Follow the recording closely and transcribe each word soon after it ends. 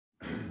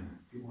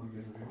one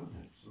going to be on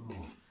it? So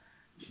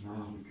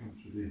now we come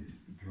to the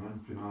grand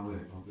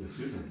finale of the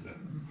sutta set.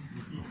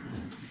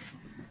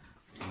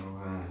 So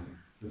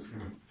just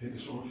going to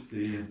finish off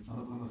the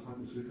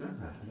Anapanasati Sutta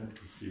and then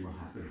we'll see what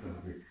happens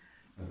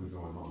as we go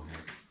along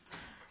here.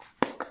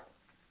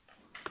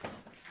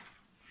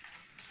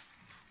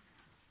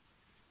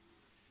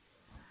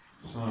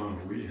 So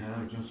we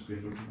have just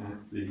been looking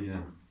at the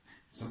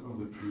some of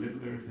the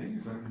preliminary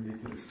things that we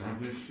need to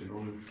establish in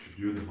order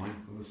to do the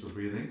mindfulness of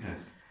breathing,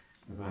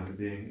 about it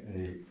being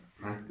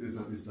a practice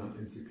that is done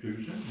in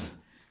seclusion,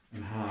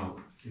 and how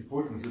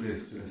important it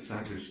is to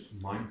establish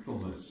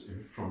mindfulness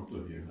in front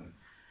of you.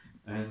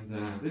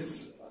 And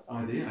this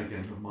idea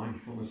again of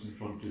mindfulness in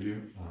front of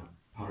you,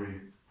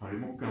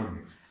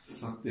 parimukkham,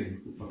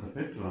 satting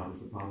upatapetra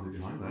is the power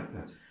behind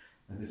that.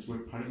 And this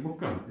word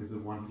parimukkham is the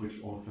one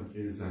which often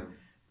is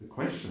the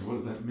question, what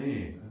does that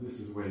mean? And this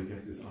is where you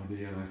get this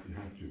idea that you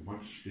have to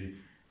watch the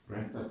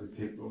breath at the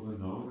tip of the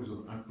nose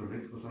or the upper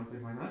lip or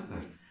something like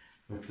that.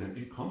 But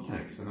in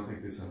context, and I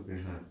think this has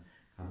been kind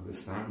of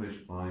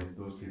established by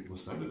those people who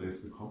study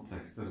this, the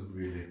context doesn't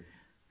really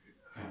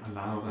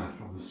allow that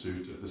from the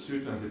sutta. The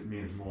sutta, as it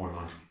means more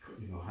like,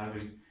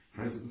 having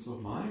presence of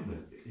mind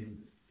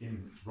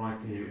in right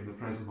here in the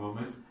present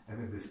moment and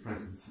in this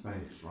present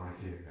space right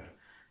here.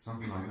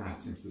 Something like that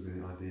seems to be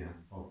the idea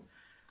of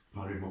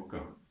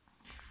parimukkham.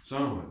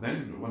 So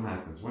then what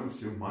happens?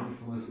 Once your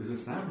mindfulness is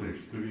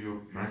established through your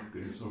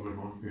practice over a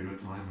long period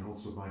of time and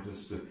also by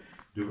just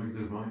doing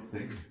the right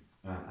thing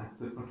at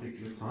the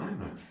particular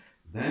time,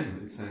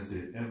 then it says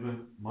here, ever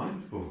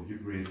mindful you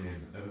breathe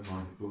in, ever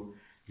mindful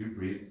you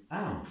breathe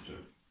out.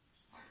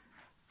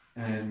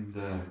 And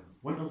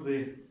one of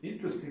the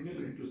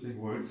interesting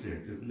words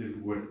here is the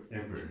little word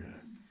ever.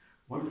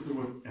 What is the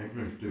word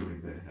ever doing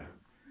there?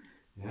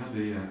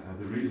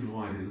 The reason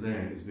why it is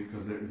there is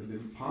because there is a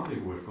little Pali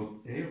word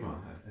called eva,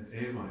 and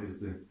eva is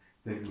the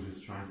thing which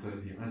is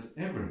translated here as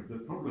ever. The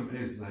problem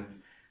is that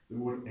the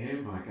word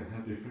eva can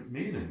have different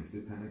meanings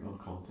depending on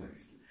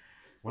context.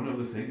 One of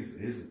the things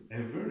is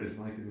ever is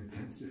like an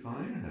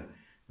intensifier,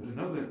 but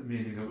another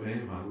meaning of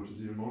eva, which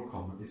is even more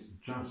common, is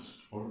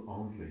just or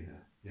only.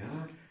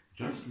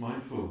 Just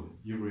mindful,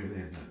 you breathe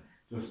in.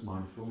 Just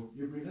mindful,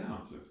 you breathe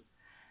out.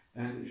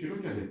 And if you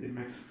look at it, it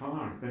makes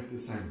far better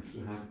sense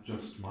to have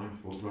just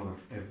mindful rather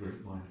than ever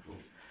mindful.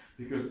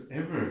 Because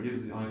ever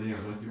gives the idea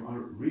that you are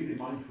really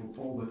mindful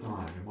all the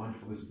time. Your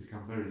mindfulness has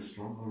become very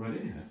strong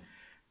already.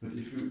 But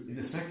if you, in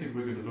a second,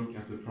 we're going to look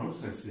at the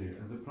process here.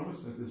 And the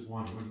process is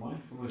one where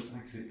mindfulness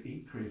actually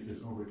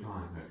increases over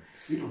time.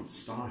 You don't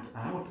start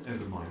out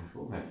ever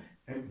mindful.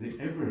 The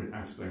ever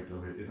aspect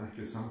of it is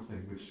actually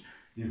something which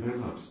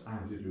develops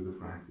as you do the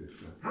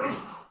practice.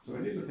 So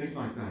I need to think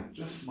like that.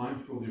 Just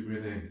mindful you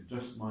breathe in,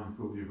 just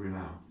mindful you breathe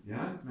out.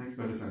 Yeah, it makes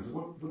better sense. So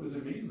what does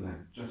it mean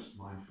then? Just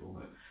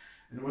mindful.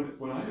 And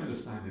what I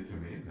understand it to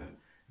mean, and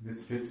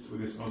this fits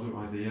with this other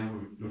idea we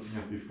were looking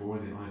at before,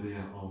 the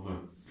idea of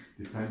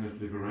dependent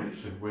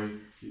liberation, where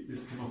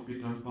this cannot be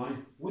done by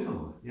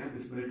will. Yeah,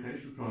 this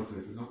meditation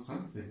process is not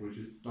something which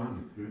is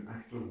done through an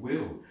act of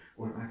will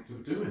or an act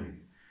of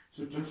doing.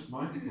 So just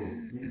mindful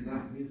means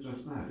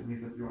just that. It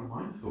means that you are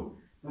mindful.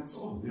 That's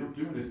all. You don't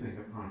do anything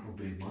apart from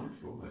being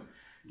mindful.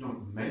 You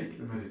don't make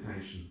the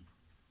meditation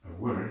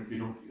work. You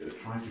don't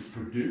try to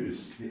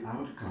produce the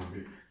outcome.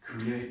 You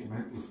create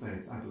mental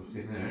states out of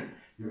thin air.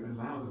 You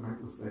allow the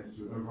mental states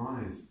to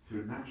arise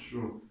through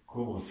natural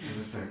cause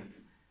and effect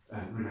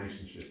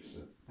relationships.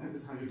 That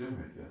is how you do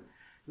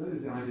it. That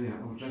is the idea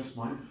of just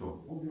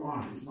mindful. All you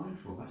are is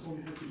mindful. That's all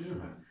you have to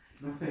do.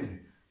 Nothing.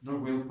 No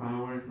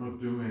willpower, no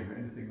doing, or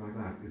anything like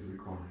that is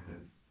required.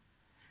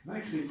 And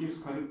actually it gives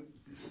quite a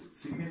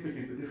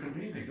significantly different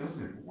meaning,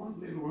 doesn't it? One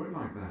little word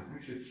like that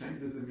actually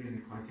changes the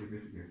meaning quite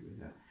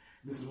significantly.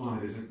 This is why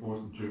it is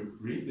important to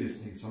read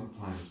these things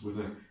sometimes with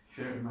a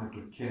fair amount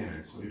of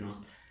care, so you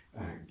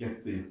don't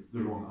get the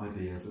wrong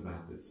ideas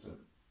about this.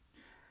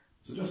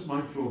 So just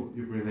mindful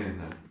you breathe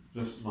in,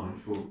 just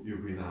mindful you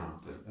breathe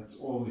out. That's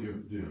all you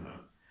do now.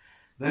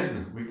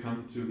 Then we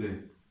come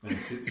to the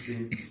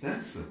 16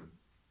 steps.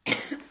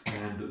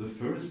 And the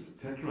first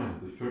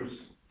tetrad, the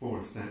first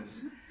 4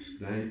 steps,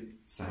 they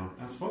sound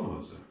as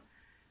follows.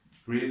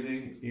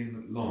 Breathing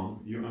in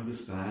long, you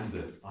understand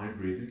that I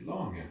breathe in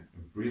long.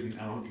 And breathing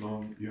out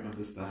long, you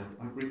understand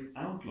I breathe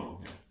out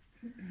long.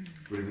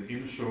 Breathing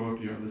in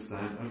short, you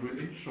understand I breathe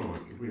in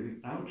short.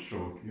 Breathing out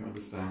short, you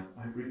understand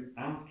I breathe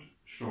out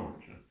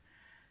short.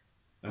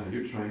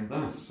 You train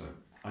thus.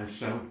 I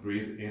shall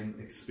breathe in,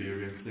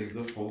 experiencing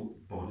the whole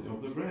body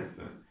of the breath.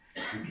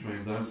 You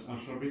train thus, I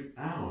shall breathe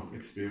out,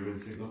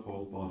 experiencing the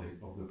whole body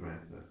of the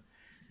breath.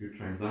 You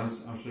train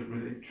thus, I shall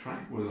breathe in,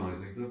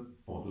 tranquilizing the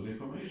bodily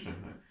formation.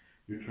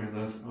 You train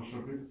thus, I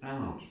shall breathe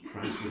out,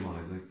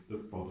 tranquilizing the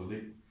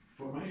bodily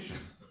formation.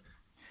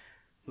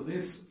 So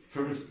this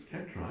first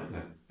tetrad,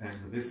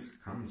 and this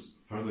comes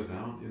further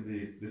down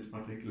in this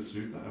particular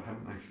sutta, I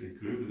haven't actually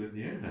included it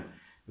here,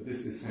 but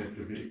this is said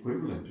to be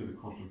equivalent to the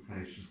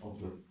contemplation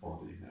of the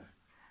body.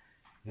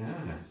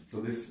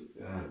 So this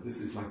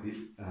is like the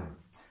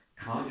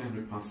Kaya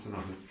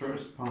Nupassana, the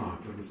first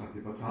part of the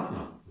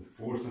Satipatthana, the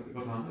 4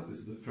 Satipatthanas, this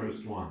is the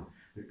first one,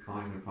 the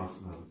Kaya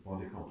Nupassana, the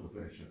body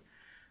contemplation.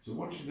 So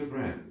watching the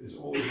breath is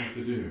all you have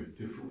to do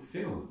to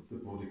fulfill the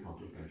body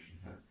contemplation.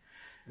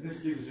 And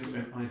this gives you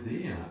an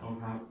idea of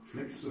how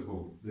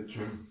flexible the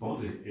term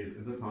body is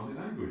in the Pali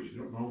language. You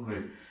don't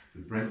normally,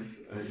 the breath,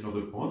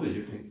 the body,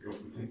 you think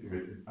of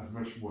it as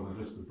much more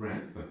than just the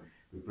breath.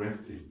 The breath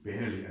is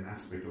barely an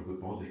aspect of the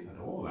body at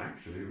all,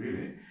 actually,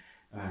 really.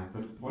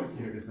 But the point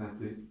here is that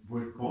the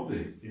word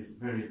body is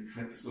very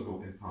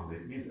flexible in Pali.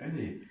 It means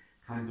any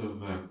kind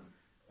of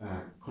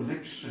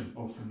collection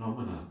of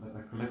phenomena that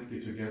are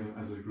collected together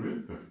as a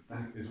group.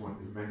 That is what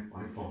is meant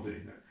by body.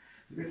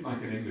 It's a bit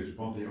like an English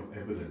body of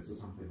evidence or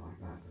something like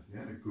that.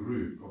 Yeah? A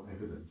group of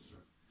evidence.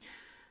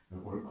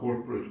 Or a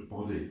corporate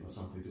body or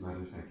something to that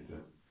effect.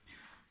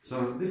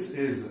 So this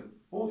is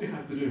all you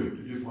have to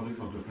do body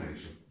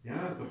contemplation.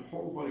 Yeah, the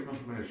whole body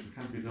contemplation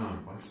can be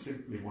done by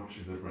simply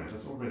watching the breath.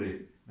 That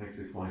already makes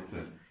it quite,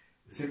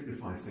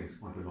 simplifies things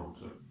quite a lot.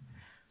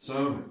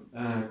 So,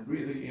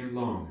 breathing in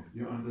long,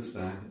 you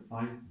understand,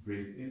 I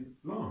breathe in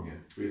long.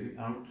 Breathing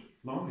out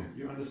long,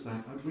 you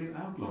understand, I breathe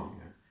out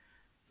long.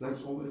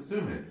 That's all there's to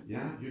it.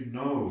 Yeah, you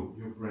know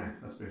your breath.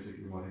 That's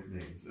basically what it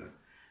means.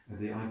 And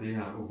the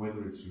idea of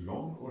whether it's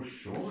long or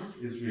short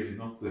is really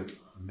not the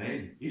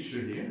main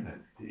issue here.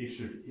 The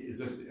issue is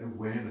just the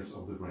awareness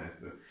of the breath.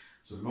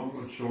 So long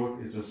or short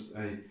is just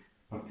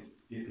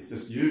it's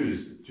just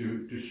used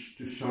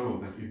to show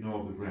that you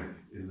know the breath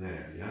is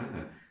there. Yeah,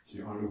 so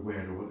you are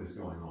aware of what is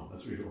going on.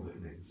 That's really all it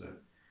means. So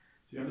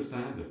you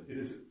understand it. It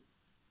is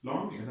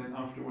long, and then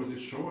afterwards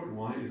it's short.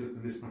 Why is it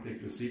in this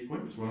particular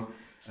sequence? Well,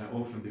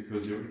 often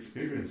because your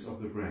experience of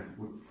the breath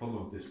would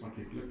follow this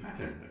particular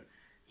pattern.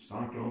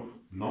 Start off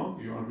long,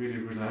 you are really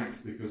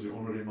relaxed because you're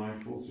already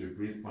mindful, so you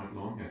breathe quite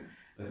long.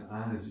 Then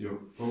as your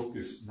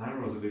focus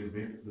narrows a little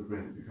bit, the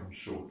breath becomes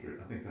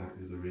shorter. I think that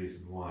is the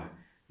reason why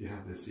you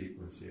have this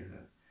sequence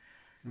here.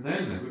 And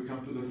then we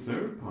come to the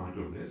third part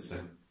of this.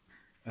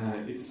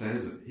 It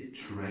says it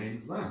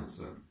trains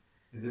thus.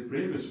 In the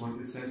previous one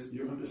it says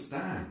you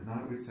understand.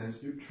 Now it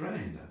says you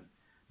train.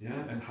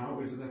 Yeah, and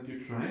how is it that you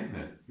train?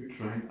 You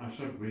train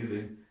Asha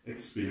breathing,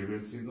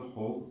 experiencing the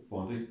whole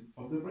body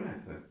of the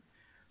breath.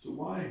 So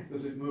why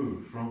does it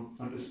move from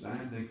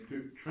understanding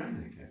to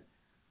training?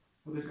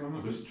 What is going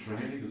on? Does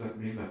training, does that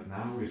mean that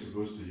now we're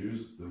supposed to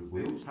use the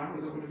willpower?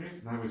 Is that what it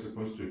means? Now we're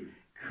supposed to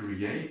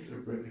create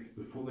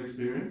the full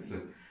experience?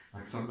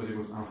 Like somebody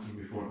was asking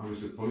before, are we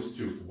supposed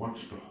to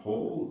watch the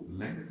whole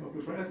length of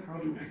the breath? How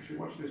do we actually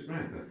watch this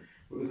breath?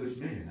 What does this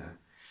mean?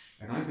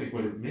 And I think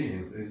what it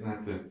means is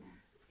that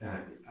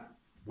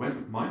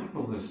when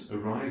mindfulness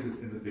arises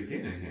in the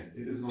beginning,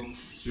 it is not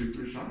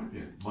super sharp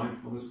yet.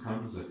 Mindfulness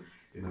comes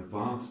in a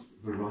vast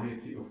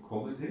variety of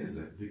qualities,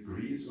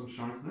 degrees of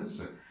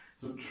sharpness.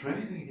 So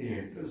training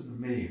here doesn't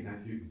mean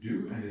that you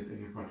do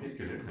anything in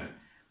particular.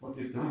 What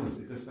it does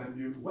is just that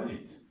you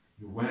wait.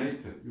 You wait,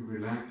 you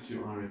relax,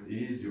 you are at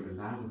ease, you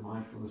allow the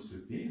mindfulness to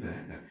be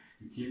there.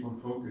 You keep on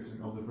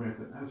focusing on the breath,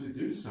 and as you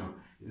do so,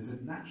 it is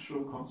a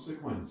natural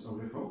consequence of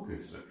your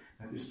focus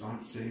that you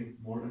start seeing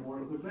more and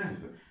more of the breath.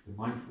 The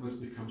mindfulness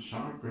becomes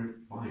sharper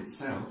by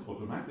itself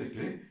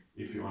automatically,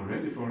 if you are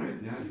ready for it.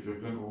 Yeah, if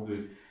you've done all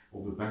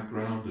the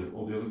background,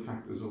 all the other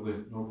factors of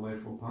the Noble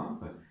Eightfold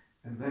Path,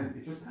 and then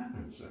it just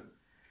happens.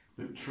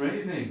 But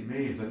training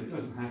means that it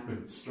doesn't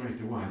happen straight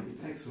away.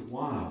 It takes a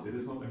while. It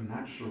is not a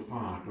natural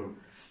part of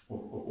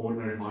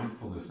ordinary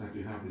mindfulness that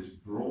you have this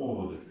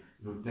broad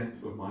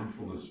depth of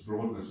mindfulness,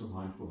 broadness of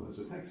mindfulness.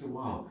 It takes a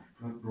while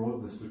for that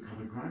broadness to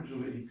kind of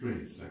gradually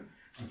increase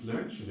until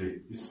actually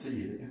you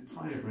see the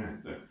entire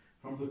breath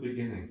from the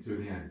beginning to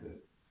the end.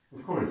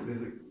 Of course,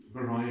 there's a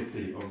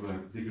variety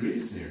of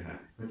degrees here,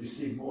 but you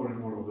see more and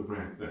more of the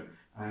breath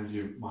as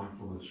your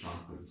mindfulness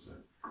sharpens. So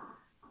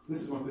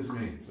this is what this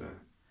means.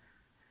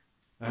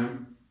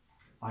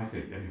 I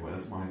think, anyway,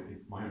 that's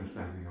my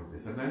understanding of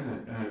this. And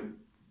then,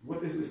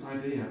 what is this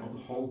idea of the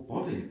whole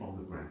body of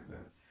the breath?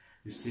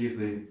 You see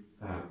the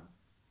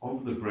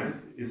of the breath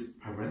is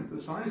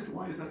parenthesized.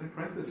 Why is that in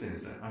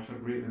parentheses? I shall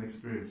breathe and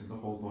experience in the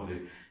whole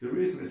body. The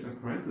reason it's in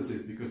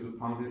parentheses because the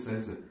Pali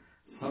says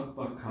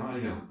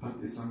Sabbakaya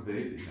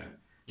Patisangvedika,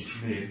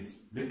 which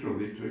means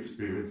literally to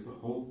experience the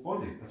whole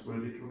body. That's what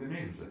it literally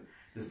means.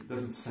 It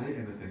doesn't say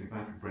anything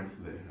about breath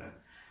there.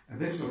 And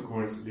this, of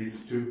course,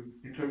 leads to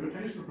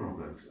interpretational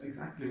problems.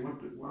 Exactly what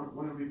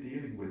are we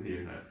dealing with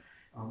here?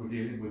 Are we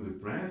dealing with the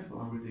breath,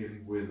 or are we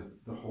dealing with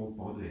the whole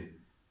body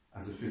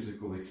as a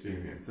physical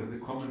experience? And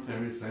the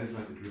commentary says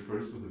that it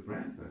refers to the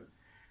breath.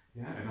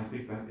 Yeah, and I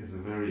think that is a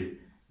very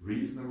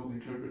reasonable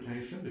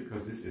interpretation,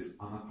 because this is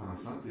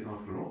anapanasati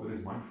after all. There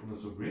is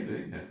mindfulness of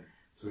breathing,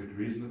 so it's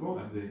reasonable.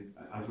 And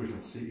as we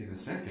shall see in a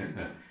second,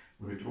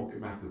 when we talk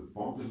about the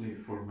bodily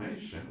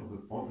formation or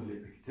the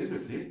bodily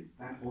activity,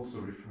 that also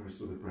refers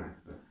to the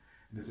breath. And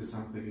this is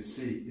something you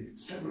see in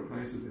several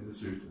places in the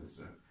sutras.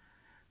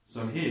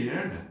 So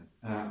here,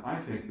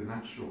 I think the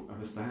natural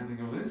understanding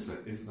of this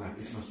is that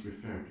it must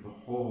refer to the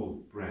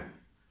whole breath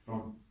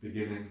from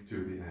beginning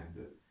to the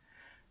end.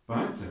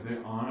 But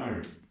there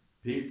are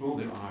people,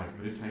 there are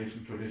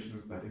meditation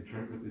traditions that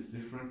interpret this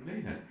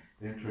differently.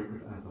 They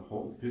interpret as the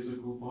whole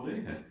physical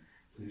body.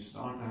 So you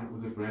start out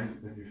with the breath,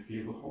 then you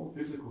feel the whole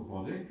physical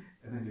body,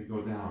 and then you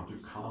go down to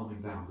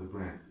calming down the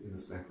breath in the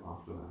step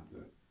after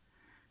that.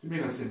 To me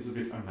that seems a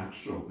bit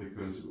unnatural,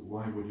 because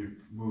why would you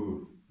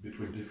move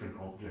between different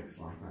objects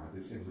like that?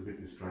 It seems a bit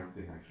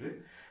distracting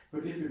actually.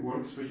 But if it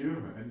works for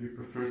you, and you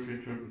prefer to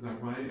interpret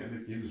that way, and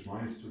it gives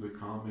rise to the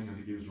calming, and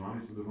it gives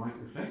rise to the right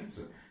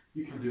effects,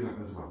 you can do that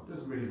as well. It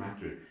doesn't really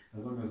matter,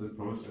 as long as the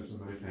process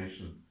of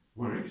meditation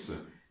works,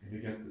 and you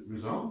get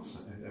results,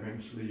 and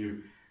eventually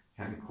you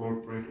can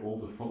incorporate all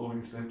the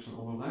following steps and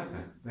all of that,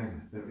 and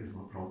then there is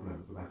no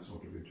problem with that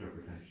sort of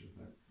interpretation.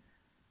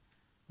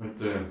 But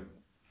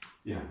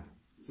yeah,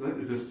 so that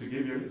is just to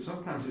give you,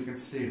 sometimes you can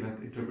see that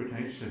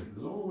interpretation,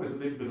 there's always a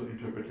little bit of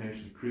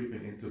interpretation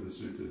creeping into the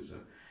suttas,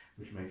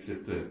 which makes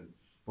it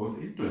both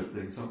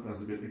interesting,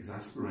 sometimes a bit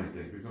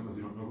exasperating, because sometimes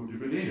you don't know who to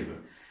believe.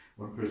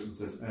 One person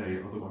says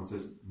A, other one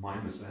says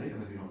minus A,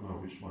 and then you don't know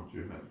which one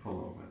to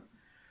follow.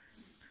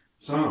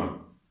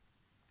 So,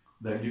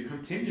 then you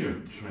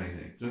continue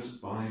training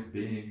just by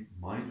being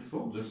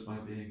mindful, just by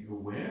being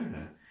aware.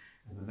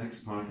 And the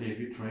next part here,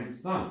 he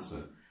trains thus.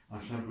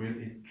 Ajahn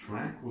in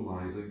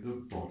tranquilizing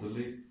the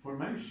bodily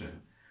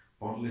formation.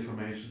 Bodily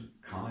formation,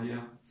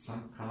 kaya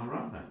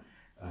sankhara.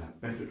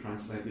 Better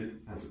translated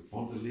as a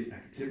bodily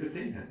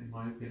activity, in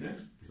my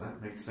opinion, because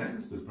that makes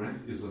sense. The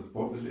breath is a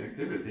bodily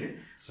activity,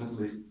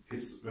 certainly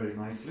fits very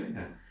nicely.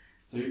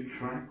 So you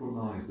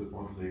tranquilize the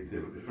bodily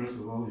activity. First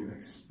of all, you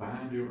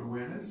expand your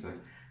awareness, and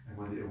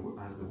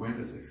as the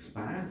awareness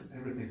expands,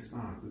 everything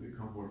starts to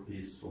become more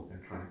peaceful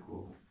and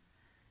tranquil.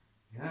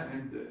 Yeah,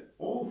 and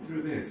all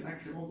through this,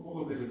 actually,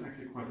 all of this is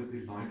actually quite a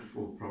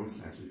delightful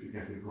process if you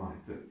get it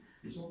right.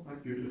 It's all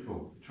quite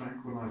beautiful. It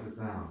tranquilizes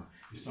down.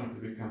 You start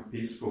to become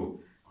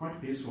peaceful,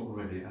 quite peaceful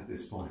already at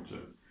this point.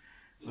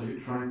 So you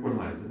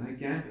tranquilize, and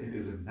again, it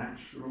is a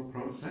natural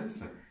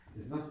process.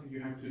 There's nothing you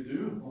have to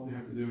do. All you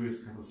have to do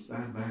is kind of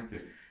stand back,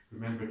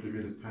 remember to be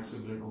the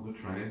passenger on the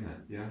train,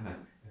 and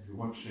you're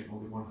watching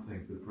only one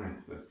thing, the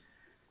breath.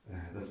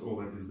 That's all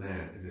that is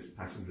there in this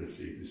passenger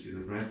seat. You see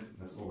the breath,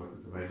 that's all that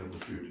is available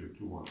to you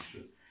to watch.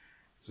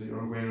 So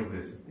you're aware of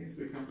this, and things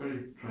become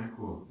very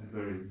tranquil and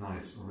very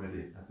nice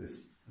already at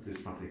this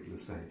particular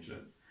stage.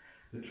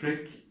 The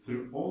trick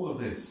through all of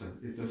this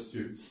is just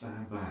to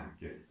stand back,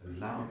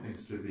 allow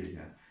things to be,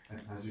 and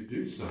as you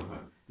do so,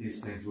 these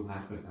things will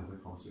happen as a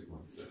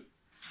consequence.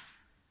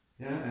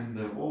 And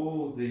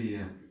all the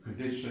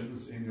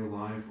conditions in your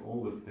life,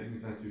 all the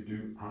things that you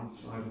do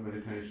outside of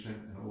meditation,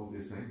 and all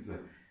these things,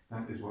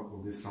 that is what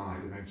will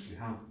decide eventually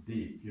how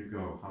deep you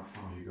go, how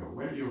far you go,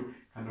 where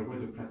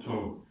the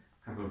plateau,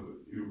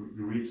 you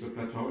reach the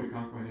plateau, you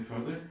can't go any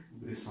further,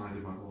 will decide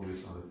about all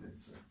these other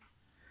things.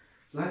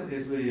 So that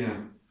is the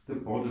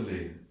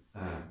bodily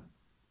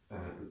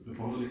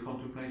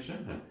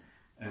contemplation,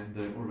 and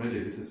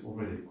already this is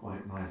already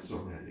quite nice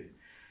already.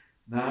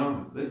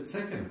 Now the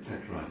second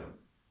tetrad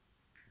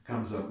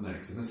comes up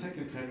next, and the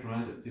second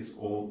tetrad is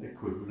all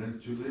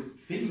equivalent to the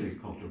feeling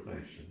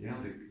contemplation.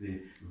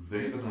 The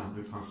Vedana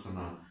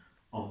Vipassana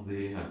on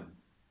the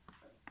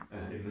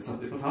in the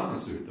Satipatthana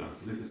Sutta.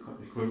 So this is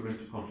equivalent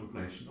to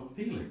contemplation of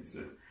feelings,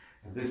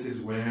 and this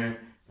is where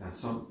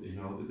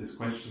this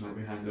question that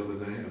we had the other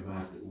day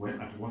about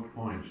at what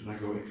point should I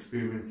go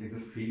experiencing the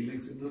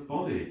feelings in the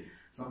body?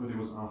 Somebody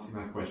was asking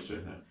that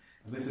question,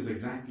 and this is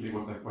exactly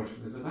what that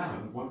question is about.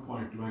 At what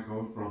point do I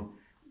go from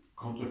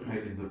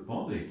contemplating the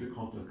body to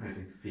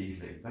contemplating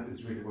feeling? That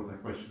is really what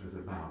that question is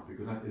about,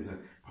 because that is a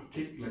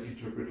particular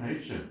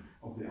interpretation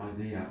of the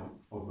idea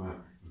of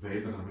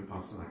Vedana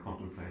Vipassana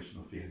contemplation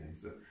of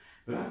feelings.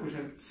 But that which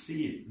I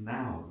see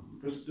now,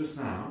 just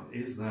now,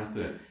 is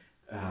that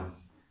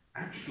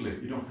actually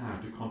you don't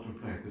have to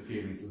contemplate the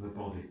feelings in the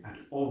body at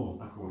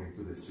all according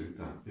to this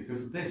sutta,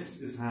 because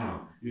this is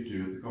how you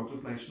do the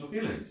contemplation of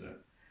feelings.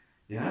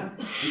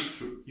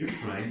 You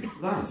train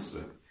thus.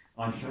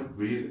 I shall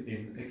breathe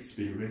in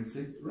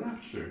experiencing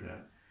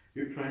rapture.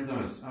 You train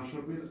thus. I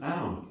shall breathe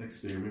out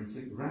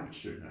experiencing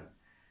rapture.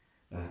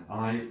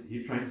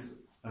 You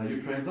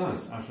train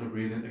thus. I shall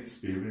breathe in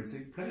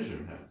experiencing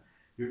pleasure.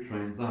 You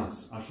train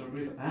thus. I shall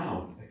breathe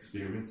out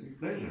experiencing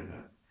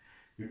pleasure.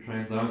 You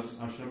train thus.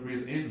 I shall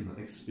breathe in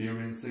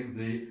experiencing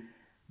the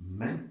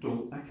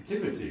mental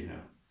activity,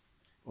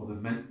 or the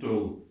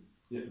mental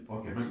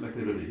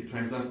activity. He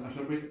trains thus. I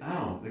shall breathe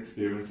out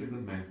experiencing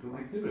the mental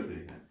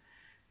activity.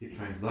 He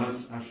trains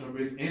thus, I shall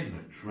breathe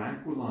in,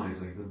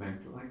 tranquilizing the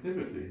mental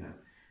activity.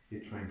 He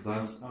trains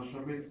thus, I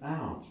shall breathe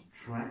out,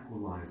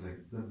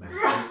 tranquilizing the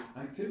mental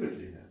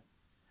activity.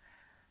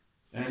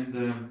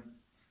 And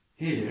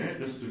here,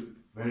 just to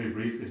very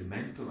briefly,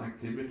 mental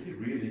activity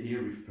really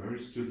here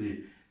refers to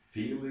the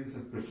feelings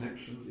and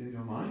perceptions in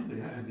your mind.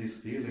 And these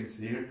feelings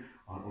here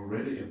are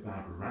already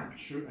about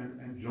rapture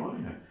and joy.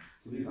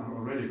 So these are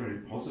already very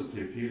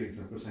positive feelings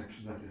and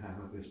perceptions that you have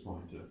at this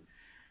point.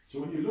 So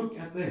when you look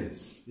at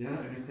this,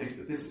 and you think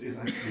that this is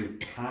actually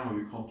how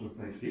you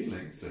contemplate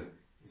feelings,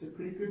 it's a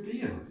pretty good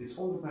deal. It's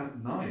all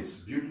about nice,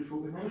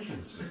 beautiful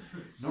emotions.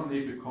 No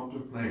need to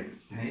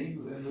contemplate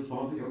pains in the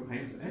body or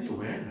pains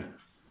anywhere.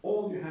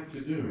 All you have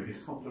to do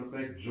is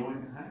contemplate joy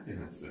and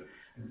happiness.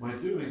 And by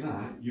doing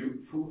that,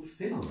 you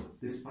fulfill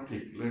this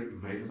particular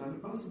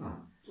Vedana-Vipassana.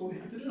 That's all you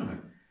have to do.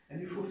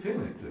 And you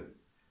fulfill it.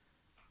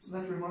 Isn't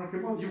that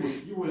remarkable?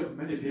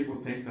 Many people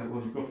think that,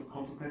 well, you've got to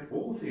contemplate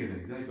all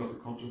feelings. You've got to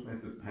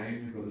contemplate the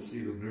pain, you've got to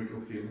see the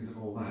neutral feelings and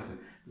all that.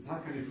 Because how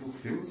can you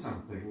fulfill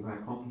something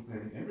without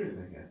contemplating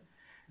everything? And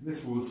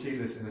this, we'll see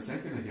this in a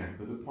second again,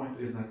 but the point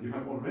is that you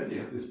have already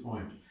at this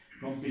point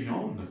gone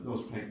beyond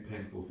those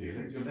painful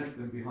feelings. You left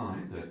them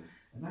behind.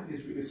 And that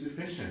is really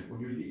sufficient.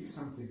 When you leave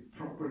something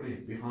properly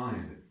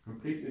behind,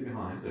 completely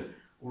behind,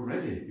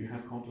 already you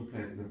have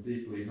contemplated them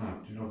deeply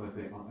enough to know that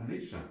they are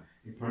anicca,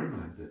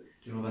 impermanent,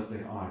 to know that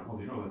they are, well,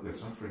 you know that they're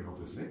suffering,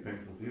 obviously,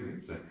 painful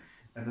feelings,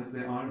 and that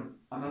they are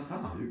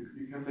anatta.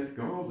 You can let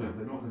go of them.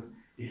 They're not an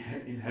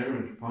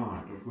inherent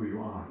part of who you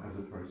are as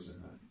a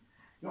person.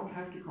 You don't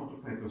have to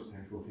contemplate those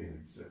painful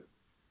feelings.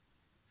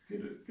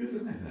 Good,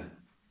 isn't it?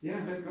 Yeah,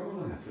 let go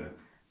of that.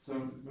 So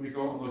when you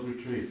go on those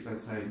retreats,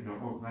 let's say,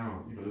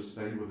 now, just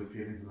stay with the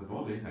feelings in the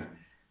body.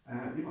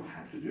 You don't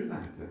have to do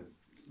that.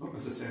 Not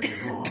necessarily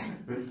wrong,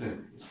 but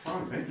it's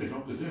far better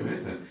not to do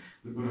it.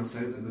 The Buddha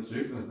says in the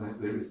sutras that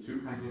there is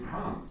two kinds of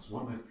paths.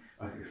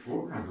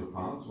 Four kinds of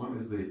paths. One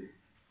is the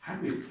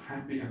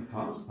happy and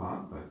fast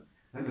path.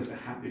 Then there's a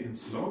happy and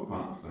slow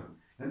path.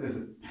 Then there's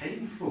a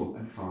painful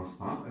and fast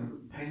path, and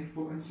a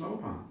painful and slow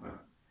path.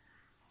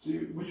 So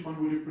which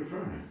one would you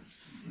prefer?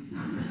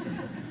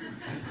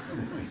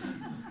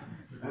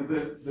 And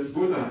the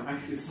Buddha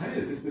actually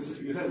says, he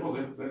specifically said, well,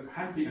 the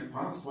happy and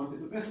fast one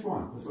is the best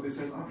one. That's what he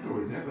says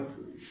afterwards. Yeah, that's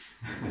good.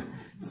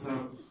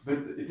 But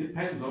it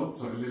depends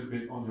also a little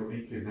bit on your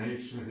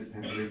inclination. It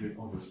depends a little bit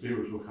on the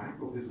spiritual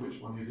faculties, which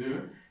one you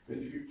do. But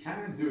if you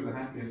can do the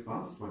happy and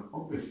fast one,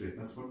 obviously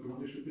that's what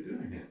you should be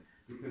doing it,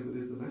 because it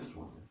is the best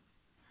one.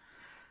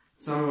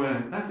 So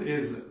that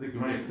is the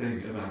great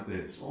thing about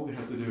this. All we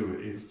have to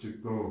do is to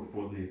go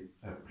for the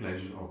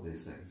pleasure of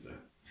these things.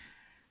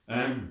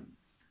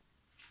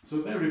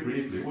 So very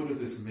briefly, what does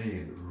this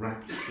mean?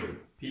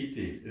 Rapture.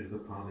 Piti is the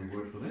Pali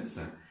word for this.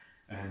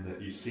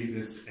 And you see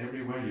this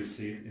everywhere. You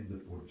see it in the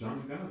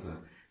Bhujangas.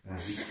 You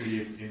see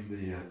it in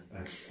the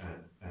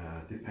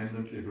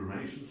dependent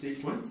liberation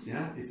sequence.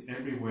 Yeah, it's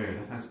everywhere.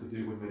 That has to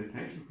do with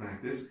meditation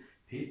practice.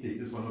 Piti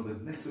is one of the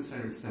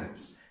necessary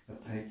steps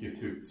that take you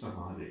to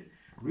samadhi.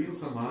 Real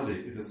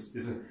samadhi is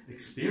an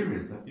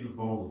experience that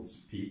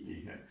involves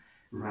piti,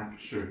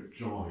 rapture,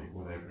 joy,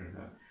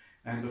 whatever.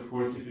 And of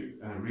course, if you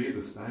read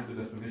the standard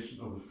definition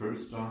of the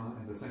first jhana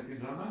and the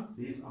second jhana,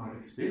 these are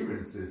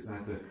experiences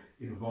that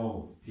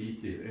involve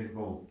piti,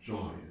 involve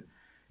joy.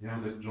 Yeah,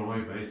 the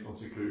joy based on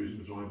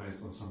seclusion, joy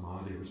based on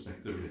samadhi,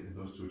 respectively, in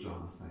those two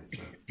jhana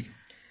states.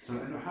 So,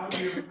 and how do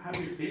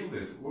you feel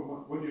this?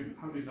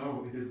 How do you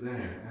know it is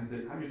there?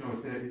 And how do you know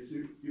it's there? Is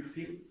you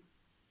feel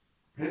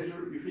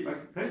pleasure. You feel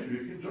like pleasure.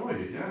 You feel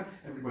joy. Yeah,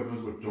 everybody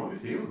knows what joy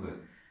feels.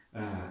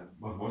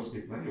 Well, most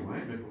people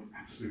anyway, but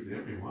absolutely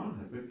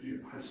everyone. But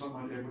you have some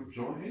idea what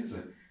joy is.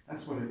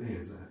 That's what it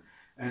is.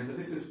 And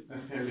this is a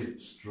fairly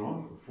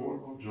strong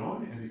form of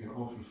joy, and you can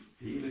often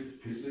feel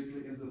it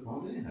physically in the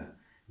body.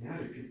 Yeah,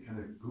 you feel kind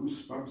of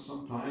goosebumps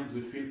sometimes.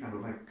 You feel kind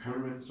of like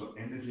currents of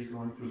energy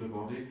going through the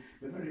body,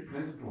 but very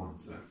pleasant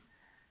ones.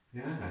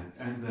 Yeah,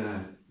 and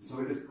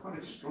so it is quite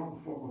a strong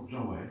form of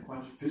joy,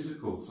 quite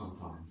physical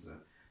sometimes.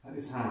 That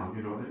is how,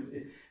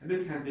 and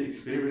this can be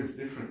experienced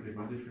differently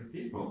by different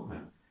people.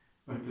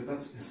 But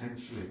that's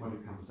essentially what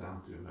it comes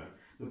down to.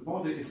 The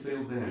body is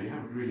still there. You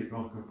haven't really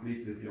gone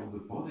completely beyond the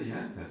body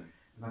yet. And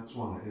that's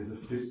why it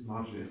is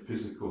largely a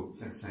physical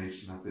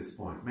sensation at this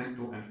point.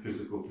 Mental and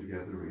physical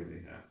together,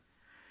 really.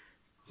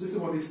 So this is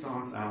what it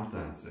starts out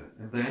as.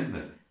 And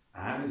then,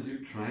 as you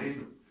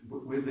train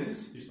with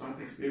this, you start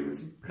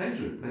experiencing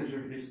pleasure.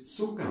 Pleasure is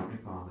sukha in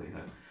Pali.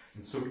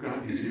 And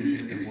sukha is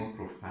usually a more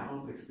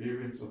profound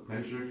experience of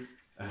pleasure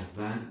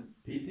than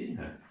piti.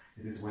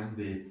 It is when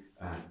the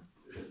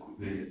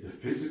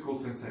physical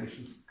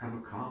sensations kind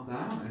of calm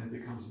down and it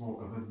becomes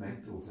more of a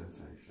mental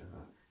sensation.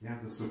 You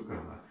have the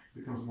sukha, it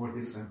becomes more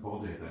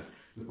disembodied.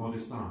 The body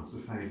starts to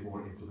fade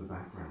more into the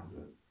background.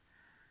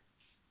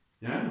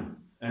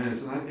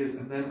 So that is,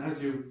 and then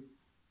as you,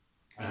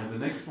 the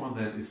next one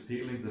then is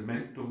feeling the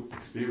mental,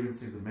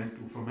 experiencing the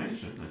mental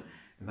formation.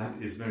 And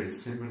that is very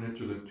similar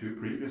to the two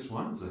previous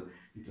ones.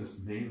 It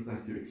just means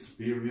that you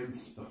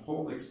experience the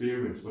whole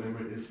experience,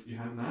 whatever it is you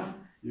have now,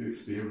 you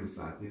experience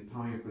that, the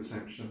entire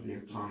perception, the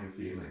entire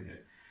feeling.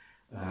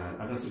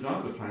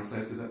 Ajahn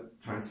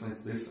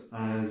translates this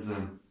as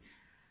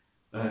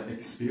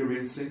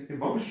experiencing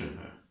emotion,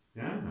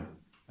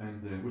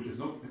 and which is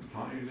not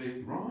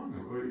entirely wrong,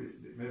 or it's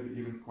maybe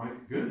even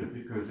quite good,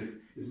 because it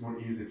is more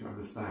easy to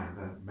understand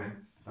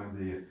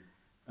than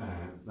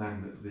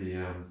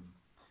the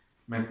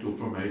mental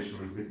formation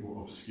was a bit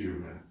more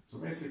obscure. So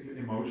basically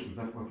emotions,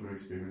 that's what we're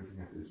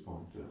experiencing at this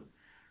point.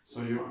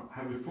 So you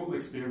have a full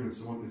experience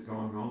of what is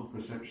going on,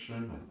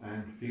 perception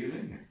and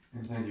feeling,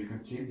 and then you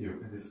continue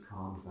and this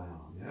calms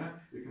down, yeah?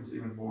 It becomes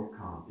even more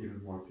calm,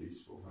 even more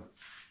peaceful.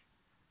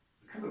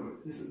 It's kind of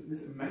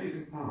this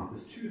amazing path.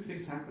 There's two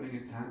things happening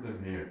in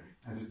tandem here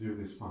as you do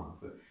this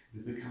path.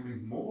 It's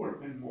becoming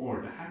more and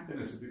more, the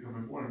happiness is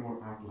becoming more and more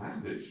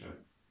outlandish.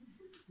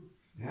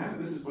 Yeah,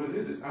 this is what it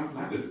is. It's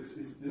outlandish.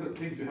 These are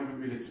things you haven't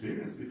really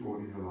experienced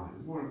before in your life.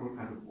 It's more and more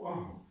kind of,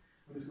 wow,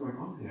 what is going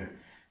on here?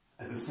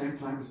 At the same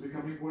time, it's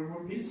becoming more and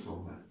more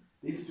peaceful.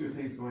 These two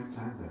things go in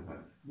tandem.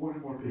 More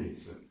and more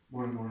peace,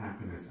 more and more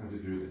happiness as you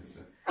do this.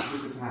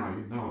 This is how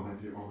you know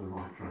that you're on the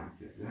right track.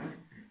 Yeah?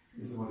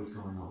 This is what is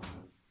going on.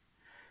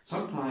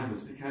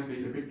 Sometimes it can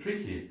be a bit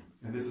tricky,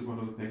 and this is one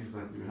of the things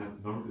that you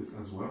have noticed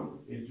as well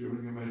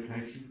during your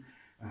meditation,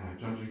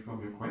 judging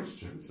from your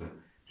questions,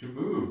 to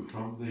move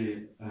from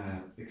the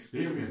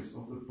experience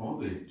of the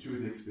body to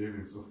the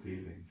experience of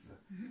feelings.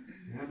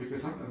 Yeah,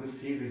 because sometimes the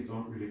feelings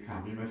don't really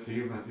come. You may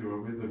feel that you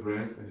are with the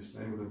breath and you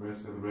stay with the breath,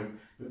 stay with the breath,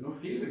 but no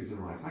feelings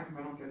arise. How can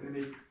I not get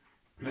any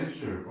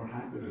pleasure or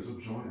happiness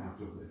or joy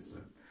out of this?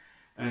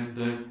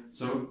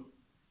 So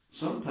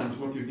sometimes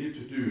what you need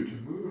to do to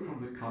move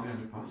from the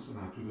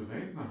Kalyanupassana to the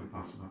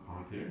Vedananupassana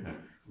part here,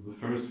 from the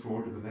first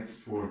four to the next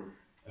four,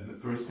 and the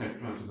first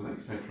tetra to the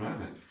next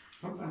tetra,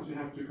 sometimes you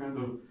have to kind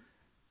of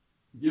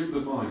give the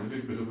mind a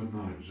little bit of a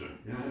nudge,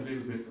 yeah, a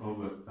little bit of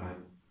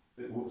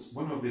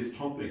one of these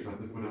topics that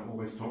the Buddha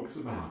always talks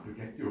about to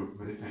get your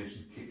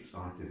meditation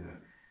kick-started,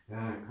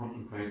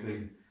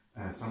 contemplating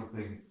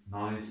something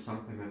nice,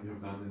 something that you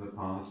have done in the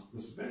past.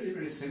 Just very,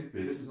 very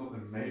simply, this is not a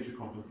major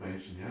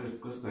contemplation, it's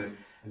just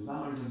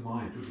allowing the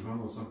mind to dwell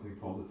on something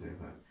positive,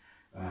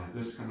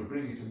 just kind of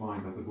bringing to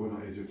mind that the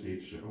Buddha is your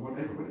teacher, or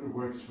whatever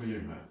works for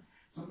you.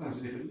 Sometimes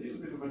you need a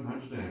little bit of a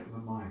nudge there for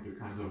the mind to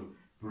kind of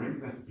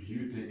bring that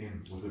beauty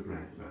in with the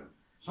breath.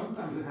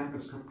 Sometimes it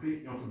happens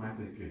completely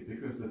automatically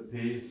because the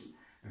peace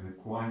and the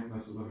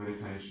quietness of the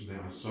meditation, they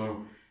are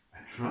so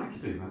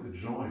attractive that the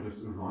joy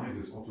just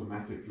arises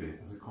automatically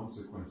as a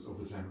consequence of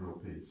the general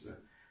peace.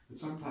 But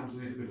sometimes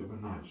you need a bit of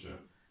a nudge.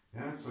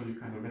 So you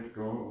kind of let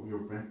go of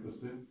your breath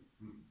just a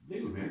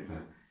little bit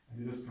and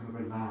you just kind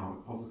of allow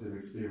a positive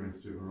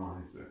experience to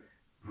arise.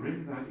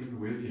 Bring that in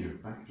with you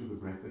back to the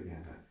breath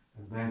again,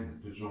 and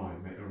then the joy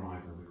may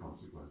arise as a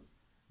consequence.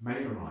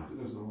 May arise,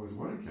 it doesn't always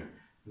work,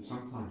 but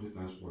sometimes it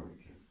does work.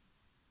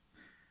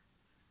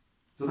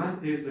 So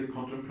that is the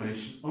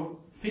contemplation of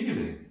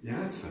feeling,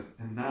 yes?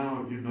 And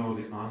now you know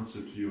the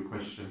answer to your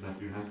question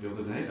that you had the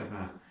other day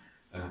about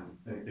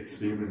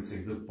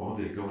experiencing the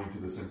body, going to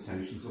the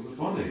sensations of the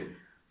body.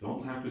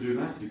 Don't have to do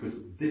that,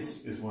 because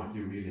this is what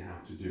you really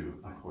have to do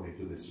according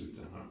to this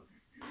sutta.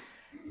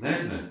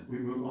 Then we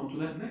move on to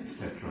that next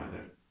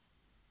tetra.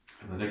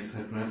 And the next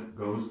tetra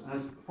goes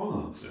as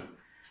follows.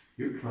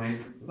 You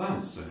train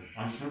thus,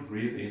 I shall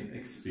breathe in,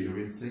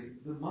 experiencing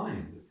the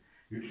mind.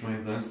 You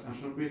train thus, I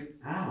shall breathe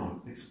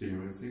out,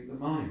 experiencing the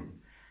mind.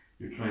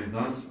 You train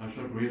thus, I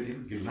shall breathe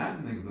in,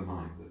 gladdening the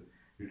mind.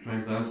 You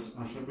train thus,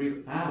 I shall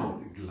breathe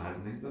out,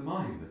 gladdening the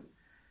mind.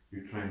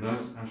 You train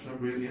thus, I shall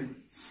breathe in,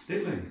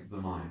 stilling the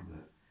mind.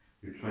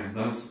 You train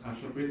thus, I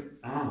shall breathe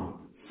out,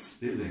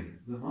 stilling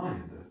the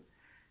mind.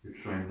 You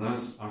train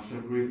thus, I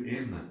shall breathe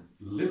in,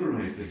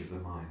 liberating the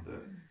mind.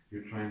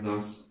 You train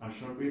thus, I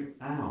shall breathe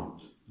out,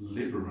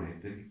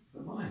 liberating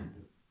the mind.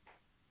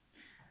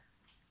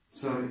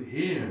 So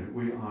here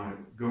we are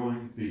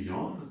going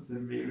beyond the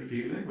mere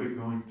feeling, we're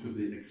going to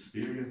the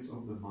experience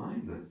of the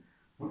mind.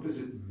 What does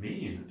it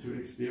mean to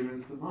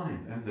experience the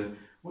mind? And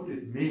what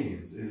it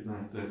means is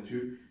that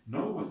to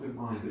know what the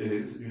mind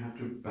is, you have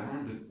to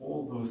abandon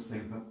all those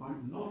things that are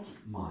not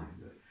mind.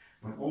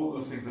 When all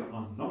those things that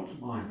are not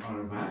mind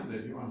are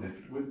abandoned, you are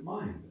left with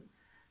mind.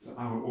 So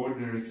our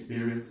ordinary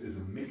experience is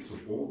a mix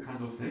of all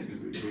kinds of things.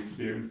 We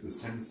experience the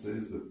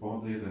senses, the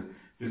body, the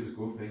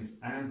physical things,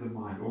 and the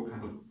mind, all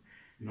kind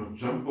of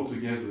jumble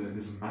together in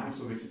this mass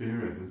of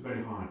experience. It's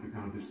very hard to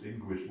kind of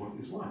distinguish what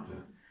is what.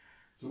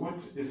 So what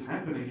is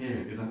happening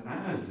here is that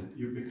as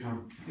you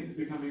become, things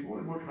becoming more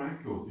and more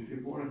tranquil, you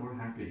feel more and more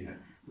happy.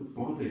 The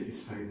body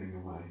is fading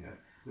away.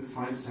 The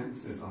five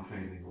senses are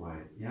fading away.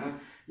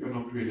 You're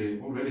not really,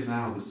 already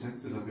now the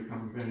senses are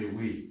becoming very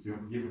weak. You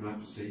have given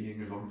up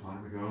seeing a long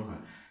time ago.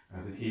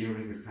 The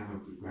hearing is kind of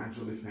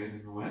gradually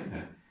fading away.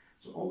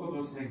 So all of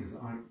those things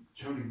are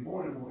turning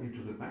more and more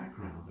into the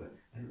background.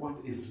 And what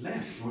is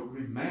left, what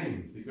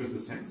remains, because the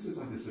senses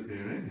are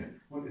disappearing,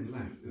 what is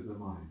left is the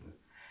mind.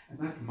 And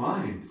that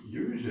mind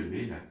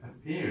usually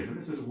appears, and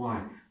this is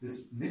why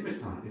this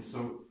nimitta is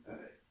so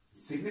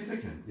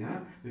significant,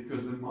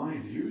 because the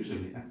mind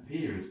usually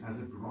appears as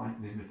a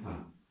bright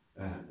nimitta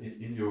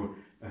in your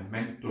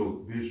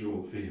mental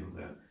visual field.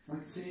 It's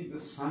like seeing the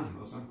sun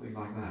or something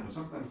like that, or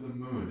sometimes the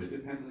moon,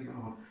 depending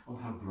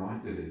on how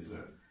bright it is.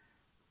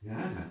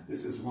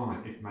 This is why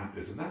it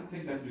matters. And that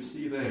thing that you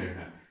see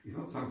there is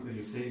not something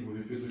you're seeing with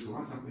your physical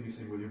eye, something you're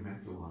seeing with your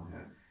mental eye.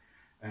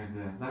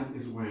 And that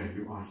is where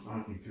you are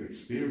starting to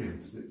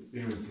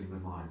experiencing the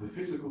mind. The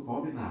physical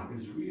body now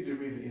is really,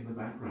 really in the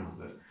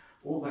background.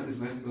 All that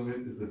is left of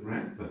it is the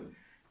breath.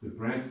 The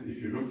breath,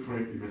 if you look for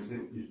it,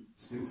 you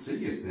still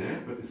see it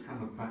there, but it's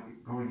kind of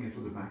going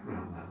into the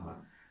background now,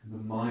 and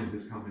the mind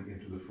is coming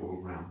into the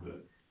foreground.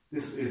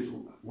 This is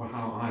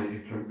how I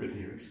interpret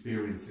here,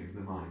 experiencing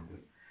the mind.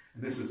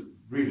 And this is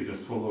really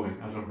just following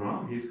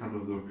Ajahn. He's kind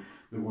of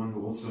the one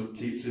who also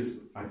teaches,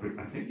 I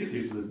think he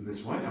teaches it in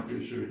this way, I'm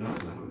pretty sure he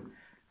does.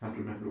 I can't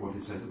remember what he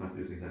says about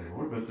this thing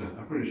anymore, but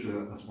I'm pretty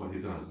sure that's what he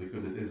does,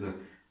 because it is a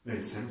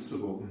very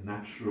sensible and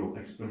natural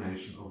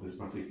explanation of this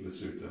particular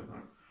sutta.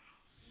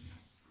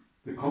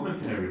 The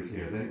commentaries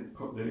here,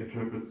 they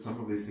interpret some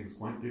of these things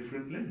quite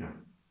differently.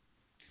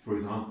 For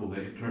example,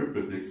 they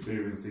interpret the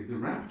experiencing the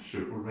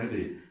rapture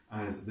already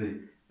as the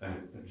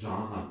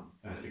jhana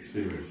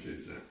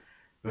experiences.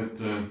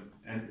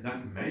 And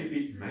that may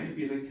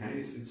be the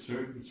case in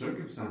certain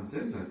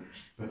circumstances,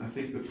 but I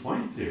think the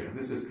point here, and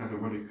this is kind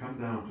of when you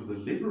come down to the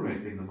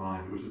liberating the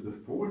mind, which is the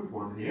fourth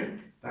one here,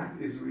 that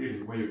is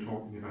really where you're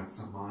talking about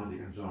samadhi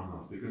and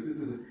jhanas, because this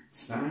is a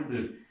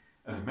standard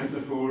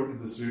metaphor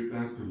in the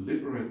sutras. To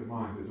liberate the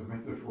mind is a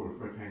metaphor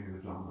for attaining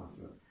the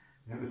jhanas.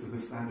 This is the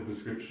standard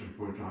description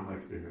for jhana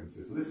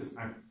experiences. So this is,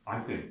 I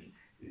think,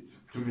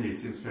 to me it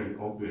seems fairly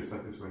obvious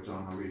that is where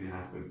jhana really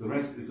happens. The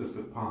rest is just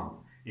a path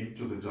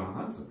into the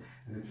jhanas,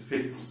 and it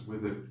fits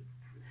with the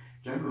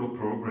general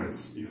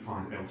progress you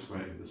find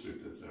elsewhere in the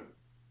sutras.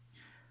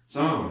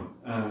 So,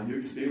 you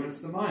experience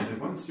the mind, and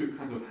once you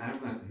kind of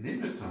have that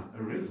nimitta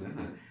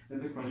arisen,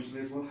 then the question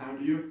is, well, how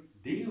do you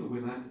deal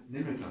with that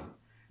nimitta?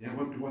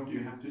 What do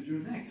you have to do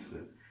next?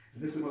 And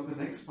this is what the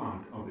next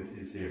part of it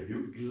is here.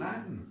 You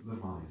gladden the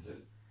mind.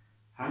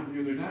 How do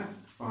you do that?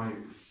 By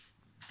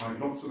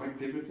lots of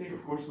activity?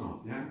 Of course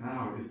not.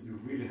 Now you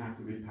really have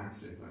to be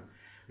passive.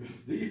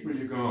 The deeper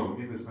you go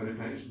in this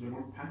meditation, the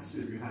more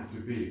passive you have to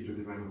be to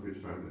develop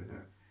it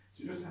further.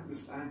 So you just have to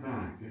stand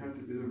back. You have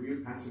to be the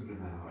real passenger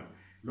now,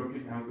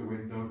 looking out the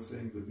window,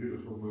 seeing the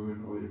beautiful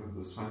moon or even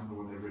the sun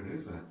or whatever it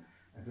is,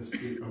 and just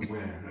be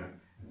aware.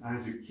 And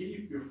as you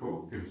keep your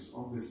focus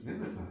on this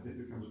nimitta,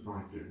 it becomes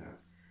brighter.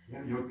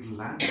 You're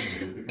gladdening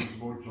it. It becomes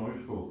more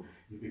joyful.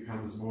 It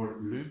becomes more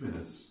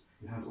luminous.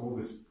 It has all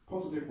these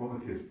positive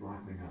qualities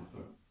brightening up.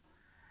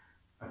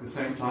 At the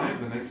same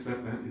time, the next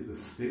step then is the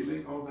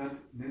stilling of that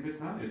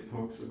nimitta. It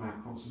talks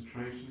about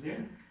concentration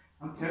here.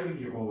 I'm telling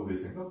you all of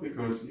these things, not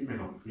because you may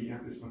not be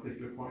at this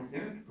particular point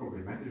yet,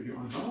 probably many of you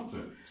are not,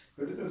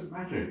 but it doesn't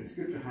matter. It's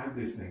good to have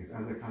these things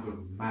as a kind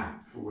of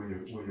map for where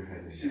you're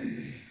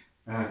heading.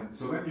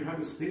 So then you have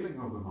the stilling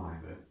of the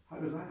mind. How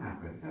does that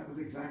happen? It happens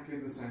exactly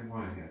in the same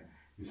way here.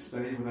 You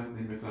stay with that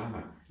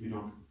nimitta, you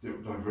don't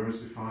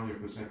diversify your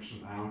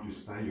perception out, you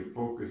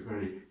focus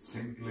very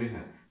simply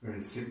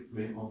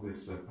on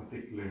this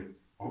particular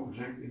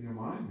object in your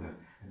mind.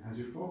 And as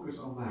you focus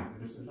on that,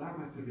 and just allow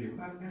that to be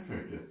without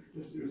effort,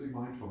 just using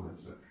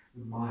mindfulness,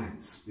 the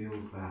mind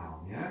stills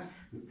down.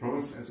 The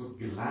process of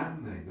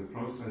gladdening, the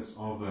process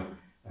of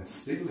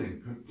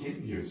stilling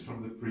continues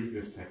from the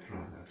previous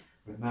tetra.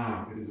 But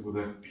now it is with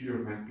a pure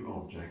mental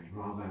object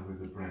rather than with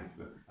the breath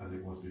as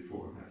it was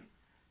before.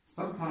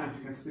 Sometimes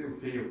you can still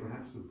feel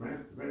perhaps the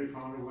breath very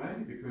far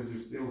away because you're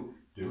still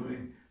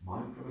doing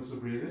mindfulness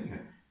of breathing,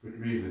 but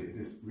really it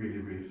is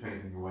really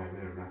fading away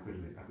very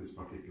rapidly at this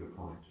particular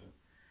point.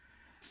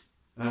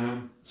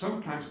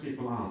 Sometimes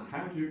people ask,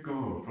 how do you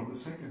go from the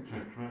second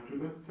tetra to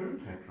the third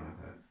tetra?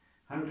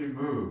 How do you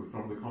move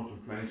from the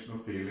contemplation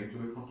of feeling to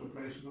the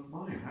contemplation of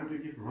mind? How do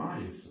you give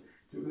rise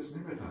to this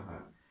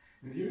nimitta?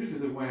 And usually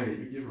the way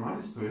you give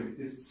rise to it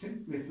is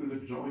simply through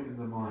the joy in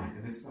the mind,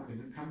 and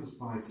it comes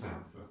by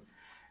itself.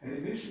 And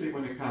initially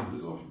when it comes,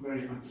 it's often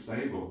very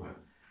unstable.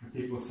 And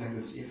people say they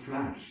see a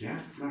flash,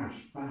 flash,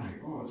 bang,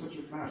 oh, it's such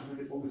a flash, and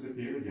then it all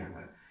disappeared again.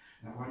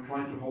 I'm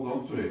trying to hold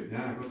on to it,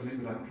 I got the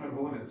nimitta, I'm trying to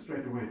hold on it, and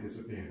straight away it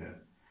disappeared.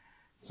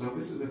 So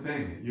this is the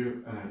thing,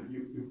 you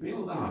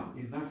build up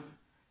enough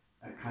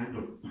kind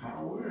of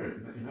power,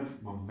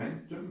 enough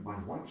momentum by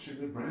watching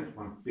the breath,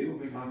 by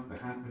building up the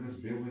happiness,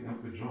 building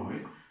up the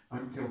joy,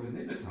 until the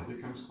nimitta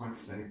becomes quite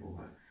stable.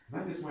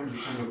 That is when you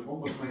kind of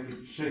almost make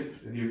it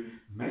shift, and your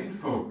main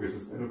focus,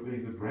 instead of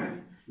being the breath,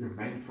 your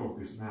main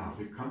focus now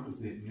becomes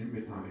the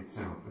nimitta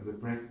itself, and the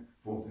breath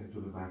falls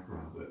into the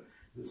background.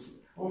 There's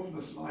often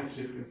a slight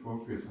shift in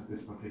focus at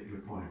this particular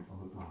point on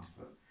the path.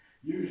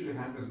 Usually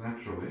happens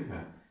naturally,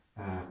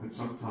 but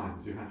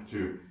sometimes you have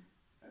to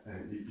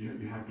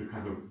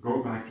kind of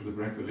go back to the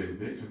breath a little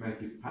bit to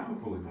make it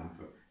powerful enough,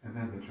 and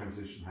then the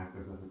transition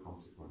happens as a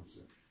consequence.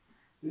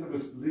 These are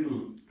just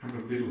little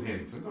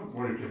hints, and don't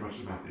worry too much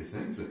about these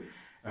things.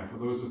 For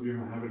those of you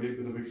who have a little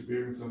bit of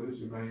experience of this,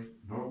 you may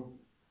know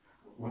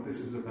what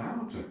this is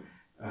about.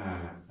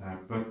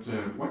 But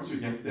once you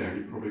get there,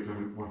 you're probably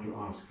going to want to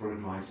ask for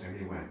advice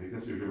anyway,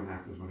 because usually what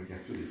happens when you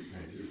get to these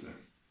stages.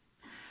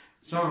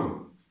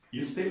 So,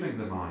 you're stilling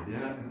the mind,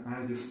 and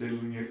as you're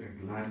stilling it and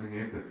gladdening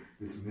it,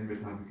 this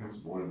nimitta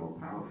becomes more and more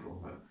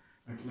powerful,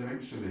 until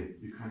eventually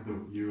the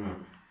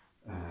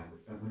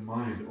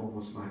mind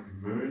almost like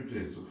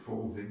merges or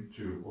falls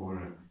into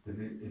the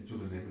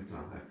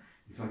nimitta.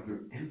 It's like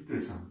you enter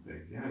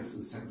something. It's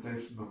the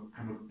sensation of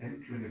kind of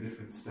entering a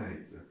different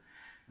state.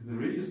 And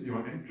the reason you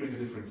are entering a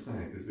different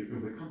state is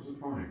because there comes a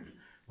point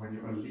when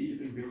you are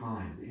leaving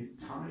behind the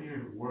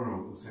entire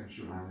world of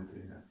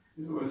sensuality.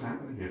 This is what is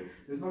happening here.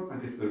 It's not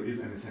as if there is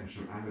any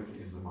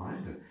sensuality in the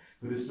mind,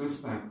 but it's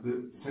just that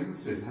the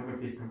senses haven't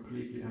been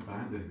completely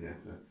abandoned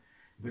yet.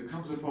 There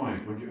comes a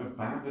point when you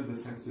abandon the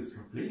senses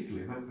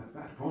completely, and at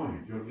that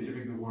point you're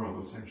leaving the world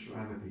of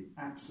sensuality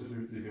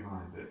absolutely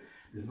behind.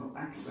 There's no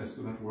access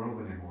to that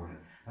world anymore.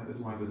 That is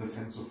why there's a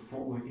sense of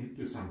falling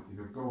into something,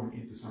 of going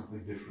into something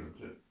different.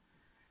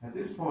 At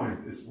this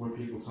point is where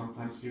people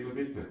sometimes feel a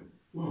bit,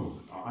 whoa,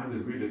 either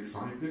really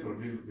excited or a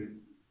little bit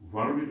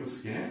worried or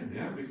scared,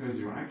 because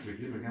you're actually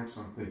giving up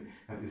something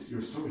that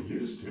you're so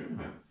used to.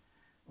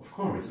 Of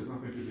course, there's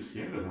nothing to be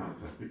scared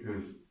about,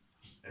 because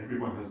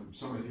everyone has,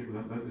 so many people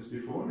have done this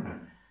before,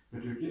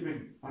 but you're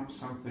giving up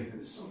something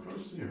that is so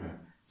close to you,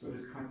 so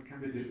it can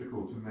be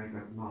difficult to make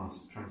that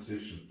last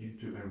transition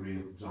into a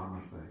real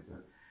jhana state.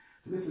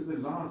 So this is the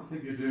last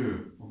thing you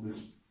do on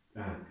this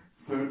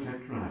third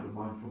tetrad of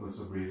mindfulness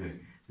of breathing,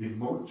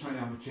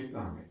 vimochayam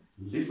chittang,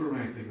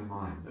 liberating the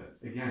mind.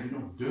 Again, you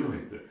don't do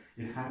it.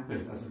 It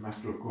happens as a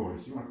matter of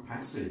course. You are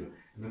passive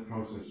and the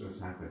process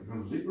just happens.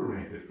 You're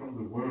liberated from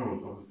the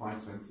world of the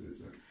five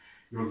senses.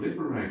 You're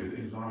liberated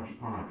in large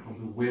part from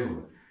the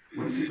will.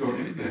 Once you go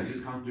in there,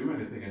 you can't do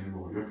anything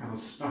anymore. You're kind of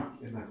stuck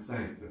in that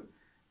state.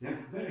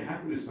 Very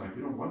happily stuck.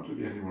 You don't want to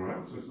be anywhere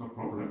else, so it's no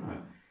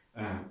problem.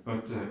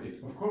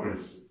 Of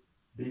course,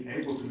 being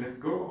able to let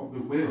go of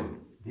the will,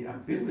 the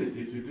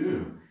ability to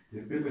do, the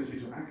ability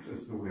to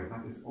access the will,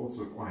 that is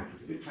also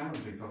it's a bit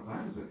challenging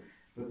sometimes,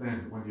 but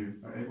then when you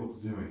are able to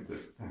do it,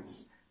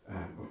 that's,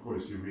 of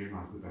course, you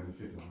realize the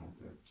benefit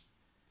of it.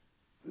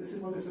 So this is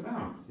what it's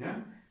about,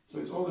 So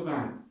it's all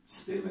about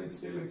stilling,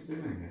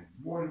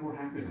 more and more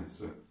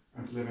happiness,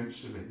 until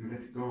eventually you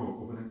let go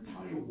of an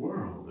entire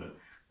world,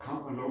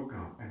 Kama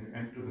Loka, and you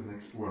enter the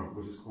next world,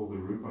 which is called the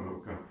Rupa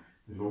Loka,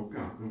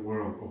 the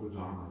world of the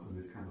Dhammas and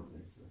this kind of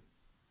things.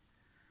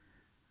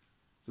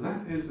 So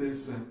that is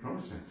this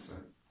process.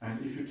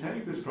 And if you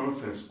take this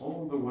process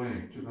all the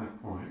way to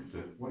that point,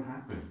 what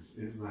happens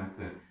is that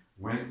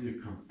when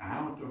you come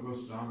out of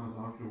those jhanas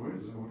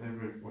afterwards, or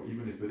whatever, or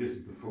even if it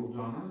isn't the full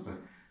jhanas,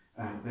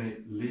 they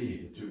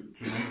lead to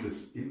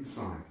tremendous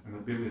insight and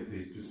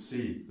ability to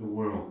see the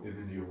world in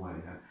a new way.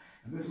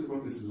 And this is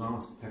what this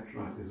last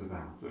tetrad is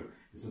about.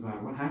 It's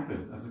about what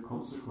happens as a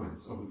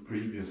consequence of the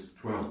previous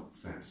 12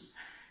 steps.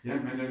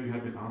 Many of you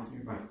have been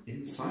asking about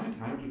insight,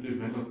 how to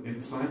develop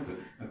insight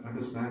and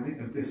understanding,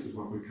 and this is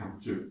what we come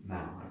to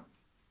now.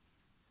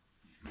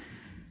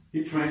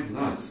 He trains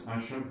thus, I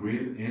shall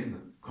breathe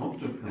in,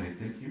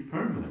 contemplating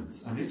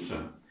impermanence,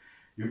 anicca.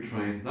 You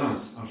train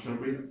thus, I shall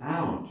breathe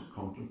out,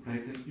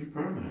 contemplating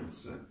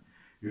impermanence.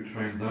 You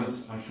train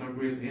thus, I shall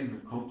breathe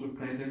in,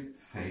 contemplating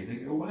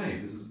fading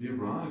away. This is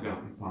viraga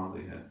in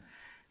Pali here.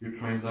 You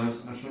train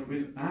thus, I shall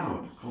breathe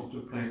out,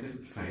 contemplating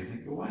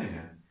fading away.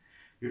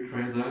 You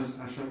train thus,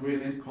 I shall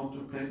breathe in,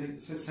 contemplating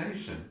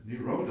cessation,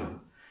 nirodha.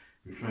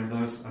 You train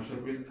thus, I shall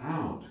breathe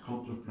out,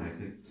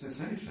 contemplating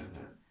cessation.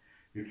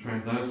 You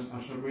train thus, I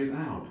shall breathe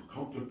out,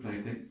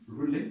 contemplating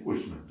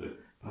relinquishment,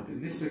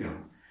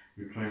 patinissagam.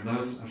 You train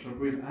thus, I shall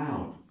breathe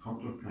out,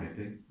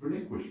 contemplating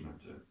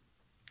relinquishment.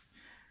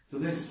 So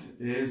this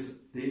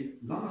is the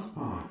last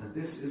part, and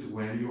this is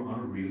where you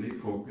are really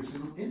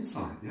focusing on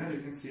insight.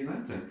 You can see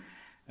that.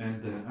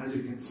 And as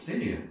you can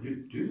see,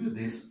 you do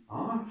this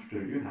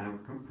after you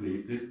have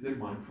completed the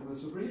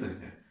mindfulness of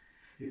breathing.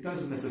 It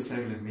doesn't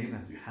necessarily mean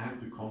that you have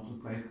to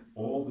contemplate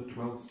all the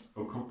 12,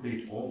 or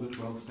complete all the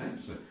 12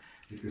 steps,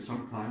 because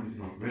sometimes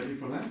you're not ready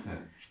for that.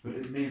 But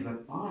it means that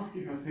after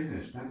you have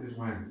finished, that is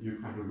when you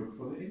kind of look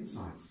for the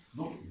insights,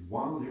 not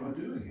while you are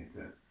doing it.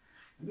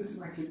 And this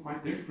is actually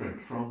quite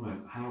different from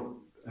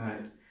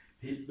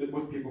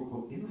what people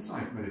call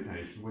insight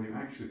meditation, where you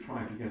actually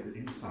try to get the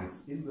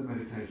insights in the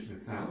meditation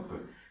itself.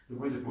 The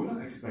way the Buddha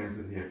explains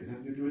it here is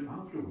that you do it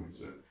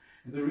afterwards.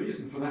 And the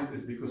reason for that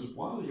is because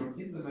while you're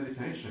in the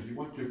meditation, you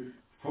want to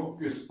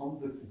focus on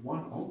the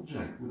one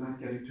object without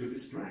getting too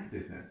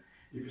distracted.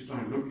 If you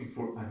start looking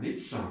for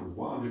anicca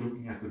while you're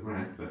looking at the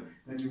breath,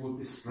 then you will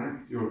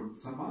distract your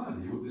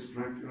samadhi, you will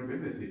distract your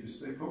ability to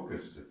stay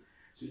focused.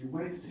 So you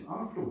wait till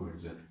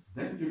afterwards,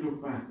 then you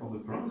look back on the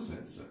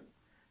process.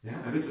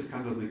 And this is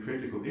kind of the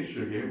critical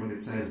issue here when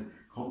it says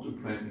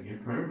contemplating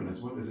impermanence.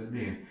 What does it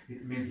mean?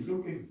 It means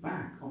looking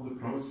back on the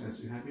process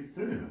you have been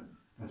through.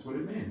 That's what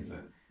it means.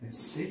 And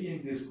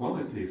seeing these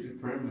qualities,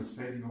 impermanence,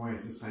 fading away,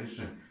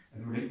 cessation,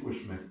 and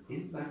relinquishment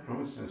in that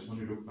process when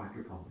you look back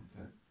upon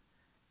it.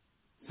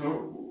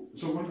 So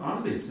what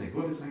are these things?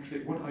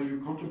 What are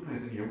you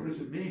contemplating here? What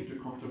does it mean to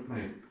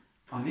contemplate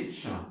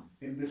anicca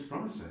in this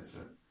process?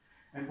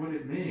 And what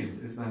it means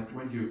is that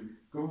when you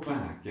go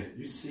back,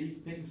 you see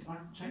things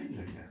are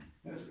changing.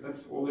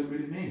 That's all it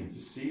really means.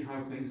 You see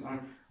how things are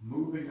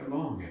moving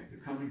along,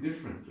 becoming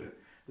different.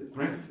 The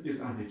breath is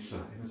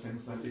anicca in the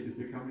sense that it is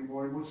becoming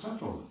more and more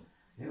subtle.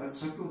 That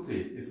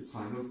subtlety is a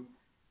sign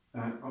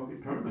of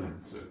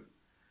impermanence.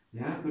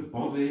 Yeah, the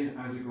body,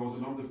 as it goes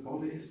along, the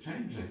body is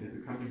changing. It's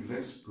becoming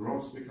less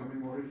gross, becoming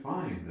more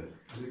refined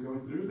as you go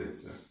through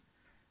this.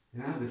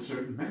 Yeah, there's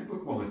certain mental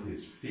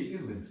qualities,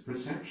 feelings,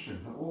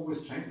 perceptions are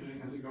always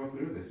changing as you go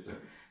through this.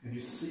 And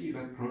you see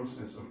that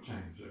process of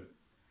change.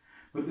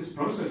 But this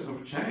process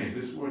of change,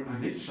 this word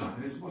anicca,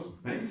 in its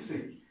most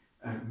basic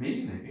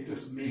meaning, it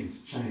just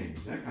means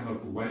change. Kind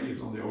of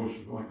waves on the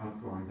ocean going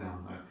up, going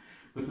down.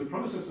 But the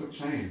process of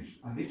change,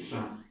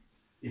 anicca,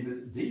 in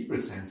its deeper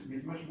sense,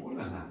 means much more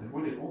than that. And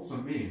what it also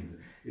means,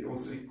 it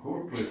also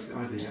incorporates the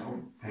idea of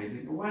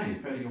fading away.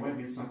 Fading away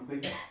means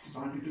something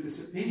starting to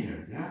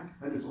disappear. Yeah,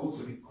 that is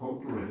also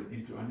incorporated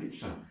into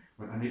anicca,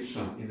 when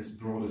anicca in its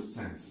broadest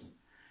sense.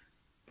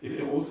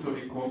 It also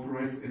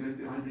incorporates in it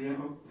the idea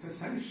of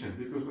cessation,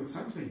 because when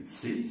something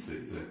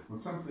ceases, when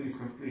something is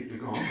completely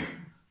gone,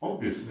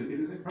 obviously it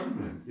is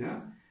impermanent.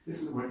 Yeah,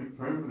 this is where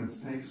impermanence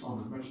takes on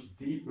a much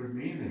deeper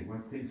meaning,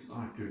 when things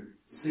start to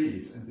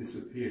cease and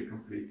disappear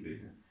completely.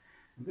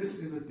 And this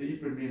is a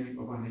deeper meaning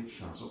of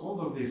anicca. So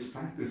all of these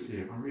factors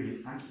here are really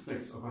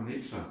aspects of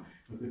anicca,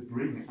 but they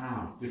bring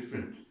out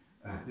different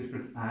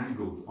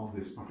angles on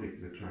this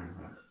particular term.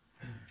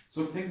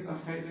 So things are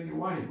fading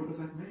away. What does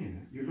that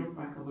mean? You look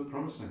back on the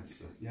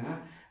process. Yeah,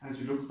 as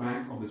you look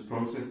back on this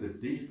process, the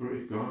deeper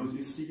it goes,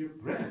 you see your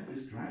breath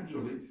is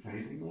gradually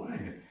fading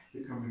away,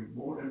 becoming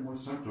more and more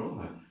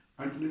subtle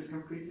until it's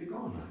completely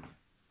gone.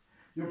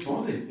 Your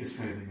body is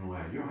fading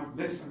away. You have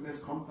less and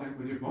less contact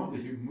with your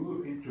body. You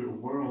move into a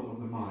world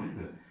of the mind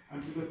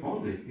until the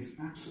body is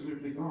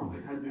absolutely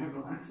gone. You have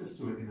no access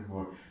to it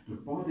anymore. The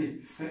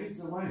body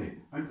fades away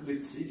until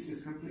it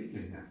ceases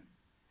completely.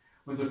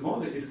 When the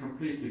body is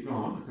completely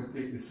gone,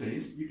 completely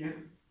ceased, you get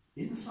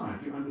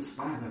insight. You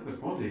understand that the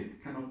body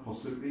cannot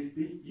possibly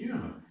be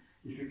you.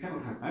 If you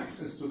cannot have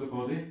access to the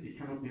body, it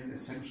cannot be an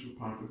essential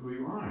part of who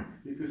you are,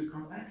 because you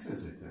can't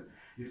access it.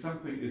 If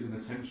something is an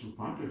essential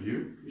part of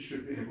you, you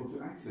should be able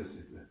to access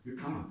it. You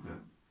can't.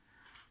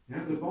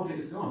 Yeah, the body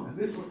is gone. And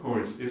this, of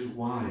course, is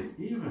why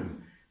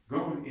even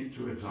going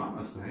into a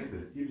jhana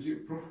state gives you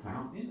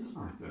profound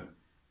insight.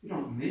 You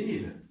don't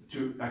need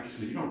to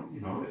actually,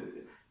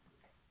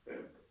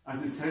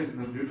 as it says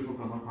in the beautiful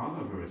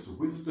Dhamma verse,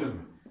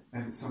 wisdom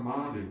and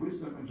samadhi,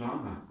 wisdom and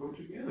jhana go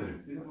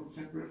together. These are not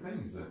separate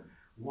things.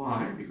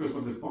 Why? Because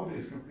when the body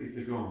is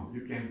completely gone,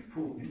 you gain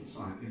full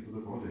insight into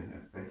the body,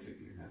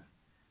 basically.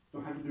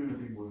 Don't have to do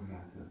anything more than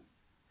that.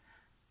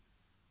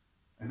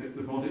 And if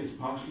the body is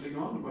partially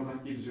gone, well,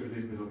 that gives you a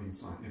little bit of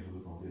insight into the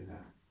body.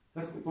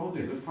 That's the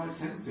body. The five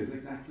senses,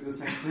 exactly the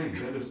same thing.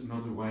 They're just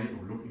another way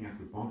of looking at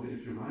the body,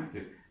 if you like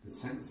it. The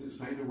senses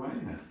fade away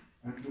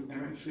until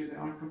eventually they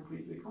are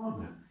completely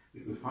gone.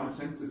 If the five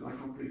senses are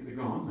completely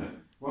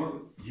gone,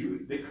 well,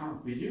 they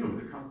can't be you.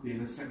 They can't be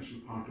an essential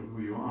part of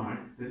who you are.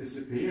 They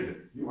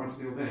disappeared. You are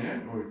still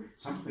there, or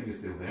something is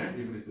still there,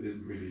 even if it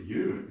isn't really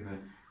you in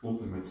an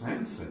ultimate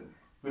sense.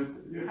 But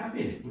you're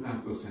happy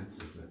without those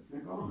senses.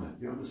 They're gone.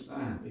 You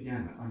understand,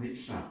 again,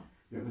 anicca.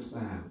 You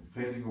understand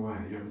fading away.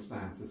 You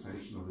understand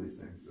cessation of these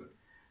things.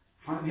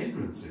 Five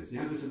hindrances.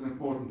 Yeah, this is an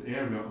important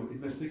area of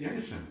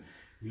investigation.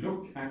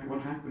 Look at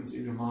what happens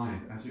in your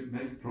mind as you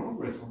make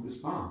progress on this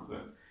path.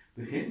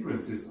 The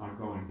hindrances are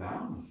going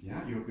down.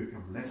 Yeah, you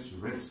become less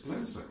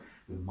restless.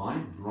 The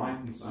mind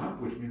brightens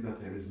up, which means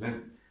that there is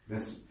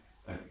less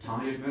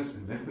tiredness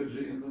and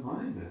lethargy in the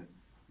mind.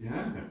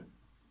 Yeah.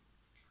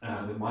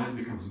 The mind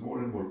becomes more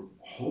and more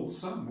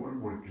wholesome, more and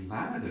more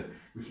glad,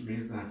 which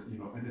means that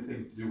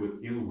anything to do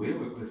with ill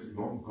will is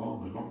long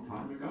gone a long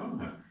time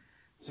ago.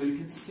 So you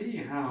can see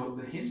how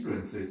the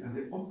hindrances and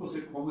the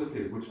opposite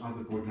qualities, which are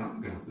the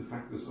bojjhangas, the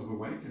factors of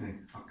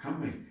awakening, are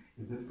coming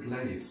in the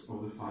place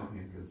of the five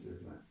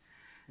hindrances.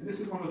 And this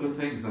is one of the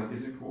things that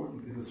is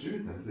important in the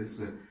suttas,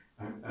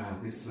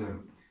 this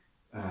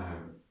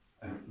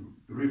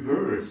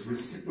reverse,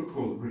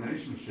 reciprocal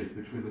relationship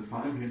between the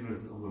five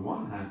hindrances on the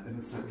one hand and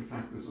the seven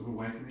factors of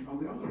awakening on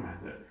the other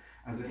hand.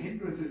 As the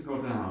hindrances go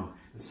down,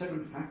 the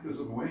seven factors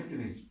of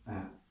awakening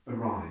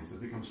arise,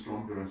 they become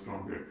stronger and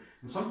stronger.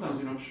 And sometimes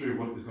you're not sure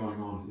what is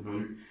going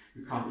on.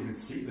 You can't even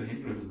see the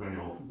hindrances very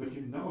often, but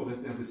you know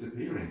that they are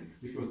disappearing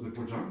because the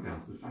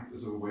bojjhangas, the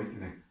factors of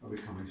awakening, are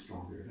becoming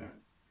stronger.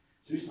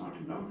 So you start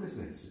to notice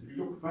this.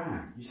 You look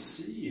back, you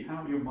see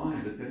how your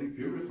mind is getting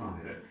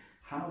purified,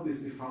 how these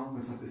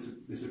defilements are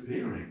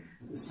disappearing.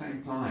 At the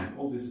same time,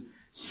 all these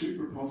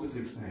super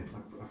positive states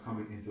are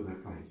coming into their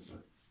place.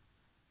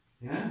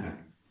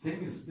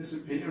 Things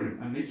disappearing,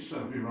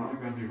 anicca,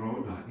 viraga,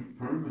 nirodha,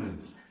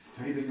 impermanence,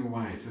 fading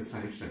away,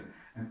 cessation,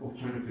 and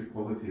alternative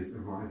qualities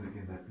arising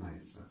in that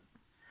place.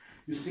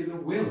 You see the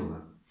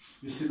will.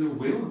 You see the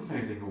will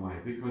fading away,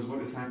 because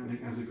what is happening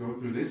as you go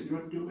through this, you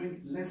are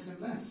doing less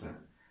and less.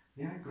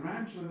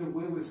 Gradually the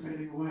will is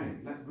fading away.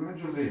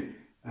 Gradually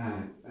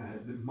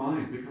the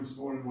mind becomes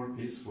more and more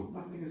peaceful.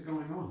 Nothing is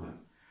going on.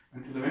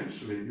 Until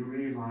eventually you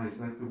realize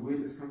that the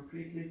will is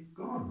completely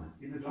gone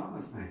in the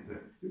jhana state.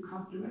 You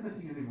can't do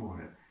anything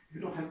anymore. You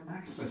don't have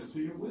access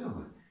to your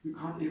will. You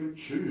can't even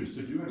choose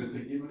to do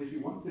anything even if you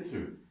wanted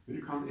to. But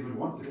you can't even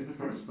want it in the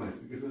first place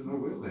because there's no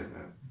will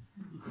there.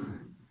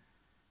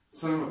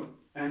 So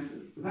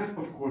And that,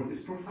 of course,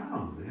 is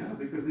profound, yeah,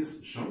 because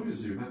this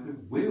shows you that the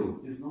will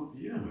is not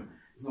you.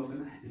 It's not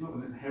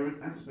an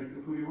inherent aspect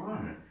of who you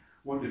are.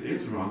 What it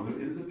is, rather,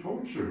 it is a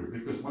torture,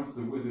 because once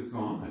the will is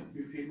gone,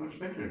 you feel much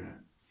better.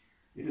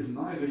 It is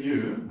neither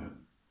you,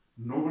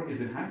 nor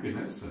is it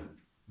happiness. It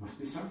must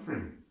be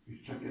suffering. You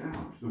check it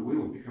out. The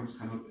will becomes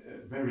kind of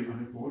very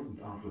unimportant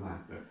after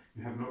that.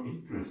 You have no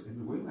interest in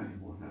the will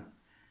anymore.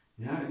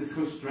 Yeah, it is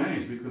so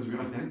strange, because we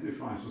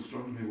identify so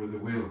strongly with the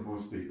will,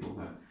 most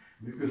people.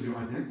 Because you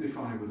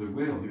identify with the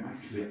will, you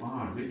actually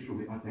are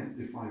literally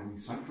identifying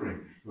with suffering.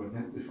 You're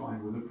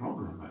identifying with the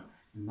problem.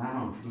 And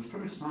now, for the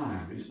first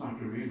time, you start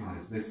to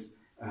realize this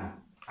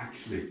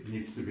actually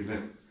needs to be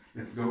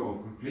let go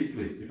of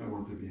completely if I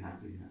want to be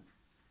happy.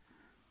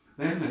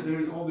 Then there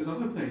is all these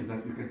other things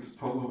that you can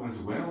follow as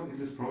well in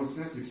this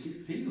process. You see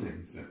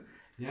feelings.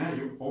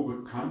 You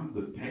overcome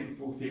the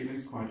painful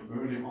feelings quite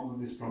early on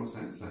in this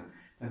process.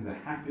 And the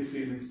happy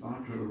feelings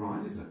start to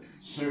arise.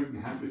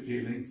 Certain happy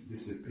feelings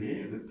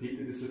disappear, the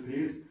piti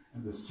disappears,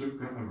 and the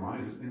sukha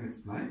arises in its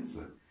place.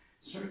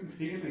 Certain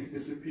feelings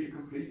disappear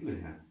completely.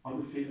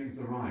 Other feelings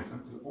arise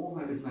until all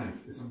that is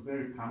left is some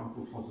very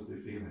powerful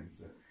positive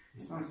feelings.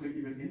 It starts to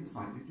give an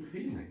insight into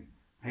feeling.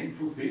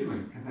 Painful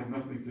feeling can have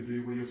nothing to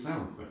do with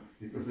yourself,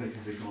 because they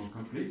can be gone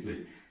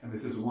completely. And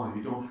this is why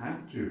you don't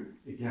have to,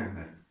 again,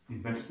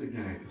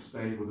 investigate or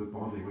stay with the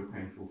body with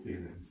painful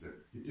feelings.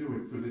 You do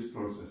it through this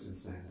process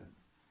instead.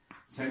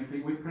 Same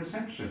thing with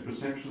perception.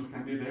 Perceptions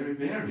can be very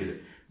varied,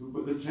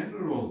 but the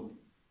general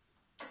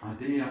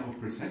idea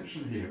of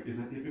perception here is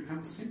that it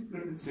becomes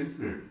simpler and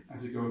simpler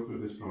as you go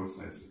through this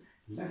process.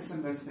 Less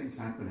and less things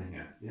happening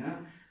here. Yeah,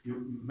 your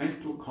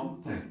mental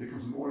content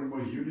becomes more and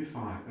more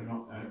unified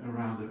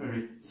around the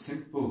very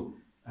simple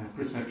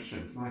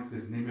perceptions, like the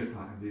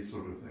nimitta and these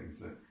sort of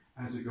things,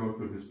 as you go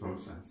through this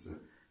process. So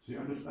you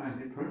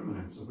understand the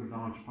permanence of a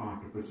large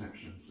part of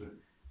perceptions,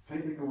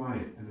 fading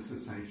away, and the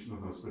cessation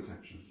of those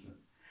perceptions.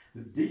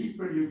 The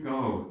deeper you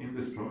go in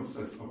this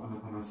process of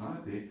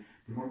anapanasati,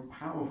 the more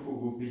powerful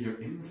will be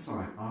your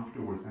insight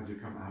afterwards as you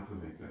come out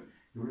of it.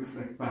 You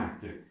reflect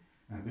back,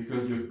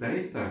 because your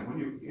data, when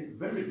you get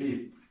very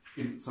deep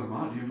in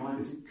samadhi, your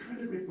mind is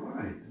incredibly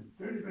bright and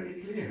very,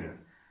 very clear.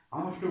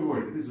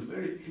 Afterward, it is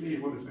very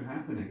clear what has been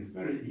happening. It's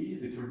very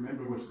easy to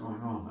remember what's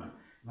going on.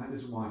 And that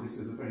is why this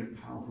is a very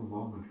powerful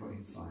moment for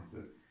insight.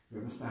 You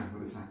understand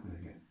what is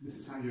happening. This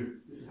is how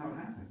it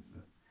happens.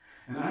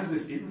 And as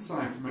this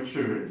insight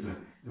matures,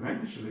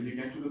 eventually you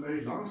get to the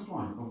very last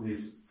one of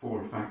these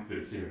four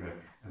factors here,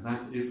 and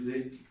that is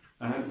the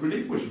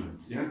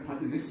relinquishment.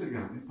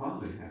 Patinissagam in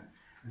Pali.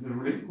 And the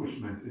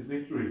relinquishment is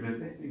literally the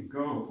letting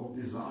go of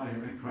desire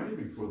and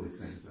craving for these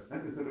things.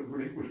 That is the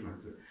relinquishment.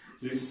 So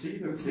you see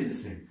them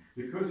ceasing.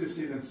 Because you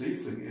see them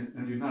ceasing,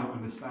 and you now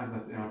understand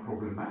that they are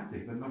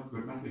problematic, they've got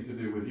nothing to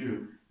do with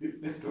you, you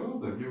let go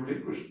of them, you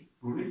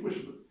relinquish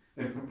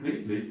them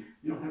completely,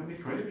 you don't have any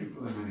craving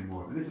for them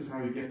anymore. And this is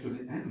how you get to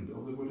the end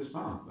of the Buddhist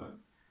path.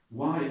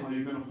 Why are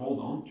you going to hold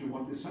on to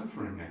what is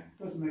suffering?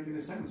 It doesn't make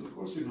any sense. Of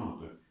course you're not.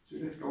 So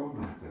you let go of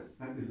that.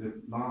 That is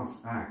the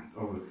last act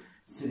of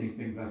seeing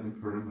things as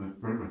impermanent.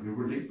 You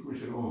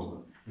relinquish it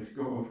all. Let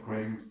go of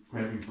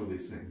craving for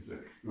these things.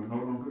 You are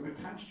no longer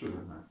attached to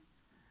them.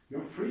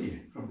 You're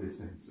free from these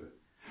things.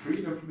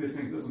 Freedom from these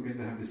things doesn't mean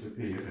they have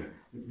disappeared.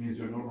 It means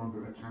you're no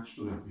longer attached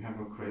to them. You have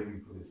no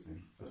craving for these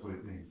things. That's what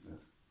it means.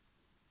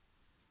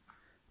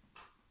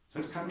 So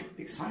it's kind of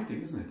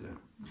exciting, isn't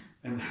it?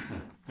 And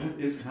that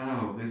is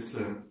how this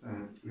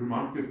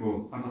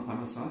remarkable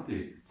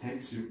anapanasati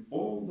takes you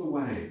all the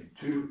way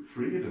to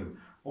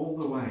freedom, all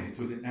the way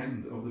to the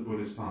end of the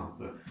Buddhist path,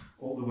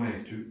 all the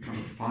way to kind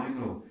of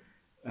final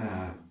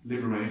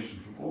liberation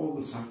from all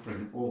the suffering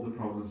and all the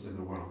problems in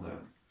the world.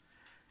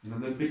 And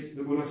then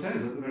the Buddha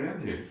says at the very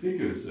end here,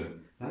 because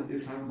that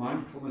is how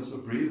mindfulness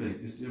of breathing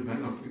is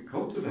developed and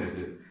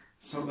cultivated,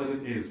 so that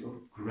it is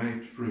of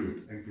great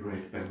fruit and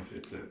great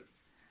benefit.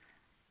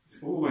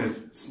 It's always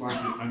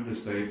slightly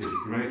understated,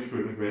 great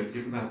fruit and great,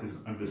 even that is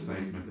an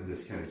understatement in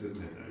this case,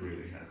 isn't it?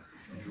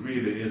 It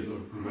really is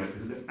of great,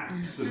 it's the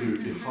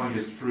absolutely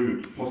highest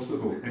fruit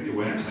possible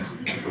anywhere,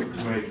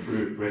 of great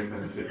fruit, great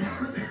benefit.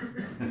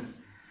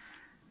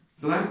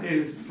 So that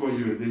is for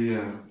you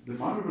the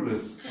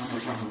marvelous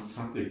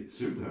Anapanasati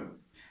Sutta,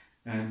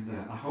 and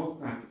I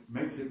hope that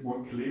makes it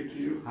more clear to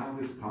you how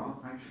this path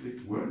actually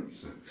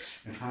works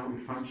and how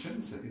it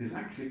functions. It is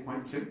actually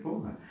quite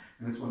simple,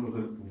 and it's one of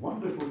the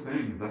wonderful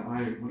things that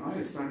when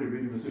I started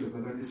reading the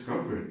sutta, that I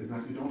discovered is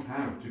that you don't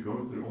have to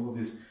go through all of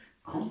these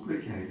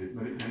complicated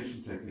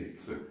meditation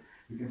techniques.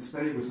 You can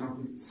stay with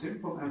something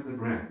simple as the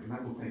breath, and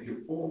that will take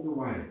you all the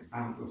way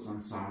out of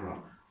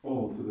samsara,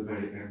 all to the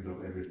very end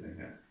of everything.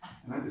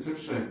 And that is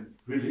such a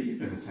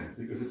relief in a sense,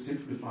 because it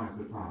simplifies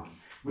the path.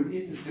 We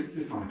need to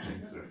simplify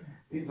things.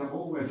 Things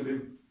always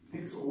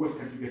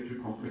tend to get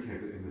too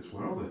complicated in this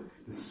world.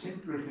 The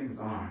simpler things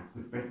are,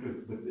 the better,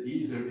 the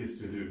easier it is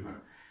to do.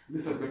 And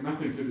this has got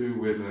nothing to do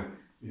with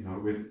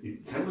with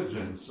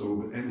intelligence or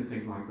with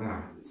anything like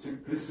that.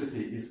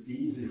 Simplicity is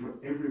easy for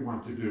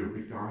everyone to do,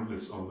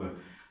 regardless of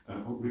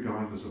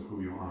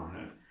who you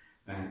are.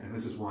 And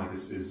this is why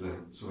this is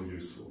so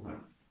useful.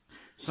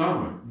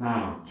 So,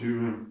 now,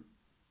 to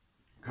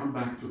come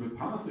back to the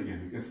path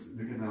again, because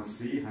we can now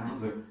see how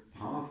the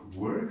path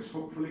works,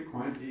 hopefully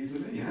quite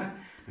easily, yeah?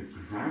 The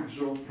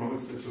gradual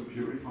process of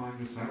purifying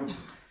yourself,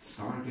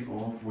 starting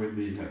off with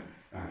the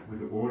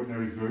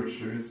ordinary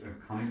virtues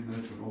and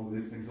kindness and all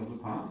these things on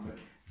the path,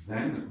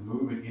 then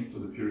moving into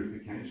the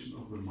purification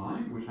of the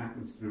mind, which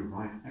happens through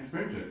right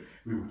effort.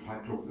 We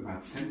talked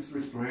about sense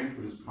restraint,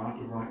 which is part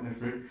of right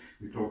effort.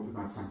 We talked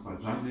about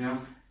sampajanya,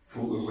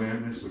 full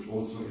awareness, which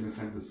also in a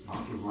sense is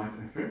part of right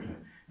effort.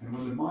 And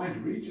when the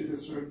mind reaches a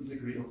certain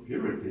degree of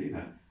purity,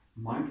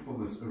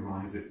 mindfulness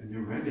arises, and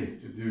you're ready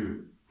to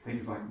do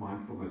things like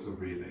mindfulness or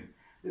breathing.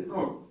 There's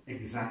no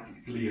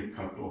exactly a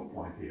cut-off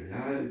point here.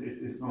 Yeah?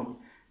 It's not.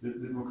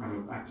 There's no kind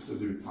of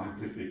absolute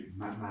scientific,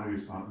 now you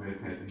start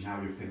meditating,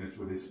 now you finish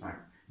with this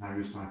fact, now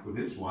you start with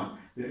this one.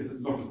 There is a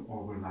lot of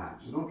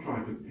overlap. So don't try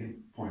to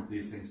pinpoint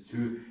these things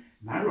too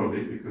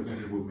narrowly, because then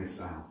you will miss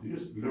out. You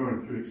just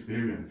learn through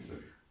experience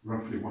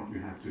roughly what you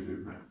have to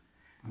do now.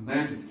 And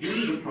then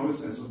through the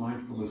process of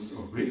mindfulness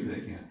or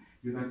breathing,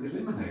 you then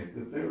eliminate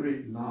the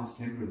very last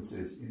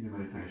hindrances in your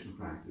meditation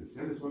practice.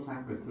 This is what's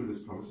happened through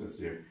this process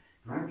here.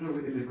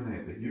 Gradually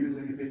eliminate it,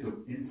 using a bit of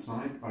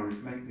insight by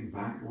reflecting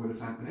back on what is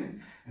happening,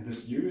 and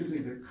just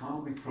using the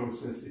calming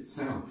process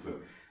itself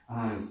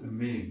as a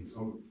means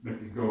of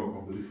letting go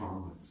of the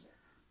defilements.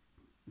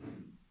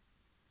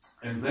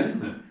 And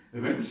then,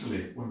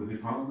 eventually, when the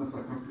defilements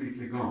are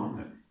completely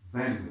gone,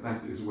 then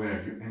that is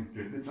where you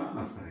enter the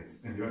jhana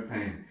states, and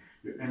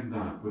you end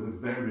up with the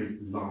very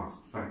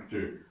last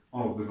factor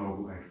of the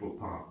Noble Eightfold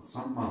Path,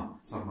 Samma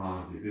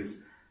Samadhi,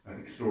 this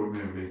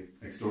extraordinary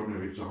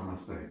jhana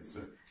states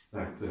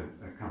that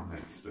come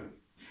next.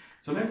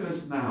 So let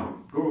us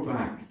now go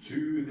back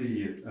to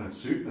the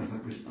sutras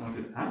that we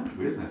started out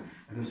with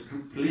and just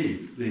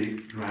complete the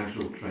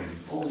gradual train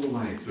all the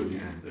way to the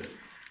end.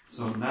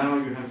 So now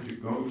you have to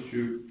go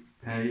to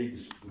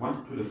page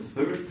 1 to the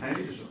third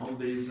page of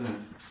these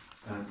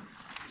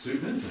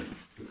sutras.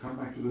 So come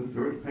back to the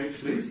third page,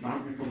 please,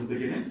 starting from the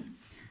beginning.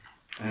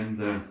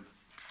 And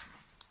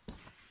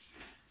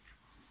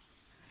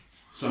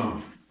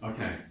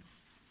okay.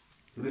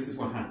 So this is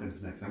what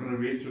happens next. I'm going to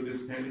read through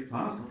this fairly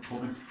fast, not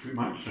comment too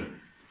much,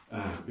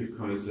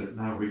 because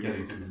now we're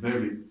getting to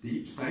very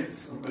deep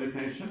states of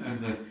meditation,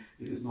 and it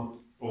is not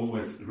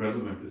always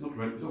relevant. It's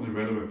only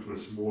relevant for a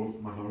small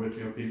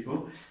minority of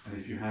people, and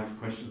if you have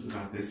questions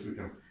about this,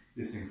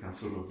 these things can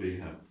sort of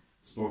be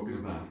spoken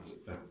about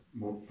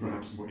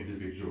perhaps more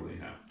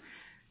individually.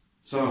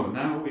 So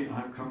now we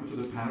have come to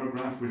the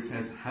paragraph which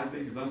says,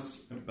 having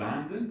thus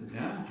abandoned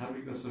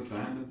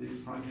these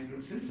 5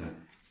 hindrances.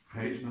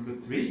 Page number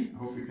 3, I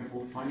hope you can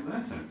all find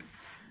that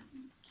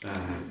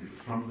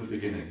from the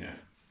beginning here.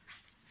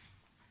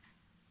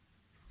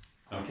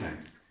 Okay,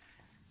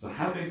 so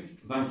having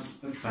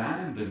thus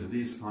abandoned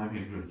these 5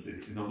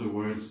 hindrances, in other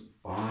words,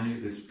 by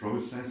this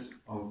process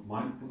of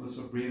mindfulness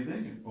of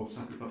breathing, of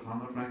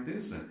satipatthana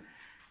practice,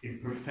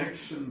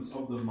 imperfections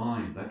of the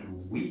mind that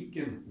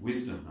weaken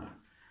wisdom,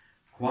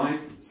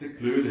 quite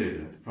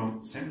secluded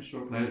from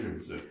sensual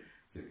pleasures,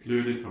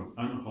 secluded from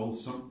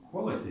unwholesome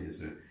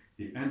qualities,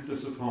 he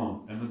enters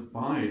upon and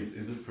abides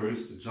in the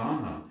first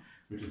jhana,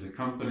 which is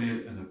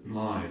accompanied and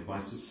applied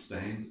by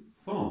sustained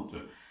thought,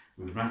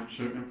 with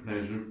rapture and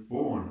pleasure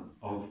born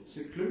of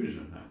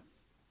seclusion.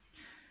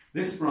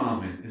 This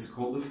Brahmin is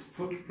called the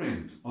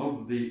footprint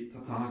of the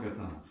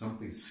Tathagata,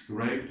 something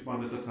scraped by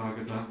the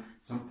Tathagata,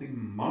 something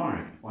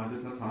marked by the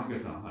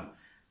Tathagata.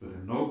 But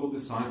a noble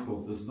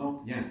disciple does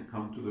not yet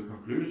come to the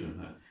conclusion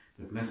that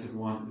the Blessed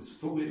One is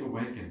fully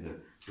awakened,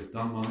 the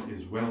Dhamma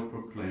is well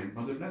proclaimed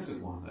by the Blessed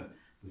One,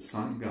 the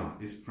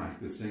Sangha is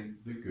practicing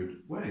the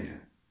good way.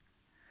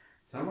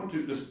 So I want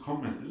to just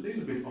comment a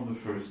little bit on the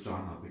first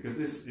jhana, because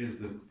this is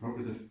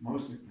probably the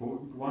most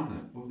important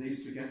one of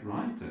these to get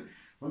right.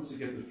 Once you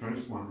get the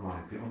first one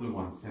right, the other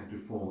ones tend to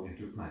fall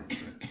into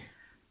place.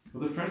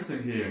 Well, the first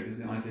thing here is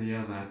the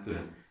idea that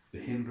the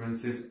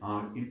hindrances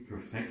are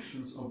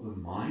imperfections of the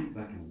mind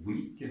that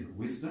weaken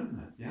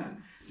wisdom.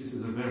 This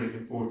is a very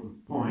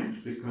important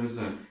point, because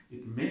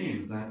it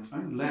means that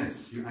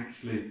unless you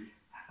actually,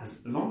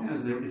 as long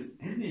as there is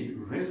any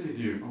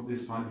residue of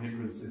these 5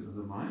 hindrances in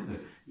the mind,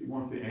 you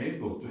won't be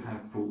able to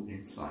have full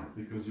insight,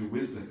 because your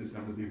wisdom is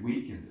going to be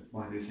weakened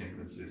by these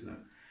hindrances.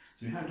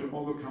 So you have to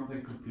overcome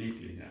them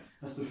completely here.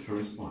 That's the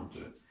first point.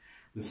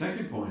 The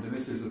second point, and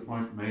this is a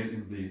point made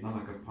in the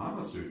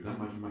Nanakapada Sutta,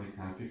 Majjhima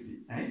Nikaya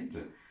 58,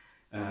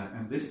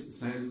 and this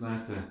says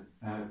that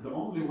the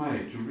only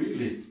way to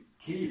really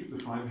keep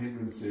the 5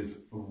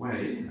 hindrances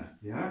away,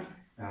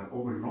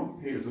 over long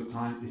periods of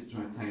time, is to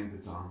attain the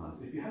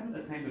jhanas. If you haven't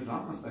attained the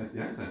jhana state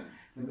yet, then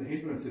the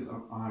hindrances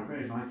are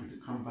very likely to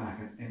come back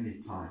at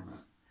any time.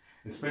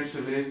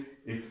 Especially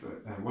if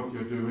what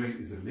you're doing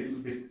is a little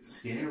bit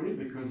scary,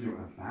 because you're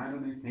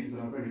abandoning things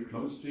that are very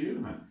close to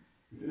you.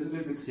 If it is a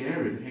little bit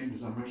scary, the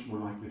hindrances are much more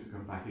likely to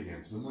come back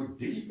again. So the more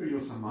deeper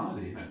your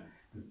samadhi,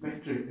 the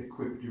better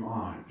equipped you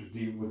are to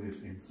deal with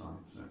these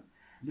insights.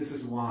 This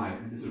is why,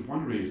 and this is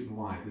one reason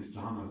why these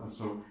jhanas are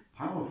so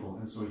powerful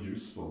and so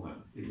useful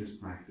in this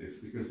practice,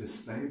 because they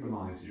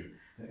stabilize you,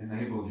 they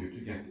enable you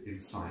to get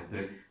insight,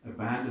 they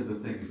abandon the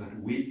things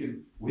that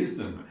weaken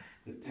wisdom,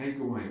 that take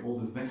away all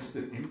the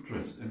vested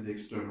interest in the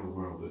external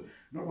world.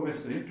 No more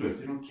vested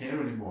interest, you don't care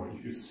anymore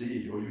if you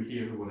see or you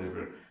hear or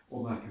whatever,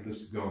 all that can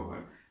just go.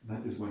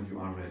 That is when you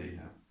are ready.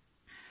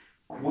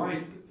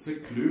 Quite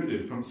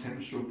secluded from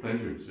sensual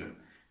pleasures,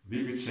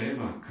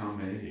 vivicheva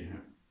kamehi.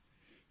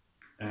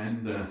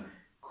 And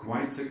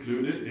quite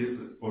secluded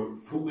is, or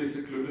fully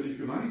secluded if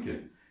you like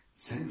it,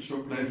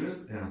 sensual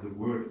pleasures, the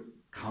word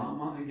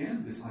kama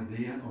again, this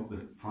idea of the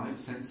five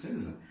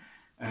senses.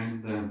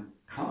 And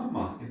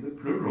kama in the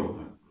plural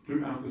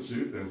throughout the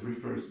sutras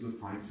refers to the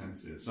five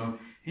senses. So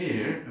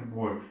here a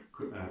more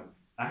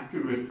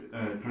accurate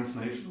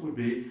translation would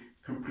be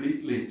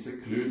completely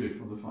secluded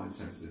from the five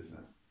senses.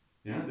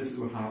 This is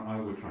how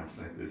I would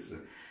translate this.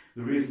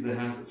 The reason they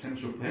have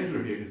sensual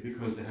pleasure here is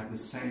because they have the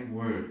same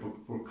word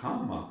for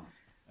kama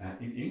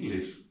in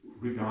English,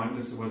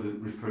 regardless of whether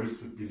it refers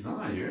to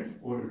desire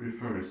or it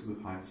refers to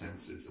the five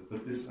senses.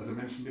 But this, as I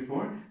mentioned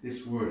before,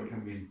 this word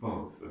can mean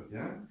both.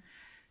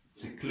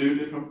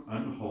 Secluded from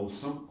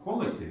unwholesome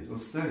qualities or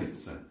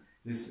states.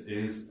 This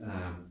is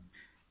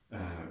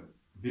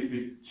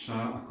vivicha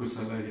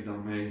akusalehi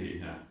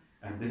dhammehi,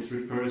 and this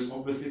refers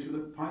obviously to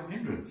the five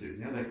hindrances.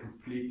 They're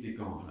completely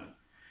gone.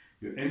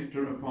 You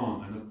enter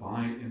upon and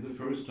abide in the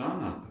first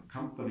jhana,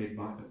 accompanied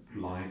by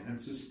applied and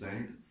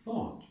sustained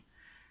thought.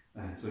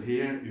 So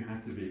here you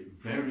have to be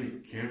very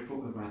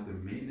careful about the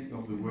meaning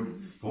of the word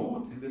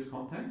thought in this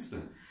context.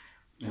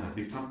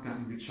 Vitaka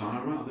and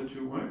vichara are the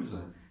two words.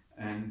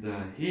 And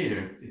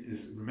here it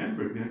is,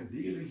 remember, we are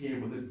dealing here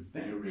with the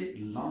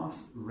very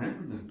last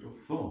remnant of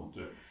thought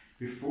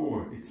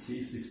before it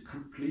ceases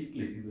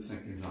completely in the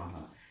second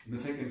jhana. In the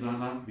second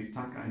jhana,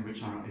 vitaka and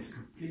vichara is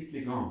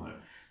completely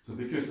gone. So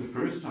because the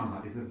first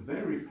jhana is a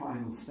very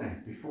final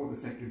step before the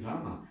second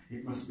jhana,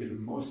 it must be the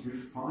most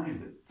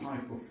refined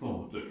type of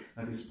thought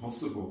that is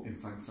possible in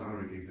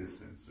samsaric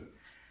existence.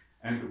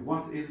 And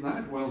what is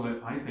that? Well,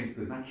 I think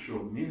the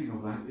natural meaning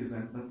of that is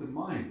that the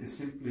mind is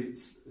simply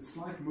a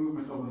slight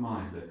movement of the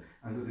mind,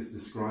 as it is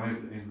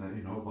described in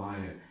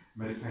by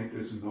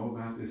meditators who know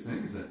about these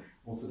things,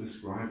 also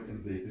described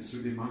in the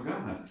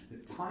Visuddhimagga,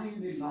 the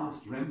tiny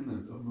last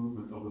remnant of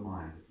movement of the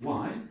mind.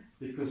 Why?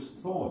 Because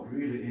thought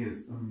really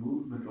is a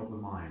movement of the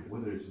mind,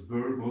 whether it's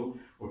verbal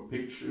or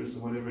pictures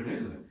or whatever it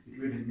is. It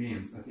really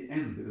means at the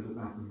end it is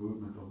about the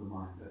movement of the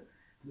mind.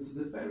 This is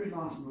the very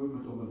last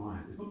movement of the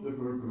mind. It's not a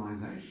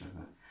verbalization.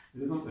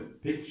 It is not a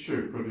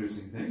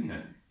picture-producing thing.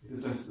 It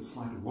is just a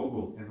slight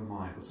wobble in the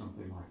mind or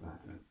something like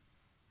that.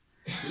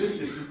 This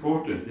is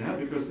important,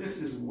 because this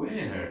is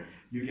where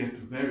you get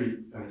very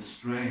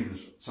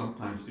strange,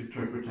 sometimes,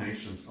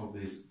 interpretations of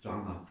these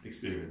jhana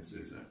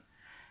experiences.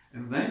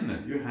 And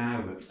then you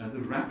have the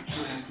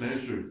rapture and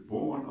pleasure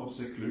born of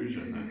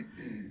seclusion.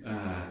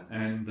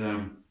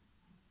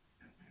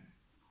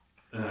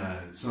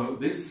 So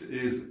this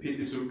is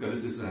Piti Sukha,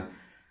 this is a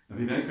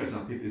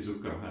Vivekaja Piti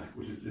Sukha,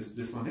 which is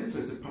this one is. So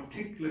it's a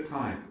particular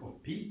type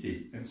of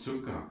Piti and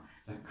Sukha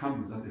that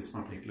comes at this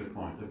particular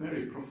point, a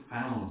very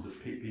profound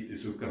Piti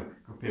Sukha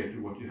compared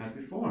to what you had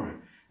before.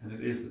 And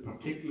it is the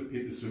particular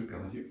Piti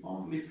Sukha that you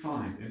only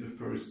find in the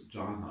first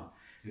jhana.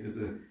 It is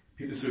a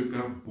Piti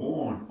Sukha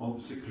born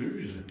of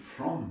seclusion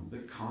from the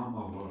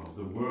karma world,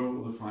 the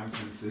world of the five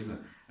senses,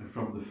 and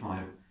from the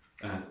five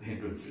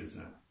hindrances.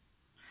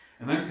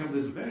 And then comes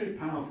this very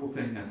powerful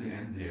thing at the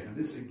end here, and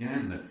this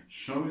again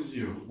shows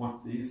you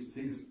what these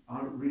things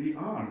really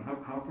are,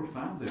 how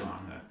profound they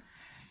are.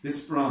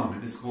 This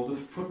Brahman is called the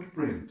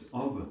footprint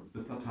of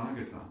the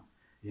Tathagata.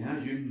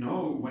 You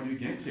know when you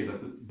get here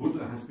that the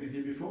Buddha has been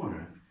here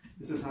before.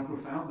 This is how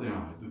profound they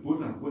are. The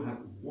Buddha would have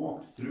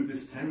walked through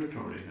this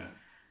territory.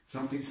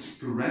 Something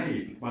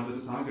scraped by the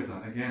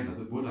Tathagata, again, that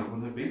the Buddha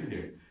would have been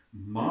here.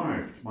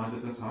 Marked by the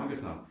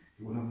Tathagata.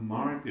 He would have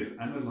marked it,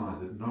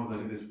 analyzed it, know that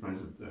it is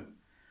present.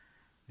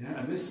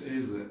 And this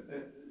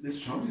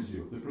shows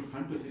you the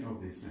profundity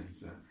of these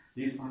things.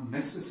 These are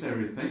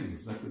necessary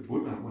things that the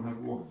Buddha would have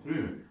walked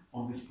through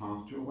on this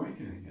path to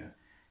awakening.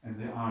 And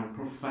they are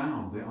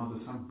profound. They are the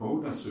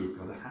Sambodha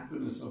Sukha, the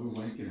happiness of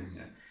awakening.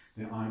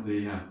 They are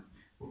the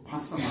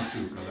Upasama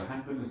Sukha, the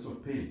happiness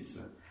of peace.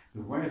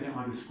 The way they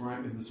are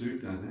described in the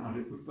sutras, they are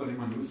the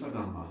Uttarimanusa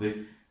Dhamma,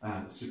 the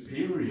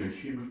superior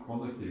human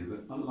qualities,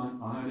 the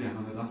Arya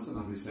and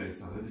Anadasana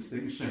Visesa, the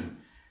distinction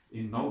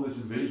in knowledge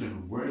and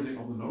vision worthy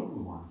of the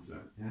noble ones.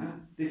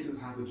 This is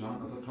how the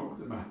jhanas are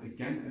talked about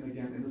again and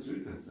again in the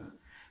sutras.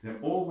 They're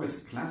always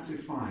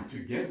classified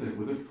together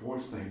with the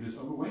four stages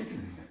of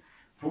awakening.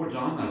 Four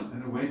jhanas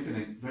and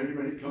awakening very,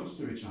 very close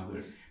to each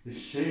other. They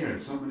share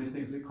so many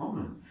things in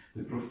common.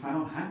 The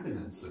profound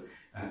happiness,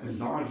 a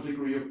large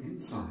degree of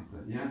insight,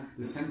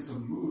 the sense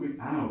of moving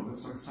out of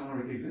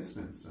samsaric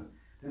existence.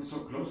 They're so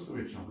close to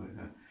each other.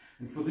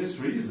 And for this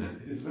reason,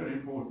 it is very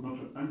important not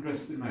to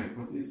underestimate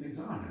what these things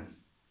are.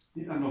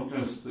 These are not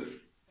just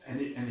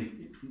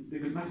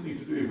they've got nothing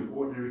to do with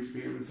ordinary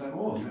experience at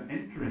all. You're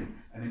entering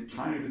an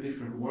entirely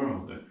different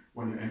world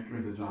when you're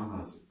entering the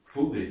jhanas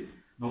fully.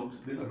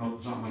 These are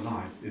not jhana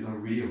lights, these are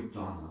real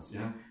jhanas.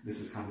 Yeah, this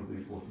is kind of the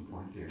important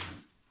point here.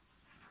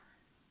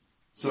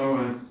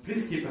 So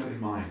please keep that in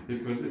mind,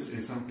 because this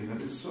is something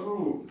that is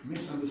so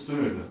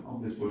misunderstood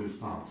on this Buddhist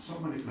path, so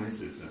many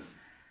places.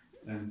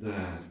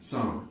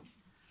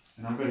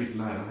 And I'm very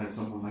glad I had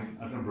someone like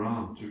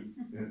Ajahn to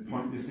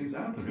point these things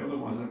out to me.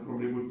 Otherwise, I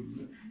probably would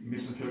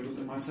misinterpret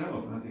them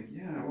myself. And I think,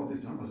 yeah, well,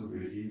 these jhanas are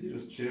really easy.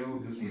 Just chill,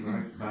 just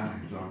relax,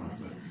 bang,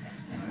 jhanas.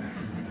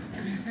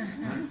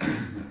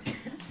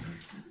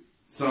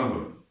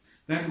 So,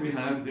 then we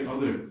have the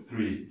other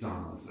three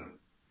jhanas.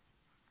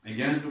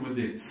 Again, with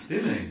the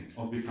stilling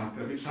of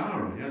Vitakka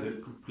Vichara,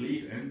 the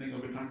complete ending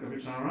of Vitakka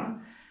Vichara,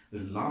 the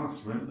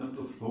last remnant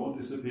of thought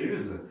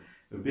disappears.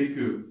 The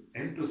bhikkhu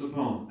enters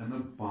upon and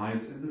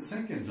abides in the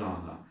second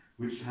jhana,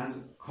 which has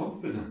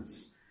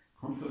confidence.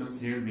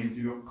 Confidence here means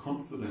you are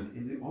confident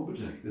in the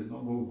object. There's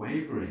no more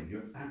wavering.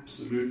 You're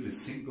absolutely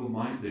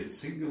single-minded,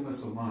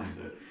 singleness of mind.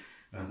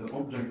 The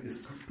object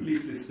is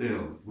completely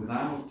still,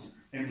 without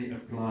any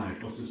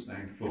applied or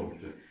sustained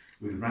thought,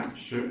 with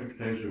rapture and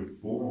pleasure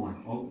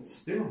born of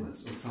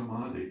stillness or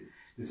samadhi.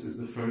 This is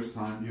the first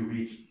time you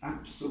reach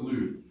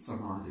absolute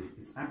samadhi.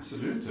 It's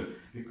absolute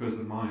because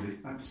the mind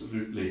is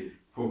absolutely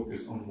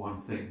focused on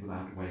one thing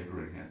without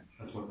wavering.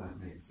 That's what that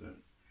means.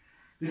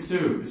 This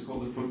too is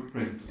called the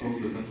footprint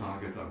of the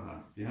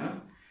Tathagata. Yeah?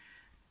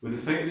 With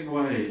the fading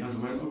away as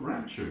well of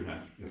rapture.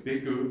 The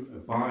bhikkhu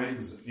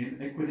abides in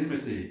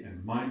equanimity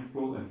and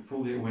mindful and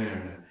fully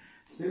aware,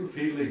 still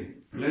feeling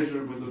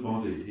pleasure with the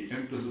body. He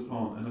enters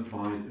upon and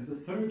abides in the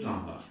third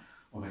jhana,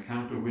 on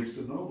account of which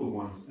the noble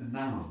ones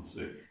announce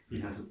he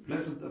has a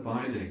pleasant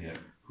abiding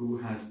who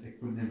has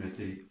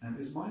equanimity and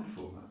is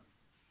mindful.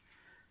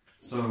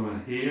 So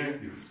here,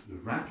 the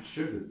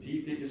rapture, the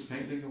piti is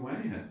fading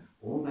away.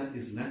 All that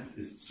is left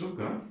is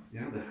sukha,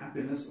 the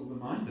happiness of the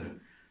mind.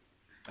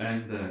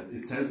 And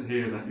it says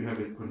here that you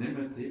have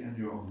equanimity and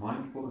you are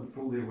mindful and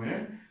fully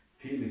aware,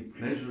 feeling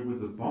pleasure with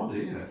the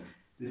body.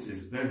 This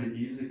is very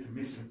easy to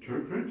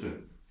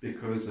misinterpret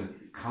because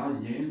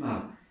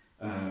kayena,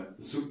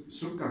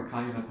 sukha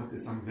kayena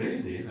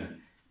patisangvedi,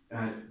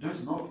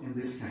 does not in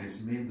this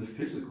case mean the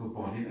physical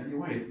body in any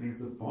way. It means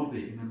the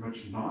body in a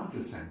much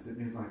larger sense. It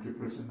means like your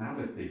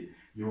personality,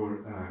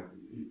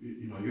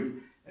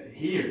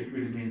 here it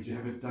really means you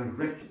have a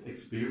direct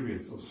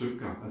experience of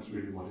sukha. That's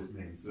really what it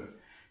means.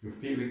 You're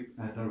feeling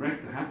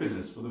direct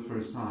happiness for the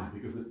first time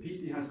because the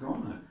piti has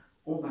gone.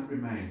 All that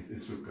remains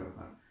is sukha.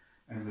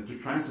 And to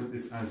translate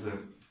this as a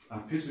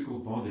physical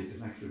body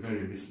is actually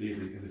very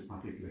misleading in this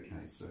particular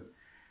case.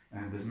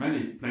 And there's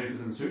many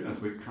places in the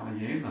sutras where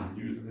kayena,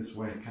 used in this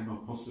way,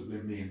 cannot possibly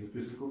mean the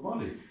physical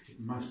body. It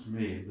must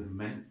mean the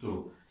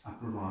mental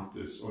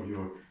apparatus or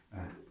your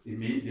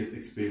immediate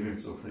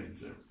experience of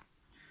things.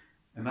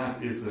 And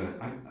that is,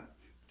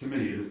 to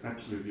me, it is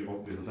absolutely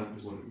obvious that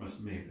is what it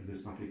must mean in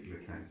this particular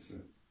case.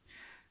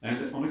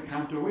 And on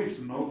account of which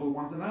the noble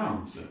ones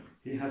announce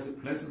he has a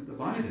pleasant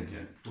abiding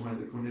who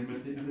has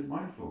equanimity and is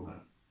mindful.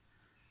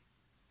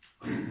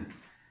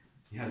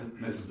 He has a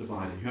pleasant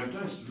abiding. You have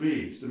just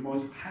reached the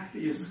most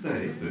happiest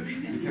state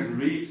you can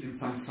reach in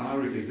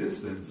samsaric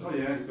existence. Oh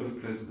yeah, he's got a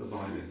pleasant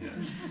abiding.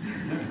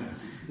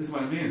 This is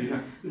what I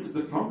mean. This is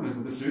the problem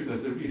with the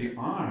sutras. They really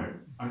are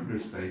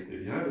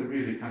understated. They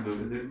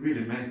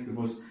really make the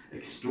most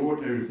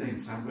extraordinary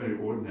things sound very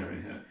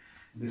ordinary.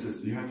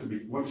 You have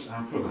to watch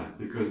out for that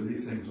because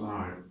these things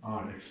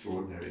are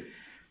extraordinary.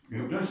 You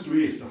have just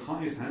reached the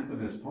highest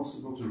happiness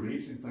possible to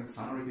reach in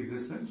samsaric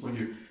existence. When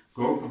you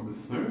go from the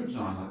third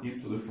jhana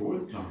into the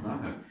fourth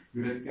jhana,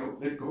 you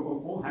let go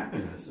of all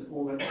happiness, and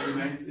all that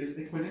remains is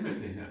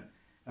equanimity.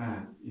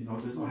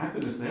 There's no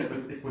happiness there,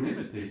 but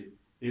equanimity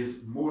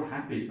is more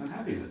happy than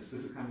happiness.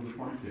 This is kind of the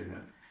point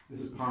here. This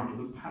is part of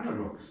the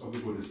paradox of the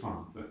Buddhist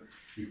path.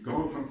 You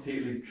go from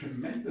feeling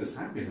tremendous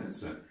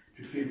happiness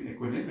to feeling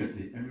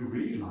equanimity, and you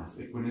realize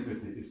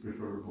equanimity is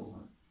preferable.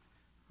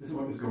 This is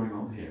what is going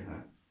on here.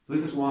 So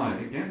this is why,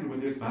 again,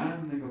 with the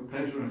abandoning of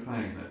pleasure and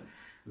pain,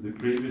 the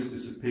previous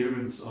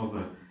disappearance of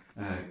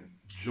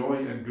joy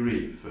and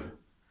grief,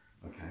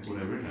 a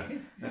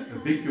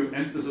bhikkhu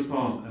enters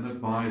upon and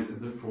abides in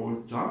the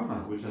fourth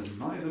jhana, which has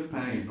neither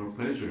pain nor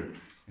pleasure,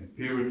 and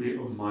purity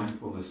of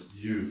mindfulness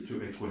due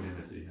to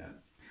equanimity.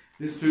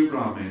 This too,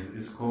 Brahmin,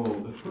 is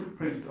called the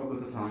footprint of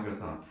the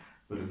Tathagata,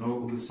 but a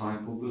noble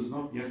disciple does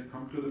not yet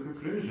come to the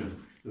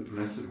conclusion the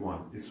Blessed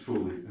One is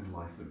fully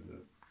enlightened.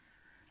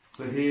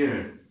 So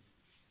here,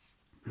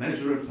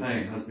 pleasure and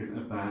pain has been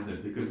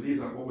abandoned because these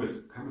are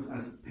always comes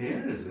as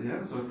pairs.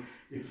 So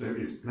if there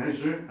is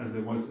pleasure, as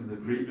there was in the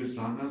previous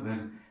jhana,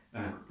 then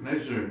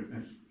pleasure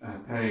and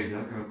pain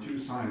are kind of two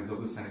sides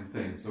of the same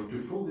thing. So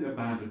to fully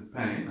abandon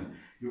pain,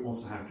 you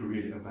also have to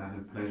really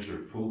abandon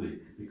pleasure fully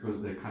because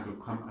they kind of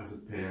come as a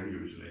pair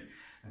usually.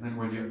 And then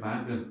when you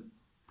abandon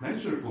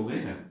pleasure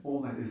fully,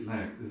 all that is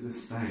left is a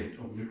state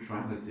of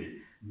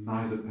neutrality,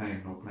 neither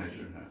pain nor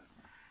pleasure.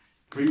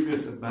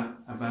 previous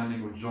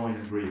abandoning of joy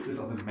and grief. These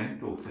are the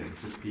mental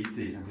things, the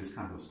piti and this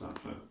kind of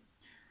stuff.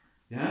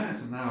 Yeah,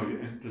 so now you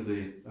enter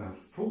the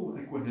full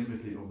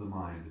equanimity of the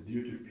mind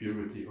due to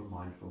purity of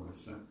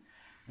mindfulness.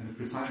 And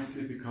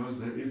precisely because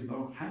there is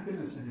no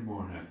happiness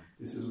anymore.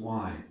 This is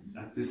why,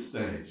 at this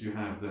stage, you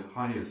have the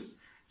highest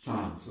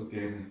chance of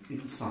gaining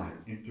insight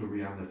into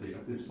reality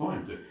at this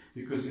point,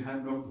 because you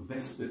have no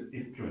vested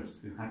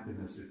interest in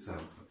happiness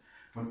itself.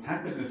 Once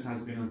happiness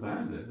has been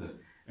abandoned,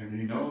 and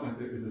you know that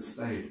there is a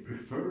state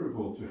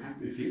preferable to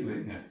happy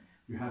feeling,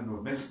 you have no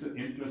vested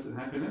interest in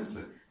happiness.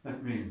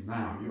 That means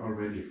now you are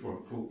ready for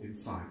full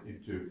insight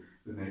into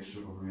the nature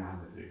of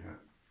reality.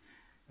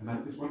 And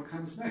that is what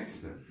comes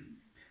next.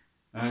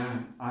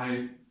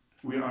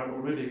 We are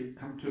already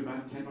come to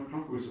about 10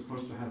 o'clock. We're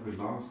supposed to have the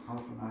last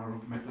half an hour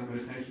of metta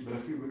meditation, but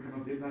I feel we kind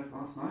of did that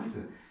last night.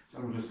 So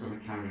I'm just going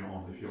to carry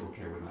on if you're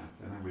okay with that.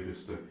 And then we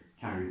just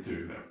carry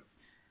through there.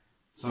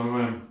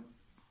 So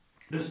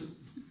just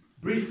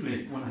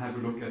briefly want to have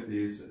a look at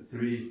these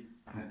three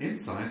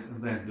insights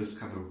and then just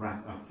kind of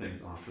wrap up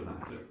things after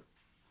that.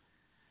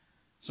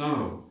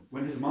 So,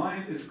 when his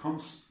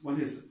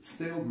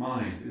still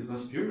mind is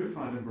thus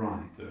purified and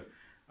bright,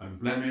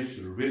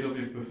 unblemished, rid of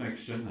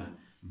imperfection,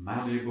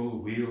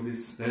 malleable, wieldy,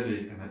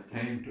 steady, and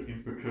attained to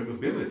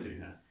imperturbability.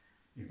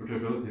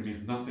 Imperturbability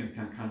means nothing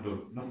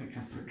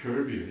can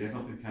perturb you,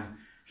 nothing can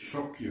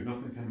shock you,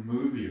 nothing can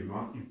move you. You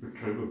are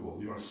imperturbable,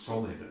 you are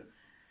solid.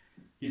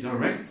 He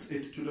directs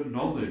it to the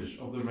knowledge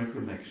of the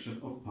recollection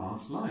of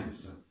past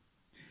lives.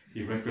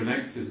 He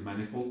recollects his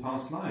manifold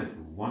past life,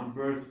 1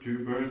 birth,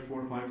 2 birth,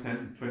 4, 5,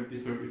 10, 20,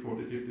 30,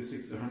 40, 50,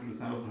 60,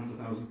 100,000,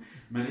 100,000,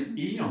 many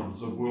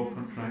eons of world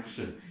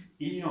contraction,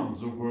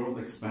 eons of world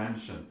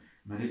expansion,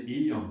 many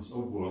eons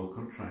of world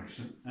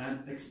contraction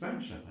and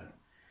expansion.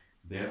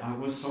 There I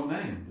was so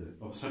named,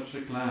 of such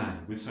a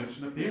clan, with such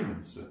an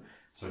appearance,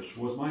 such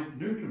was my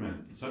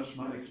nutriment, such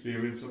my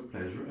experience of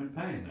pleasure and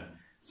pain,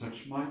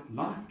 such my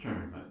life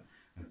term,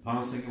 and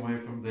passing away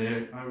from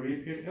there I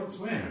reappeared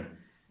elsewhere,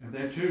 and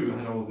there too I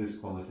had all these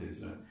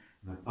qualities,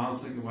 and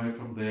passing away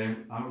from there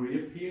I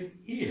reappeared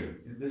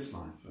here in this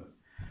life.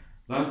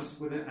 Thus,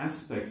 with the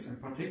aspects and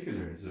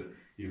particulars,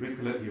 he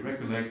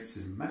recollects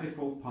his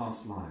manifold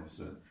past lives.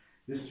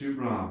 This too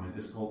Brahman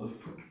is called the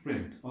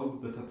footprint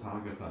of the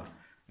Tathagata.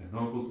 A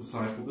noble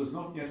disciple does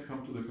not yet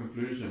come to the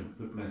conclusion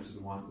the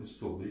Blessed One is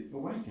fully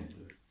awakened.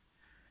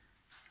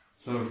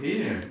 So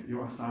here you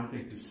are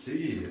starting to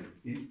see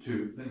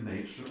into the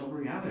nature of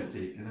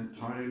reality in an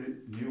entirely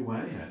new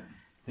way.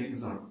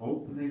 Things are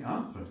opening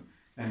up,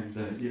 and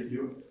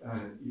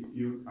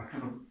you are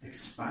kind of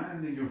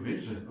expanding your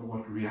vision of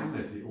what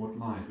reality, what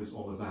life is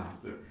all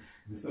about.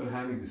 Instead of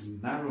having this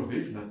narrow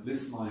vision that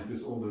this life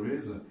is all there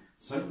is,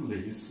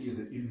 suddenly you see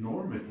the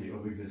enormity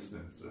of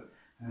existence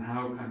and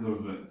how kind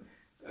of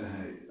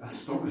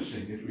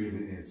astonishing it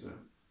really is.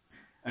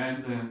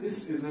 And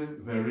this is a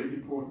very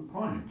important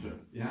point.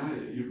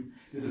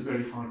 This is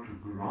very hard to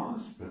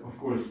grasp. Of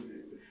course,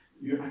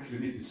 you actually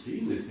need to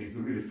see these things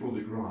to really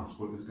fully grasp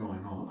what is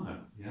going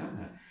on.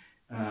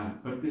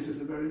 But this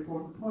is a very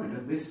important point.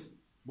 And this,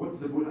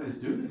 what the Buddha is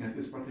doing at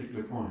this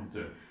particular point,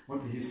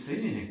 what he's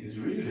seeing is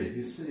really,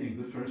 he's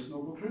seeing the first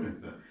noble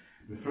truth.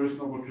 The first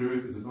noble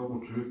truth is the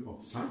noble truth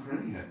of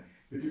suffering.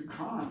 But you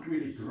can't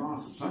really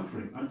grasp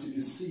suffering until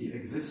you see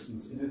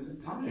existence in its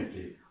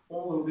entirety.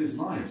 All of these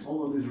lives,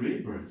 all of these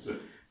rebirths,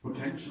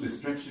 potentially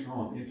stretching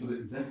on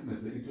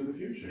indefinitely into the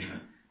future.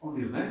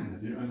 Only then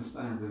do you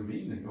understand the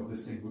meaning of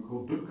this thing we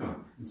call dukkha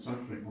and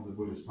suffering on the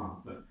Buddhist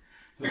path.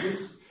 So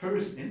this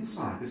first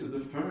insight, this is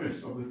the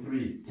first of the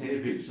three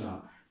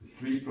te-vicca, the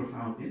three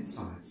profound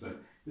insights.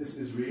 This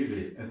is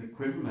really an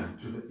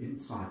equivalent to the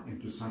insight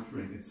into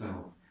suffering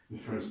itself, the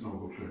first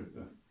noble truth.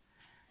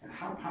 And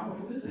how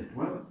powerful is it?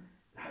 Well,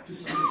 to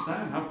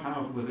understand how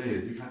powerful it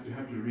is, you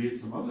have to read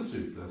some other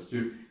sutras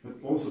to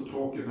also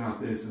talk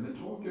about this, and they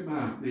talk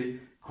about the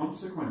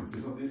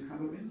consequences of these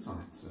kind of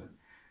insights.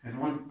 In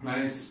one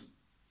place,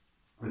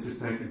 this is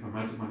taken from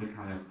Majjhima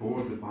Nikaya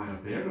 4, the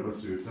Vayabhairava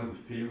Sutta, the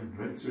Fear and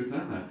Dread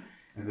Sutta,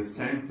 and the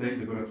same thing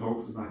the Buddha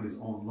talks about his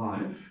own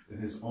life and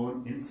his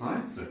own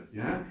insights,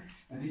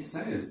 and he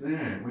says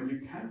there, when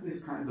you have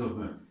this kind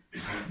of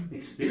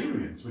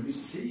experience, when you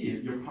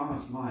see your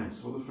past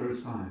lives for the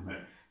first time,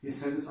 he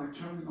says it's like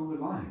turning on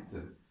the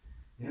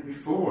light.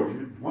 Before, you've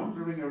been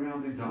wandering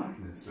around in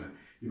darkness,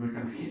 you were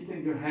kind of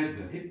hitting your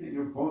head, hitting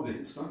your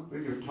body,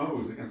 stumping your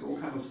toes against all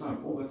kind of stuff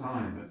all the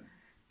time.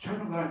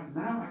 Turn on the light.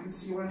 Now I can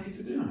see what I need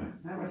to do.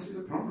 Now I see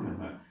the problem.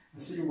 I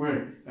see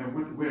where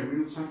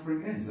real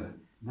suffering is.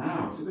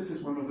 Now, so this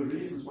is one of the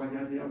reasons why the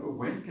idea of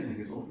awakening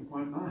is often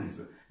quite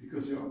nice,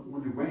 because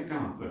when you wake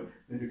up,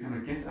 then you kind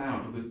of get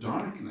out of the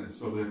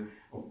darkness of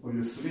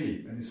your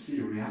sleep, and you see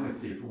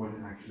reality for what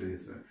it actually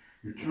is.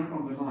 You turn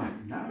on the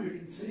light. Now you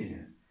can see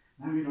it.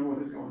 Now you know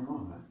what is going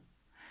on.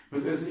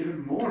 But there's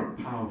even more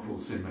powerful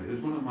simile.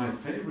 It's one of my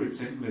favorite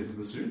similes in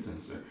the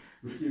sutras,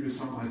 which give you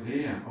some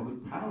idea of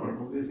the power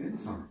of these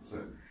insights.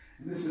 And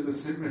this is the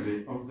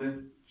simile of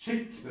the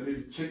chick, the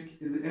little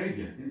chick in the egg,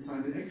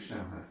 inside the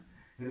eggshell.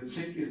 The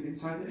chick is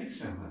inside the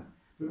eggshell.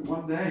 But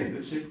one day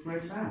the chick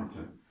breaks out.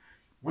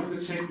 When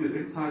the chick is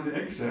inside the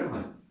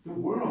eggshell, the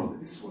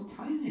world is so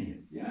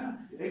tiny. Yeah,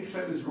 the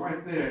eggshell is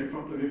right there in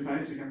front of your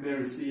face. You can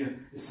barely see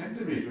a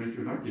centimeter if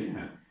you're lucky.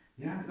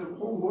 Yeah, the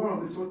whole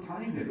world is so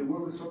tiny. The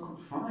world is so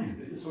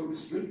confined. It is so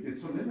restricted,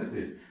 so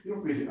limited. You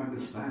don't really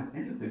understand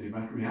anything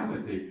about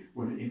reality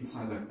when you're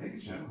inside that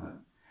eggshell.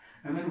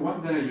 And then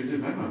one day you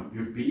develop,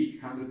 your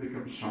beak kind of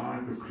becomes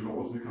sharp, your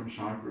claws become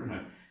sharper,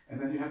 and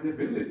then you have the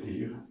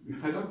ability, you're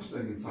fed up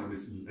staying inside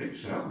this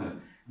eggshell,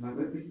 and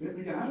let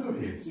me get out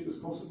of here, see if it's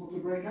possible to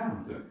break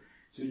out.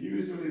 So you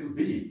use your little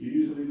beak, you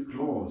use your little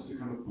claws to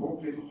kind of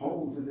poke little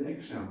holes in the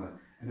eggshell,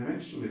 and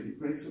eventually it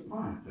breaks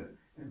apart.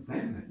 And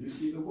then you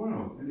see the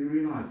world, and you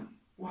realize,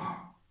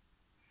 wow,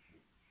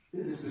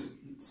 this is just,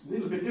 it's a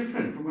little bit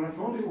different from what I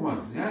thought it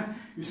was, yeah?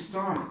 You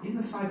start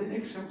inside the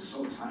eggshell,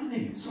 so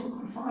tiny, so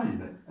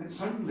confined, and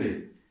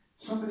suddenly,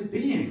 so many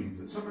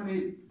beings, so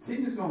many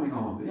things going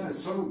on, yeah,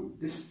 so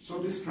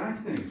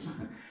distracting.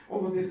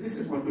 All of this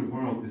is what the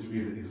world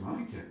is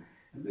like.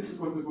 And this is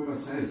what the Buddha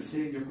says,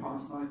 seeing your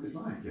past life is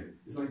like.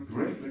 It's like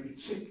a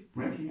chick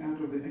breaking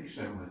out of the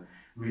eggshell.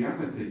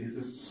 Reality is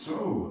just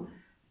so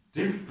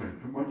different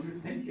from what you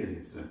think it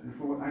is, and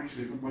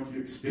from what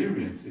you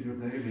experience in your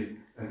daily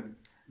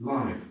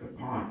life,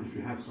 apart if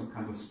you have some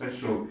kind of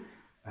special,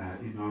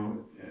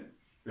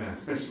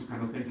 special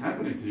kind of things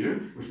happening to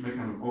you, which may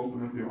kind of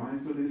open up your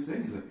eyes to these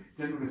things.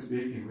 Generally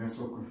speaking, we are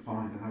so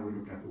confined in how we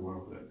look at the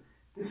world.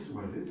 This is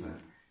what it is,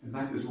 and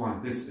that is why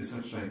this is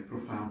such a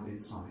profound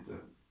insight.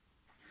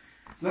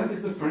 So that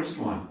is the first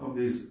one of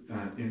these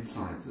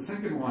insights. The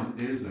second one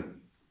is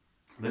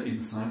the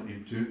insight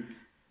into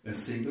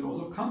seeing the laws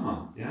of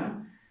karma. Yeah.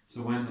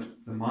 So when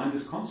the mind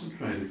is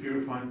concentrated,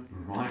 purified,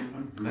 bright,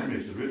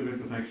 unblemished, rid of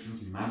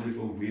imperfections,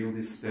 malleable,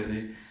 wieldy,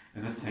 steady,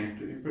 and attained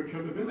to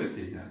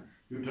imperturbability,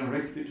 you're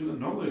directed to the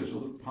knowledge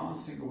of the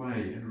passing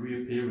away and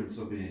reappearance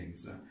of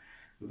beings.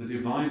 With the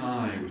divine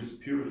eye, which is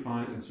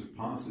purified and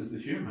surpasses the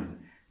human,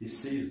 he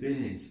sees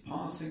beings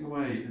passing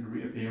away and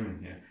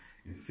reappearing,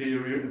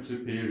 inferior and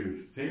superior,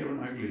 fair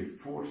and ugly,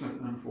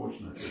 fortunate and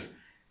unfortunate,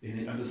 and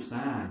he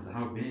understands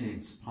how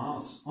beings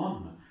pass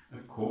on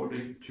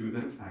according to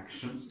their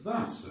actions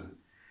thus.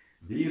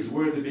 These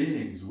worthy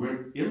beings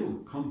were ill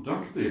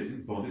conducted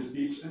in body,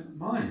 speech, and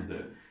mind,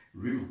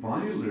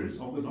 revilers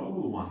of the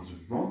noble ones,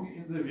 wrong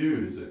in their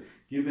views,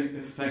 giving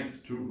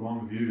effect to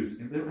wrong views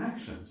in their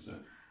actions.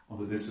 On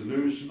the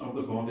dissolution of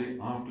the body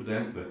after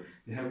death,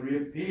 they have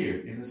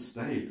reappeared in a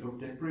state of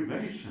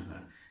deprivation,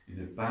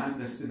 in a bad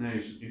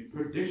destination, in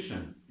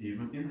perdition,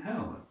 even in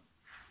hell.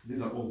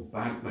 These are all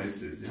bad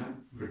places, yeah?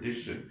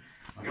 Perdition.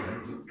 Okay,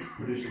 so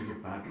perdition is a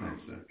bad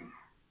place.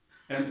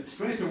 And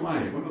straight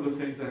away, one of the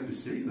things that you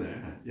see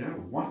there,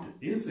 what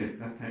is it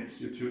that takes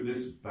you to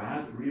this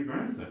bad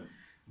rebirth?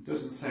 It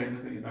doesn't say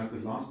anything about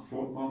the last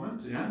thought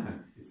moment,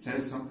 It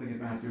says something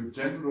about your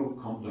general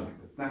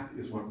conduct. That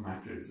is what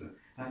matters.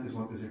 That is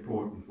what is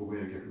important for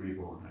where you get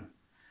reborn.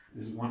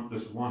 This is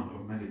just one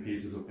of many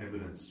pieces of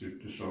evidence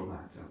to show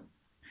that.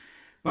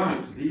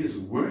 But these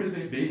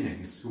worthy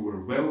beings who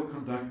were well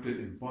conducted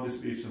in body,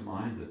 speech, and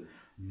mind,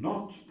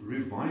 not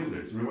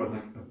revilers,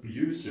 like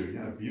abuser,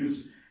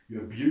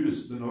 you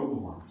abuse the noble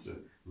ones,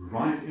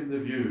 right in the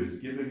views,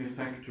 giving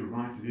effect to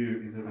right view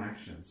in their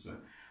actions,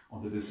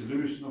 on the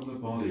dissolution of the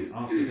body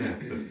after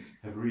death,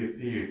 have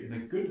reappeared in a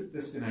good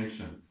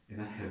destination in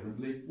a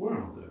heavenly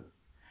world.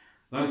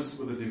 Thus,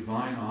 with a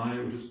divine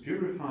eye which is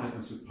purified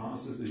and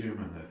surpasses the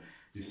human,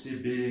 you see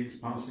beings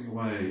passing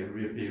away and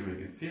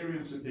reappearing, inferior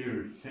and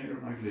superior, fair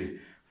and ugly,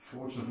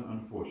 fortunate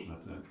and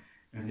unfortunate,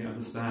 and he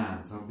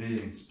understands how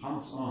beings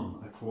pass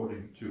on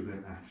according to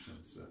their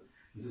actions.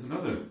 This is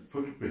another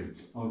footprint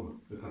of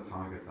the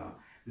Tathagata.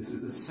 This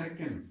is the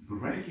second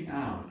breaking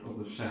out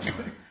of the shell,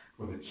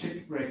 where the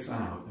chick breaks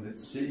out and it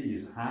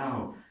sees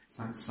how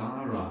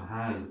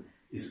samsara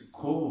is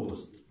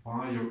caused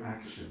by your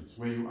actions,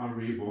 where you are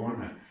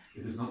reborn.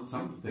 It is not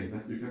something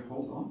that you can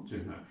hold on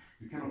to.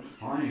 You cannot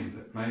find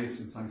a place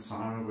in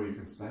samsara where you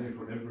can stay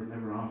forever and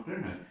ever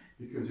after,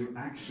 because your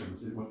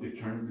actions is what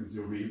determines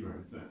your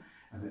rebirth.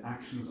 And the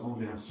actions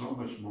only have so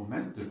much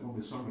momentum,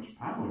 only so much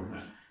power.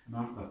 And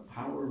after that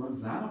power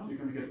runs out, you're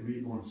going to get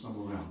reborn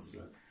somewhere else.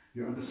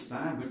 You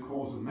understand the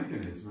causal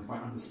mechanism, and by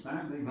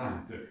understanding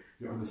that,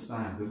 you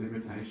understand the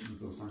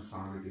limitations of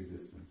samsaric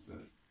existence.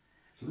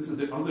 So this is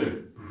the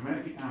other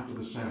breaking out of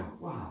the shell.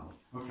 Wow,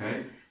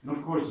 okay. And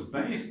of course,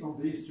 based on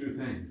these two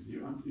things,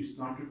 you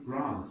start to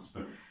grasp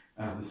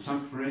the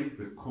suffering,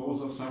 the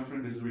cause of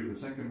suffering. This is really the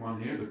second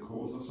one here, the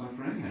cause of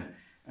suffering.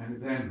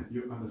 And then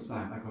you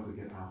understand, I've got to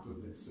get out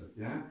of this.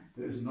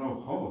 There is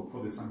no hope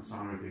for the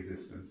samsaric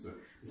existence.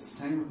 The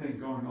same thing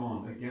going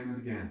on again and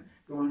again,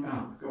 going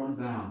up, going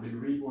down, being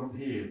reborn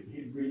here,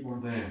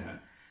 reborn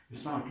there. You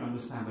start to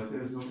understand that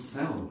there is no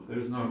self, there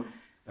is no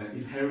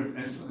inherent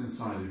essence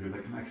inside of you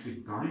that can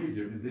actually guide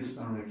you in this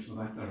direction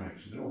or that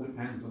direction. It all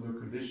depends on your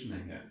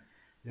conditioning.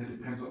 It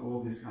depends on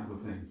all these kind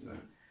of things.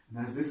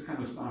 And as this kind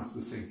of starts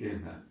to sink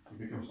in, it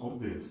becomes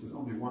obvious there's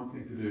only one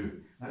thing to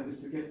do. That is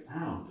to get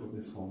out of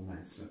this whole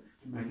mess, to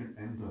make an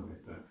end of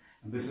it.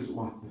 And this is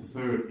what the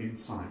third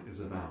insight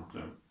is about.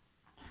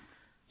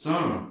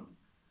 So,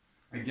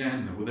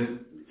 again, with a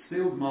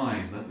stilled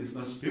mind that is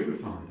thus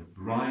purified,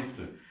 bright,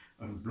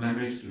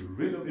 unblemished,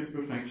 rid of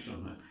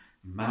imperfection,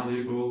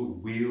 malleable,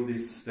 wieldy,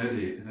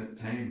 steady, and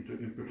attained to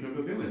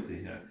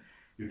imperturbability,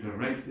 you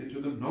direct it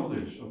to the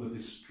knowledge of the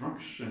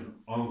destruction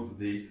of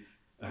the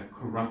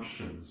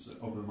corruptions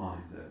of the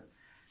mind.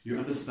 You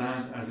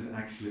understand as it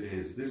actually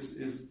is. This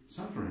is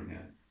suffering.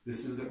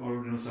 This is the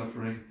origin of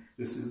suffering.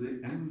 This is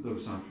the end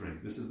of suffering.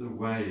 This is the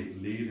way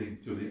leading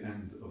to the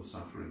end of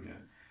suffering.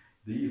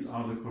 These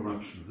are the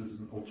corruptions. This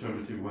is an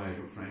alternative way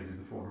of phrasing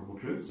the Four Noble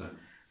Truths.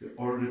 The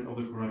origin of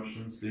the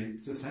corruptions, the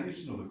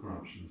cessation of the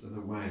corruptions, and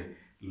the way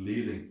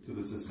leading to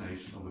the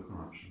cessation of the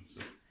corruptions.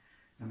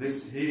 And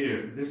this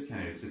here, in this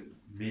case, it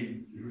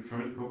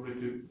refers probably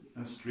to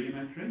stream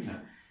entering.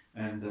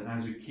 And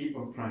as you keep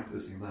on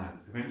practicing that,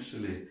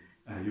 eventually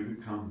you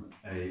become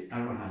a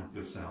arahant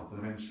yourself, and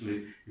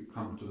eventually you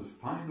come to the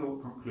final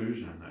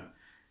conclusion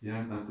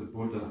that the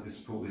Buddha is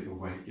fully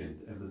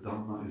awakened, and the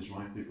Dhamma is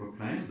rightly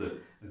proclaimed,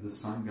 and the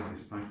Sangha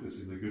is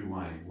practiced in the good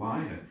way.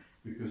 Why?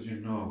 Because you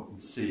know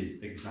and see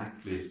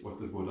exactly what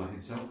the Buddha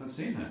himself has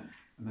seen,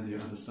 and then you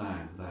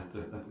understand that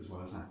that is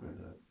what has happened.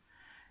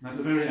 And at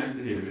the very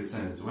end here it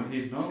says, when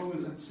he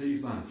knows and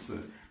sees thus,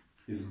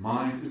 his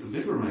mind is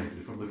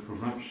liberated from the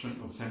corruption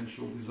of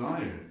sensual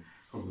desire,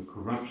 from the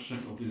corruption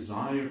of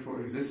desire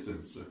for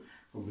existence,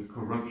 from the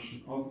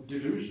corruption of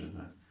delusion.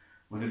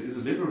 When it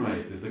is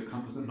liberated, there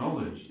comes the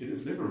knowledge, it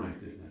is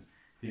liberated.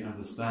 He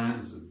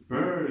understands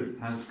birth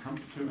has come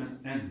to an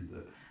end,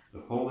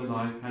 the holy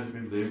life has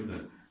been lived,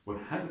 what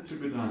had to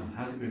be done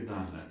has been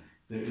done,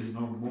 there is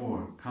no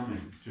more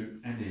coming to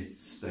any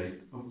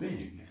state of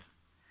being.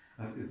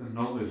 That is the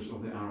knowledge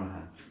of the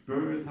Arahant.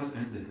 Birth has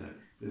ended,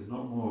 there is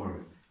no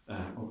more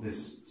of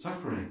this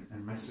suffering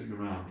and messing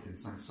around in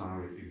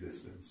samsaric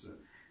existence.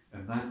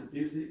 And that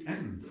is the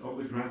end of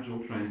the gradual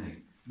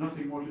training.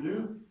 Nothing more to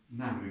do?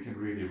 Now we can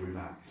really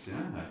relax.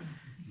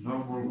 No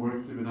more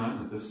work to be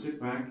done. Just sit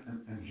back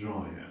and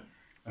enjoy.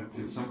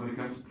 Until somebody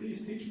comes,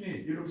 please teach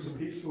me. You look so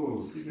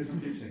peaceful. Give me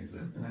some teachings.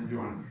 And then you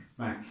are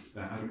back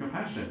out of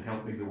compassion,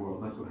 helping the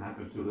world. That's what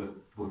happened to the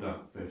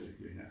Buddha,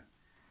 basically.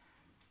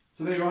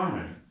 So there you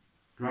are.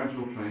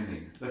 Gradual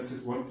training. This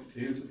is what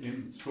is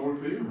in store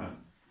for you.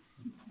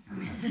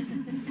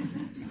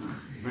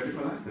 Ready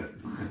for that?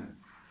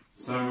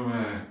 So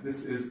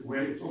this is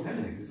where it's all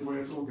heading. This is where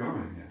it's all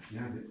going.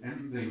 The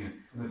ending.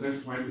 And the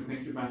best way to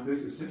think about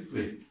this is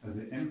simply as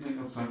the ending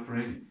of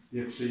suffering,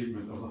 the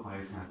achievement of the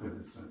highest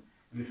happiness.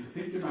 And if you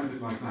think about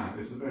it like that,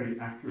 it's a very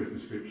accurate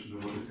description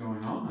of what is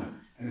going on,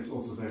 and it's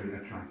also very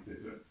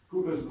attractive.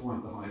 Who doesn't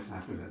want the highest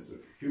happiness?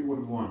 Who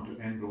wouldn't want to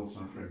end all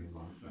suffering in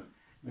life?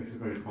 Makes it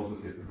very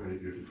positive and very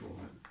beautiful.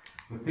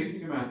 But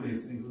thinking about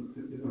these things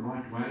in the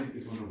right way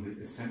is one of the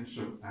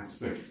essential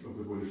aspects of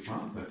the Buddhist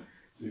path,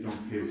 so you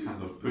don't feel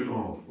kind of put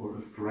off or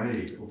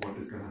afraid of what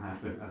is going to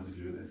happen as you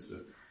do this,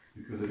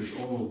 because it is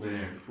all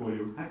there for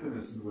your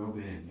happiness and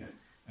well-being,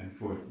 and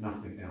for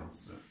nothing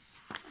else.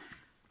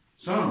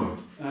 So,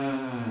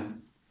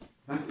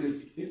 that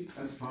is it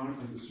as far as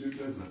the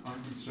sutras are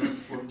concerned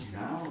for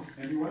now,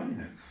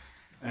 anyway.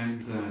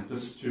 And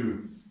just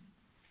to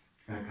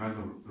kind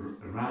of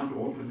round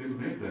off a little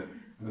bit,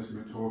 I'm just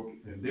going to talk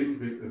a little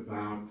bit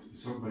about,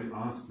 somebody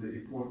asked the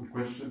important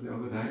question the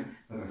other day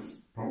that I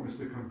promised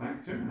to come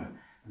back to, and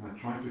I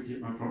try to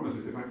keep my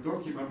promises. If I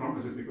don't keep my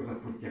promises, because I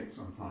forget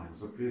sometimes,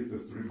 so please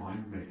just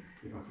remind me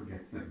if I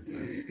forget things.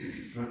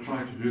 So I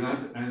try to do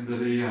that, and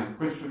the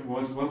question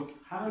was, well,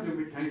 how do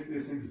we take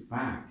these things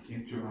back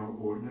into our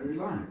ordinary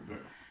life?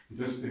 You've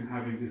just been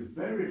having these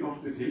very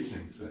lofty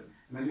teachings, and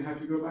then you have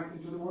to go back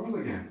into the world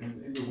again.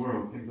 And in the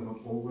world, things are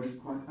not always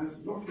quite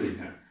as lofty.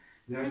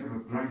 It kind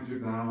of drags you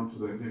down to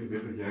the little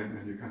bit again,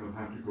 and you kind of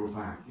have to go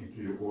back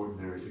into your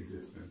ordinary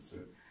existence.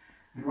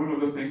 And one of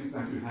the things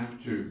that you have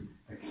to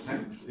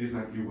accept is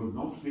that you will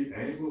not be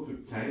able to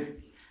take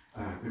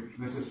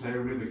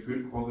necessarily the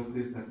good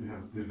qualities that you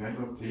have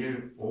developed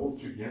here all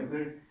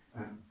together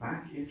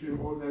back into your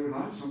ordinary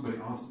life. Somebody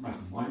asked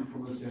about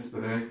mindfulness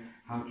yesterday,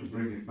 how to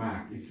bring it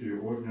back into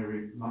your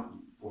ordinary, I'm not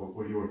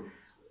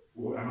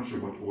sure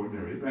what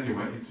ordinary is, but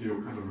anyway, into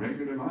your kind of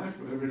regular life,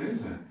 whatever it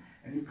is.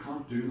 And you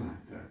can't do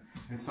that.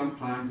 And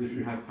sometimes if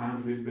you have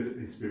found a little bit of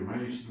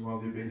inspiration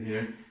while you've been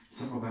here,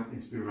 some of that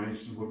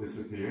inspiration will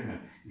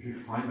disappear. If you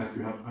find that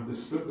you have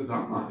understood the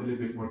Dhamma a little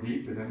bit more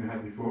deeply than you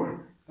had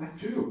before, that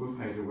too will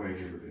fade away a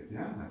little bit.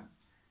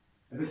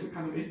 And this is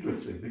kind of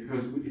interesting,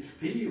 because it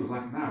feels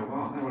like now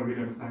I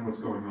really understand what's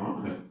going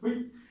on.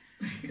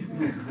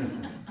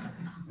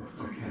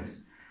 Okay.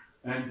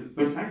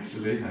 But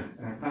actually,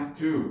 that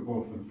too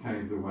often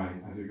fades away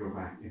as you go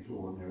back into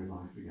ordinary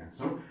life again.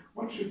 So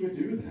what should we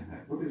do then?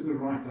 What is the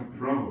right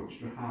approach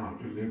to how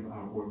to live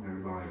our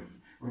ordinary life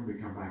when we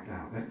come back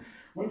out?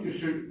 What you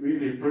should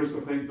really, first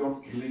of all,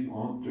 don't cling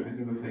on to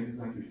any of the things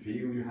that you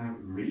feel you have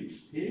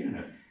reached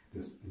here.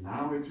 Just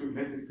allow it to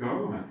let it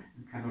go,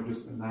 and kind of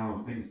just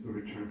allow things to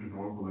return to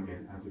normal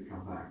again as you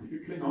come back. If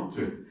you cling on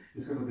to it,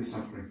 it's going to be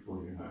suffering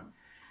for you.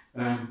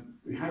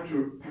 we have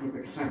to kind of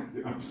accept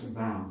the ups and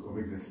downs of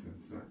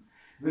existence.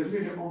 There's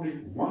really only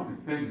one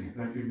thing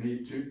that you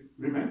need to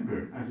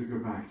remember as you go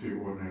back to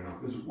your ordinary life.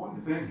 There's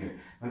one thing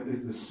that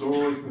is the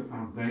source, the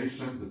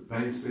foundation, the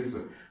basis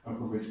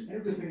upon which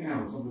everything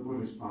else on the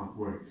Buddhist path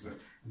works.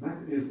 And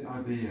that is the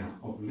idea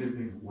of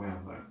living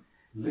well.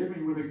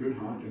 Living with a good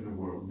heart in the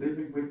world,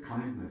 living with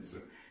kindness.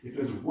 If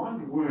there's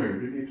one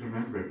word you need to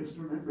remember, just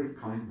remember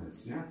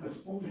kindness. Yeah, that's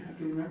all you have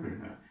to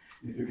remember.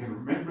 If you can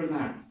remember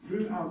that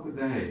throughout the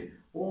day,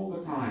 all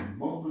the time,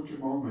 moment to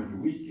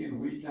moment, week in,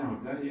 week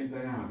out, day in,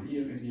 day out,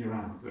 year in, year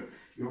out,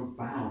 you're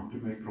bound to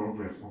make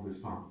progress on this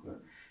path.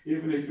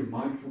 Even if your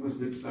mindfulness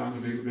dips down a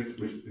little bit,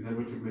 which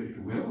inevitably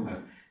it will,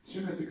 as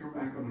soon as you come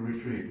back on a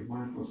retreat, the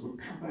mindfulness will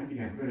come back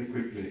again very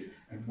quickly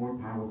and more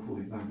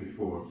powerfully than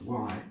before.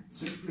 Why?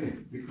 Simply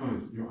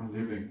because you are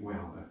living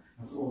well.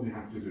 That's all you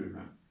have to do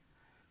now.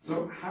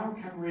 So how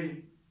can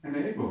we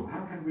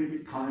how can we be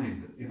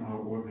kind in our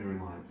ordinary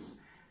lives?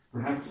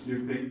 Perhaps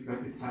you think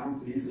that it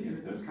sounds easy, and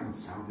it does kind of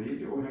sound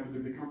easy, all you have to do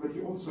is become, but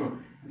you also,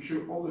 I'm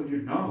sure all of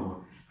you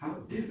know, how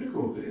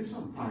difficult it is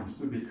sometimes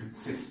to be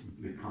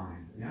consistently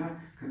kind, yeah?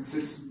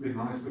 Consistently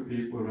nice to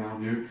people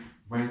around you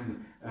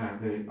when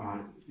they are,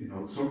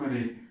 so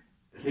many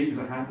things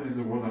that happen in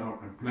the world that are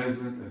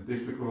unpleasant and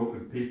difficult,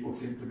 and people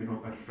seem to be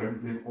not that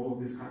friendly, and all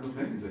of these kind of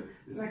things.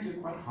 It's actually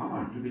quite